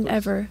forever and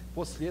ever.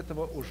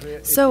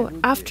 So,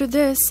 after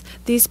this,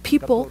 these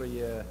people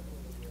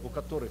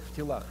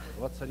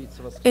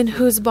in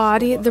whose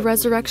body the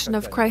resurrection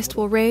of Christ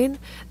will reign,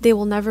 they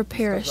will never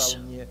perish.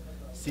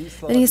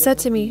 Then he said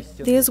to me,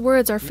 "These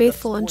words are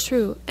faithful and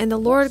true, and the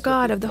Lord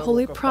God of the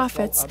holy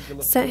prophets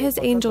sent his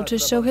angel to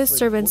show his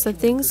servants the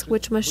things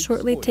which must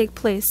shortly take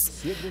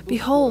place.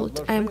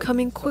 Behold, I am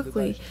coming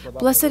quickly.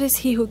 Blessed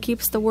is he who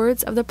keeps the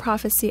words of the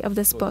prophecy of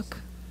this book."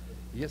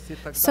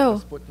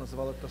 So,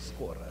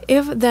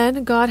 if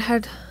then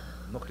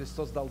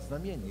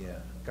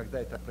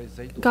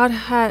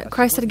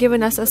Christ had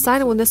given us a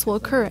sign when this will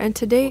occur, and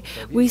today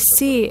we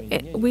see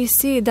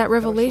that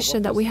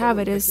revelation that we have.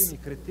 It is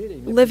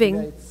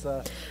living.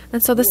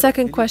 And so the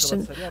second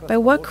question: by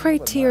what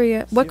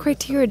criteria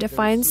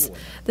defines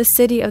the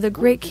city of the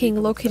great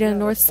King located on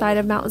the north side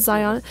of Mount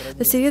Zion?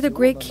 The city of the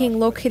great King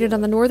located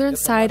on the northern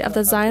side of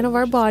the Zion of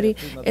our body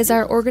is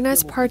our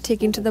organized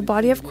partaking to the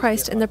body of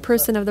Christ in the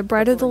person of the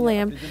bride of the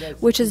Lamb,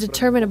 which is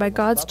determined by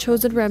God's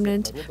chosen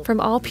remnant from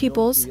all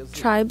peoples,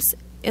 tribes,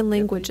 and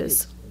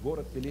languages.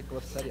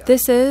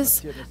 This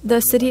is the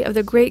city of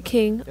the great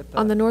King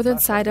on the northern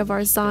side of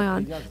our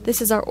Zion.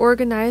 This is our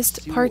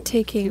organized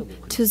partaking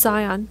to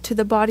Zion, to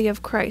the body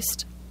of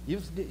Christ.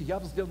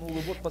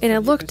 And I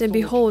looked, and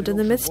behold, in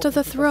the midst of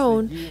the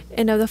throne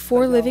and of the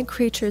 4 living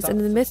creatures, and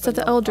in the midst of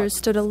the elders,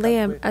 stood a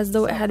lamb as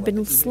though it had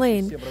been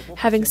slain,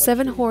 having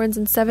 7 horns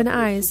and 7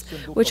 eyes,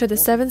 which are the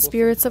 7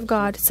 spirits of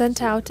God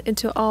sent out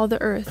into all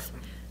the earth.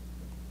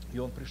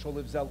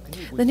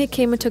 Then he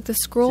came and took the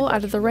scroll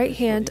out of the right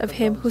hand of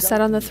him who sat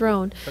on the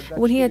throne.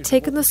 And when he had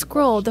taken the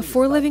scroll, the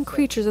 4 living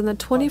creatures and the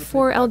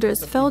 24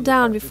 elders fell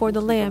down before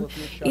the Lamb,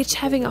 each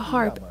having a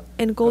harp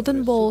and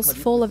golden bowls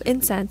full of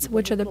incense,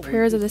 which are the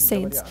prayers of the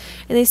saints.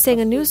 And they sang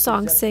a new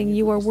song, saying,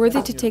 "You are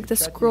worthy to take the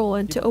scroll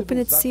and to open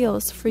its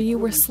seals, for you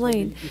were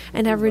slain,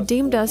 and have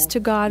redeemed us to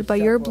God by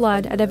your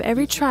blood out of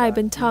every tribe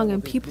and tongue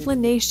and people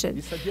and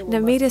nation, and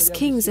have made us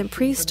kings and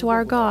priests to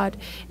our God,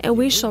 and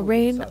we shall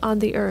reign on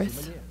the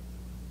earth."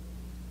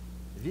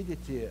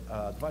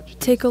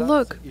 Take a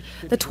look.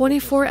 The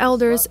 24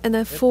 elders and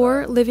the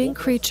 4 living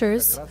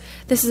creatures,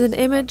 this is an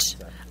image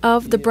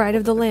of the bride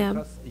of the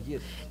Lamb.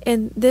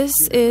 And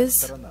this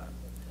is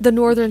the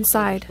northern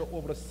side.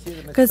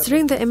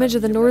 Considering the image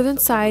of the northern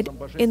side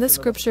in the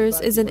scriptures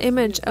is an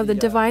image of the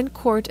divine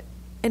court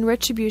and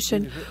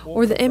retribution,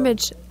 or the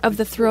image of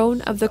the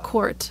throne of the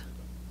court,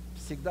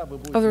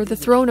 or the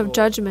throne of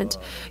judgment,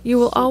 you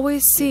will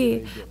always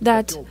see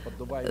that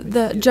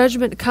the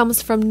judgment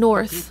comes from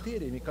north.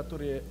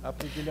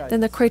 Then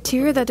the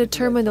criteria that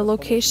determine the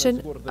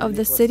location of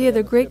the city of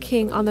the great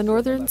King on the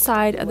northern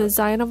side of the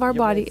Zion of our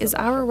body is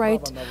our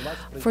right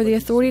for the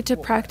authority to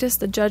practice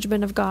the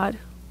judgment of God.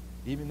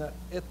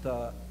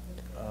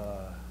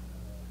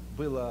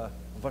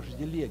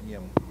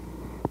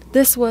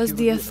 This was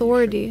the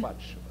authority,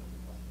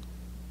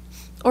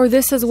 or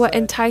this is what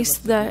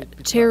enticed the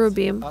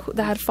cherubim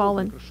that had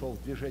fallen.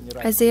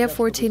 Isaiah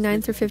 14,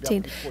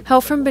 9-15.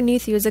 Hell from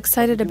beneath you is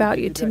excited about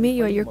you, to meet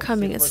you at your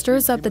coming. It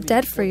stirs up the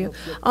dead for you,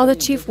 all the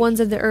chief ones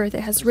of the earth.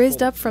 It has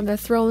raised up from their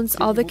thrones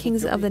all the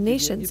kings of the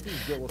nations.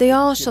 They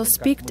all shall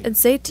speak and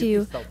say to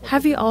you,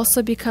 have you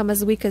also become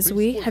as weak as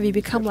we? Have you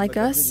become like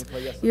us?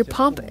 Your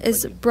pomp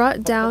is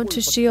brought down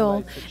to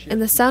Sheol,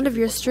 and the sound of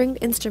your stringed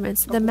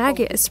instruments. The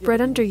maggot is spread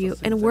under you,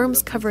 and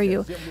worms cover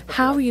you.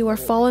 How you are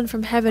fallen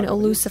from heaven, O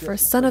Lucifer,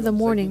 son of the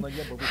morning!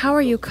 How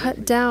are you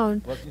cut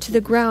down to the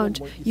ground,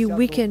 you who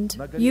weakened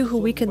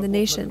the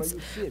nations?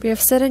 We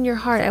have said in your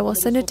heart, I will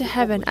send it to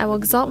heaven. I will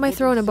exalt my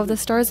throne above the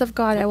stars of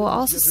God. I will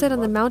also sit on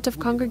the mount of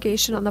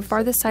congregation on the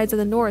farthest sides of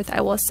the north.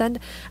 I will ascend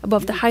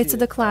above the heights of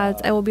the clouds.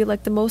 I will be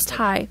like the Most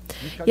High.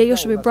 Yet you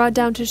shall be brought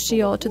down to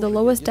Sheol, to the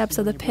lowest depths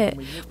of the pit.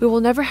 We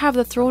will never have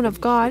the throne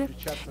of God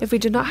if we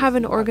do not have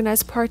an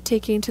organized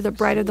partaking to the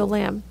bride of the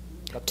Lamb.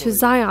 To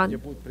Zion,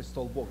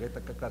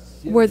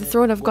 where the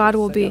throne of God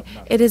will be.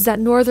 It is that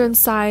northern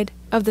side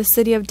of the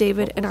city of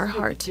David in our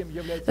heart.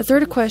 The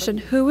third question,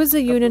 who is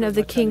the union of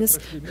the kings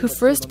who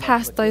first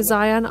passed by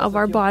Zion of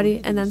our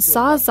body and then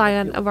saw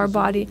Zion of our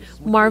body,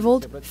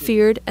 marveled,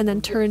 feared, and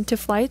then turned to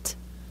flight?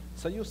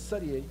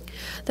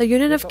 The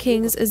union of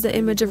kings is the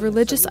image of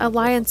religious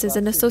alliances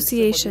and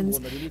associations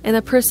in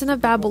the person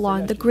of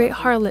Babylon, the great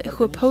harlot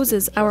who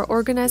opposes our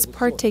organized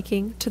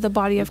partaking to the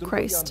body of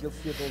Christ.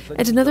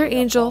 And another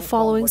angel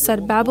following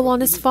said,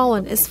 Babylon is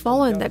fallen,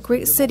 that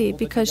great city,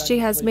 because she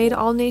has made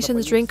all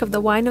nations drink of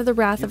the wine of the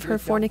wrath of her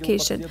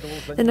fornication.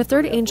 Then a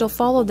third angel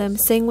followed them,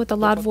 saying with a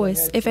loud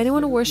voice, if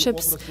anyone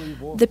worships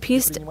the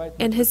beast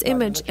and his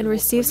image and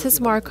receives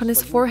his mark on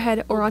his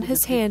forehead or on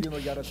his hand,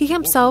 he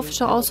himself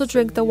shall also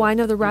drink the wine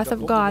of the wrath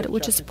of God,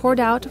 which is poured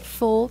out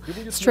full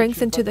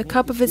strength into the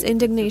cup of his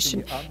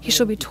indignation. He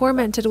shall be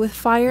tormented with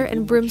fire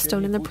and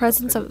brimstone in the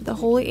presence of the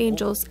holy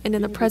angels and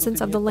in the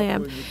presence of the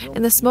Lamb.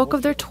 And the smoke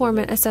of their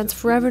torment ascends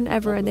forever and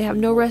ever, and they have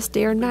no rest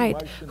day or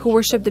night, who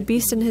worship the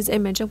beast in his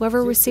image, and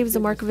whoever receives the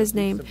mark of his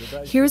name.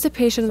 Here is the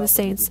patient of the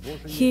saints.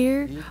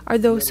 Here are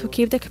those who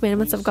keep the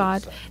commandments of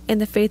God and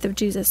the faith of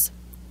Jesus.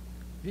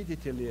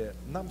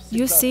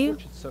 You see,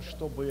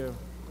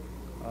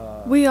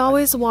 we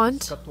always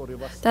want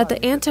that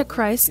the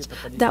Antichrist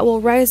that will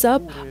rise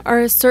up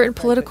are certain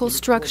political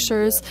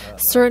structures,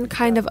 certain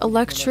kind of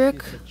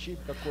electric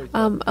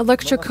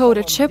code,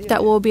 a chip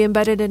that will be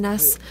embedded in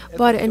us.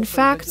 But in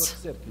fact,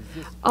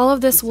 all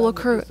of this will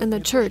occur in the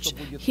church.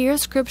 Here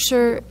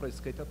Scripture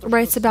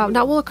writes about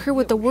not will occur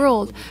with the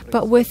world,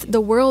 but with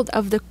the world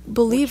of the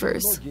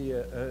believers.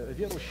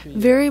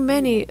 Very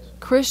many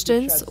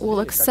Christians will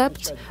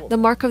accept the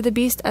mark of the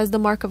beast as the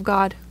mark of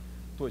God.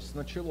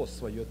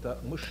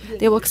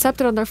 They will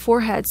accept it on their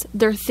foreheads,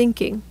 their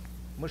thinking.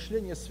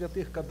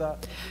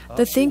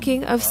 The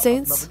thinking of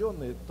saints,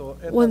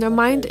 when their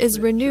mind is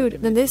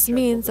renewed, then this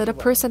means that a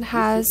person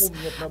has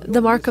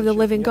the mark of the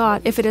living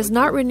God. If it is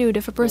not renewed,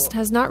 if a person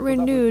has not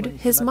renewed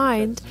his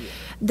mind,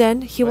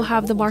 then he will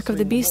have the mark of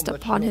the beast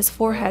upon his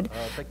forehead.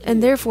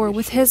 And therefore,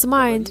 with his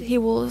mind, he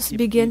will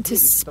begin to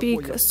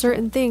speak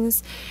certain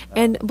things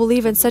and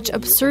believe in such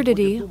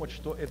absurdity.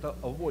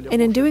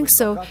 And in doing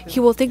so,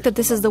 he will think that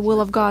this is the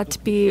will of God to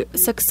be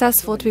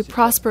successful, to be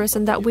prosperous,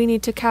 and that we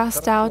need to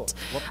cast out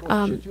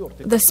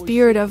the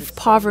spirit of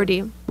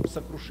poverty.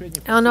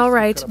 And all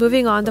right,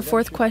 moving on, the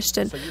fourth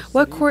question.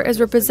 What court is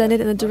represented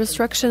in the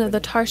destruction of the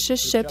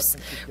Tarshish ships,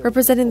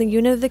 representing the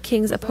unit of the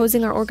kings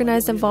opposing our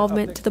organized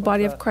involvement to the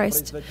body of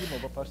Christ?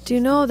 Do you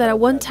know that at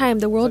one time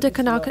the world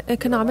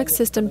economic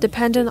system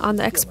depended on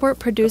the export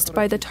produced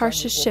by the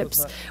Tarshish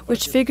ships,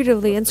 which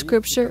figuratively in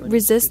Scripture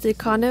resists the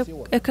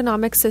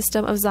economic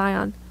system of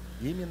Zion?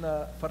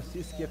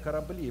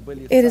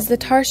 It is the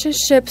Tarshish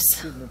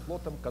ships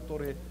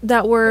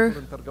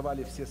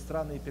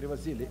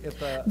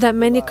that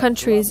many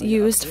countries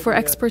used for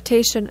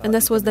exportation, and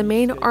this was the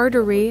main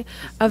artery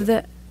of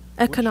the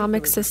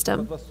economic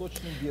system.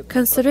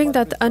 Considering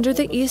that under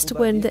the east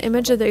wind the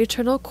image of the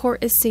eternal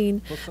court is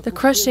seen, the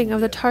crushing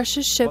of the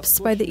Tarshish ships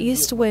by the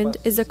east wind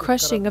is the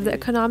crushing of the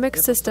economic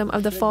system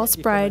of the false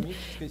bride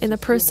in the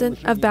person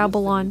of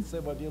Babylon.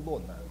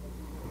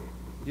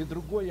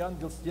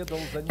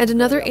 And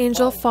another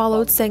angel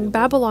followed, saying,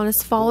 Babylon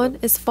is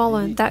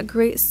fallen, that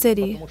great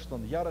city,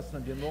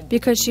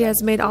 because she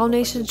has made all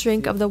nations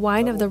drink of the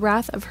wine of the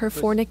wrath of her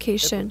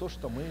fornication.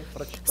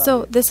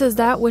 So this is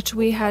that which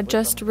we had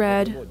just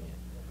read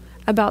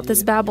about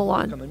this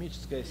Babylon.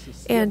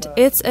 And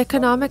its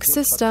economic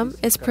system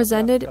is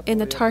presented in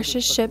the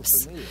Tarshish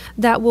ships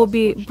that will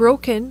be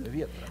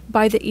broken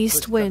by the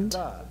east wind.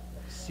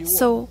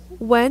 So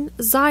when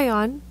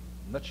Zion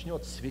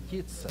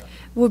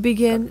will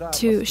begin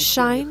to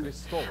shine,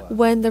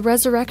 when the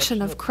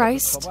resurrection of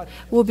Christ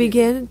will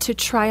begin to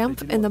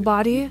triumph in the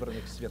body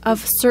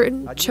of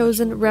certain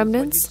chosen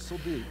remnants,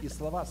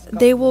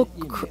 they will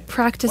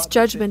practice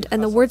judgment,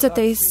 and the words that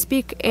they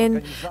speak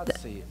in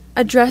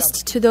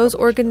addressed to those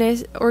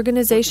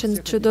organizations,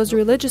 to those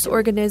religious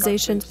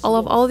organizations,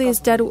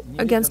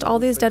 against all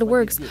these dead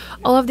works,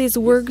 all of these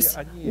works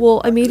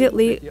will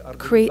immediately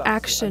create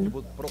action.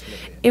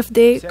 If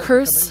they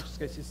curse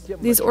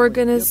these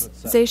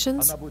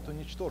organizations,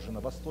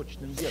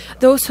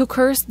 those who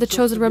curse the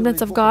chosen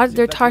remnants of God,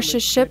 their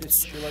Tarshish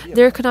ships,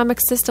 their economic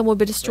system will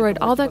be destroyed.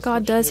 All that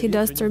God does, He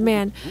does through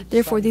man.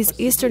 Therefore, these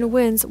eastern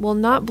winds will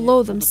not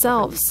blow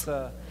themselves.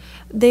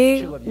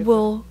 They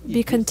will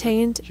be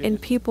contained in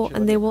people,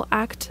 and they will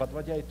act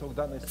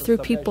through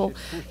people.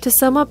 To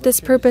sum up this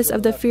purpose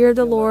of the fear of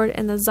the Lord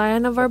and the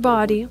Zion of our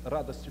body,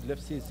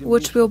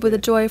 which will be the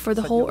joy for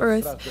the whole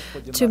earth,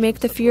 to make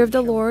the fear of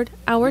the Lord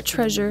our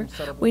treasure,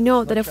 we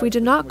know that if we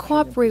do not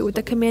cooperate with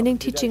the commanding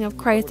teaching of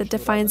Christ that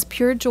defines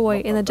pure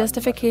joy in the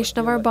justification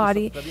of our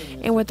body,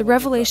 and with the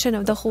revelation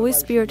of the Holy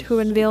Spirit who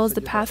unveils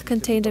the path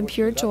contained in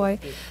pure joy,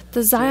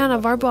 the Zion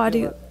of our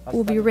body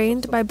will be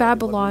reigned by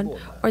Babylon,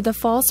 or the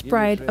false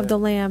bride of the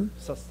Lamb.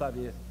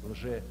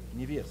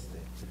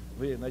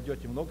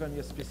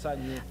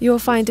 You will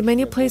find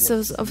many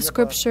places of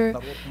Scripture,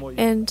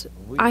 and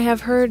I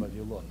have heard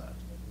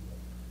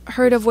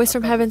a voice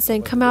from heaven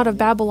saying, "Come out of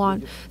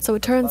Babylon." So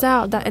it turns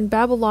out that in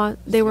Babylon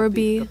there will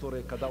be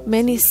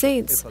many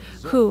saints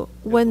who,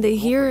 when they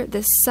hear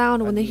this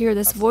sound, when they hear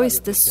this voice,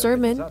 this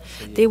sermon,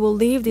 they will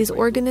leave these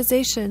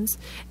organizations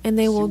and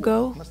they will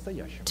go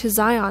to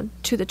Zion,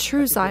 to the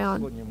true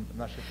Zion.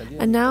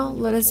 And now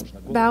let us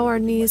bow our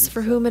knees,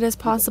 for whom it is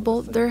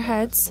possible, their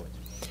heads,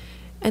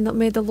 and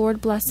may the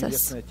Lord bless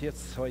us.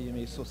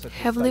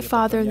 Heavenly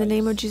Father, in the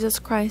name of Jesus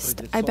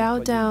Christ, I bow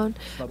down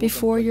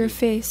before your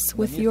face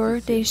with your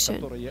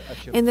nation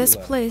in this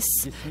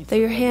place that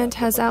your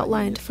hand has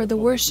outlined for the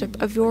worship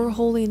of your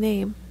holy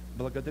name.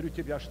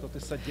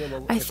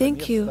 I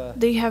thank you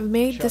that you have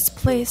made this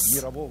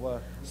place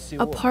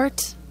a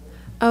part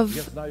of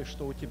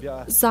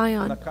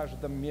Zion.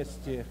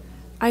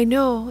 I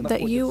know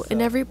that you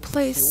in every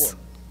place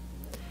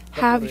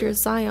have your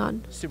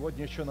Zion,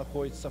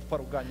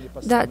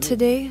 that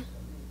today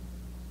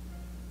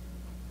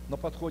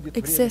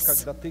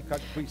exists,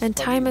 and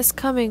time is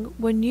coming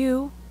when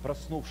you,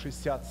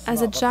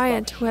 as a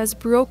giant who has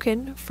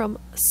broken from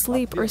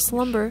sleep or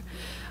slumber,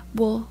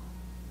 will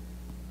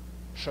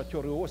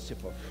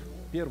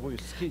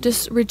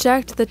just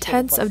reject the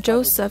tents of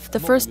Joseph,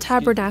 the first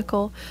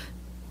tabernacle,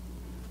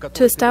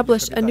 to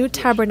establish a new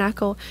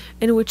tabernacle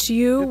in which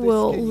you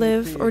will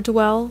live or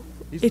dwell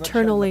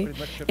eternally.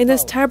 In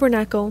this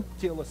tabernacle,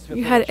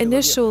 you had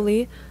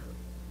initially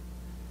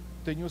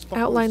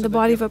outlined the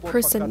body of a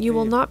person. You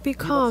will not be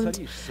calmed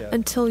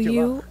until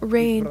you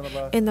reign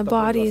in the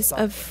bodies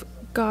of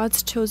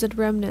God's chosen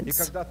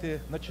remnants.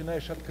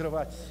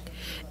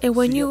 And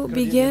when you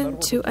begin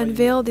to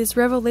unveil these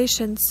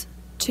revelations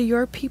to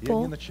your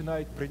people,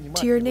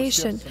 to your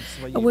nation,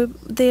 and when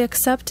they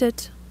accept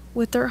it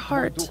with their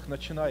heart,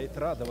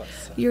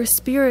 your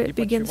spirit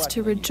begins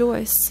to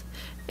rejoice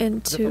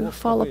and to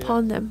fall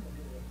upon them,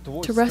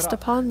 to rest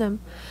upon them,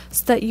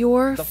 so that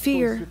your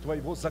fear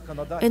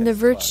and the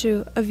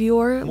virtue of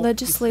your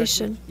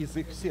legislation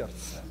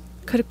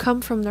could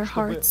come from their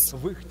hearts,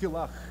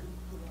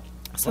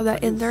 so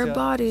that in their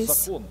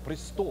bodies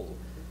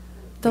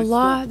the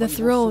law, the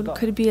throne,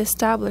 could be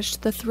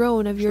established, the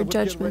throne of your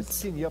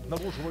judgments,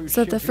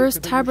 so that the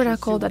first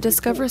tabernacle that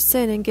discovers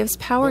sin and gives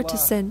power to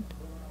sin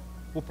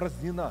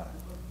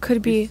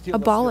could be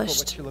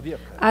abolished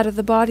out of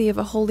the body of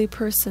a holy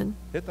person.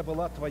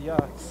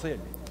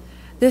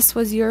 This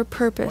was your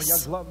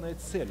purpose.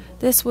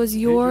 This was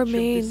your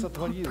main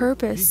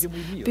purpose.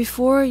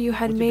 Before you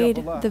had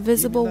made the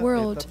visible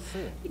world,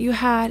 you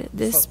had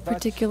this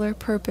particular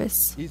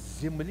purpose: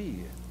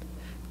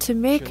 to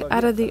make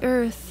out of the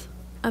earth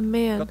a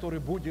man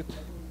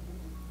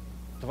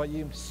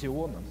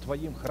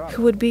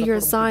who would be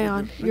your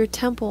Zion, your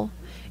temple,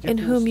 in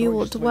whom you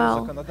will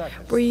dwell,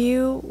 where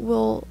you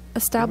will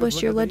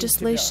establish your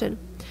legislation.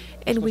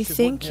 And we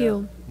thank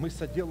you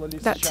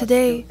that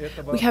today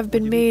we have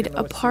been made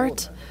a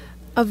part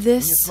of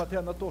this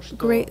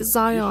great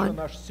Zion.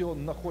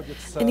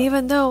 And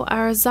even though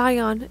our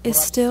Zion is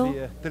still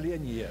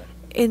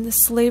in the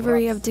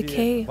slavery of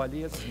decay,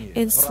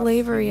 in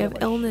slavery of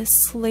illness,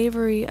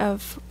 slavery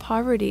of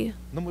poverty,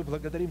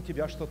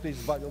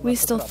 we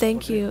still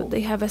thank you that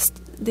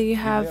you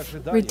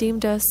have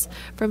redeemed us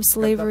from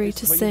slavery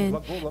to sin.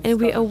 And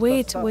we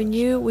await when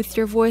you, with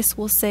your voice,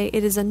 will say,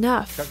 "It is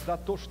enough."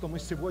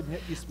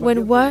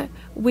 When what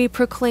we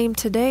proclaim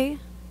today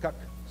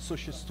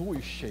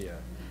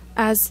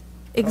as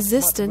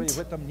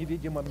existent,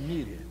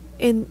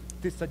 in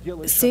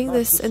seeing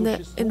this in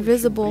the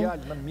invisible,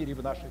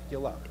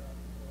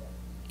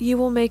 you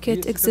will make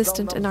it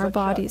existent in our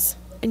bodies.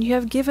 And you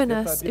have given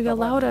us, you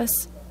allowed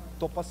us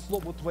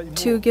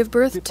to give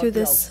birth to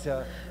this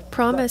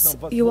promise.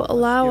 You will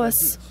allow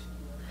us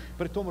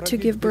to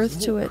give birth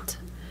to it,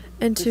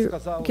 and to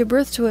give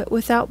birth to it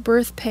without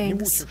birth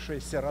pangs.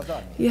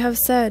 You have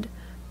said,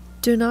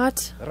 "Do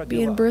not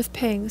be in birth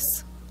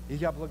pangs.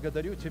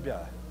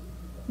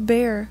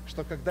 Bear."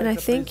 And I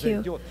thank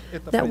you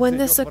that when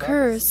this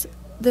occurs,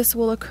 this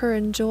will occur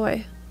in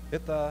joy.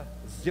 Это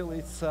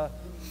сделается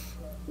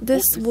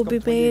This will be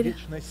отблеском твоей made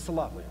вечной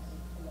славы,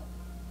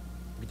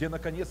 где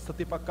наконец-то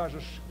ты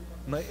покажешь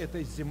на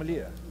этой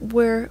земле,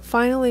 where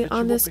finally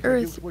on this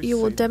earth you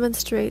will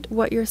demonstrate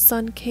what your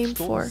Son came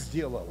что Он for,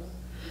 сделал.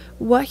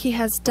 what He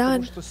has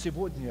Потому done, что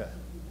сегодня,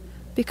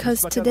 because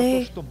несмотря на то,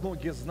 today, что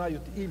многие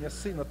знают имя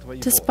Сына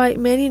Твоего, despite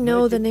many но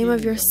know the этим name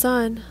of your именем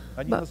Son,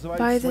 они but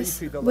называют by своих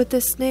this, идолов. with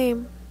this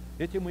name,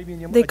 Этим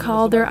именем they они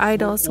call their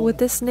называют свой idols. ум. With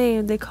this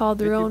name, they call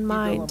their Этим own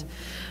mind. идолом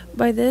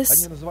By они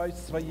this называют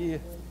свои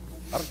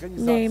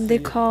name, they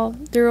организации. call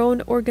their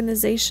own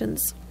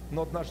organizations.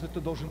 Но однажды ты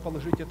должен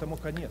положить этому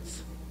конец.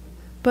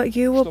 But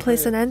you will Чтобы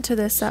place an end to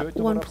this всё at это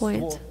one воровство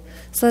point,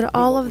 so that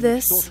all было of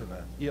this уничтожено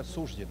и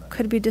осуждено.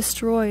 could be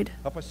destroyed.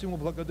 А посему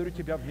благодарю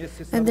Тебя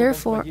вместе с And народом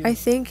therefore, Твоим I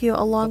thank you за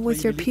along Твои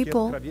with your великие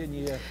people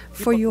откровения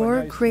и for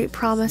your поклоняюсь great вместе с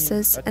ним,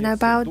 promises, and I Отец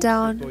и bow Дух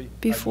down Святой.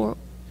 before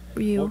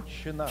you,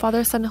 Отче наш,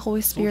 Father, Son, and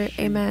Holy Spirit.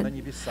 сущий на Amen.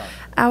 небесах,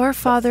 Our да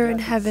Father in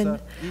святится heaven,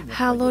 имя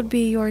hallowed Твое,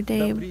 be your да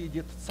name.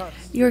 приидет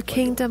Царствие Your Твое,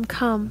 kingdom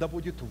come. да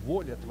будет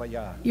воля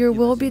Твоя Your и на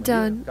will be земле,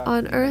 done как on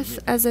и на earth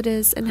небе. as it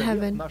is in Хлеб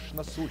heaven. наш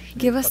насущный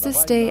Give us this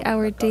подавай day нам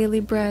our на каждый daily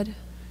день. bread,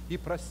 И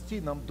прости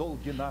нам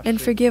долги наши, and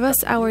forgive us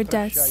как и мы our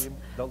debts, прощаем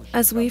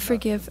as we должникам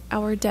forgive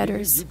our нашим. И не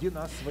debtors. введи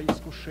нас в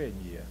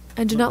искушение,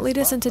 And do но not lead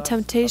us избавь into нас от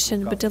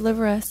temptation, but лукавого.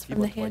 deliver us from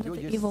Ибо the hand of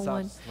Твое the есть evil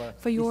one. царство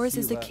For и yours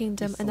is the сила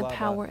kingdom и and the слава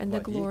power and the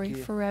во glory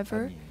веки.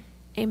 forever.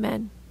 Аминь.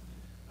 Amen.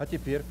 А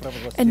теперь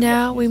провозгласим And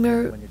now наш we may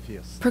неизменный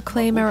манифест.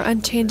 proclaim our Могущему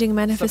unchanging же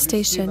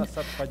manifestation. соблюсти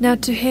нас от Now to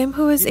падения him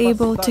who is и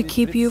able to поставить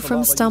keep пред you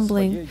from славою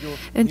stumbling Своею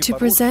and to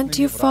present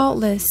you непорочными в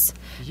faultless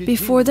радости,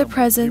 before the единому,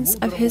 presence of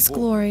премудрому his Богу,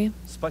 glory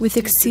with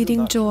Спасителю exceeding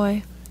нашему,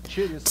 joy.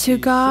 через To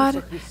Иисуса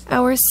God, Христа,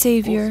 our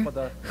Savior,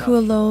 Господа who нашего,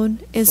 alone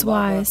is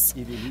слава wise,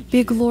 и величие,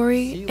 be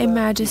glory сила and и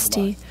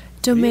majesty, власть,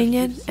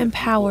 dominion прежде and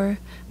всех power,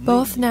 веков,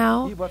 both ныне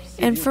now и во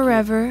все and веки.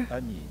 forever.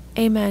 Аминь.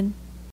 Amen.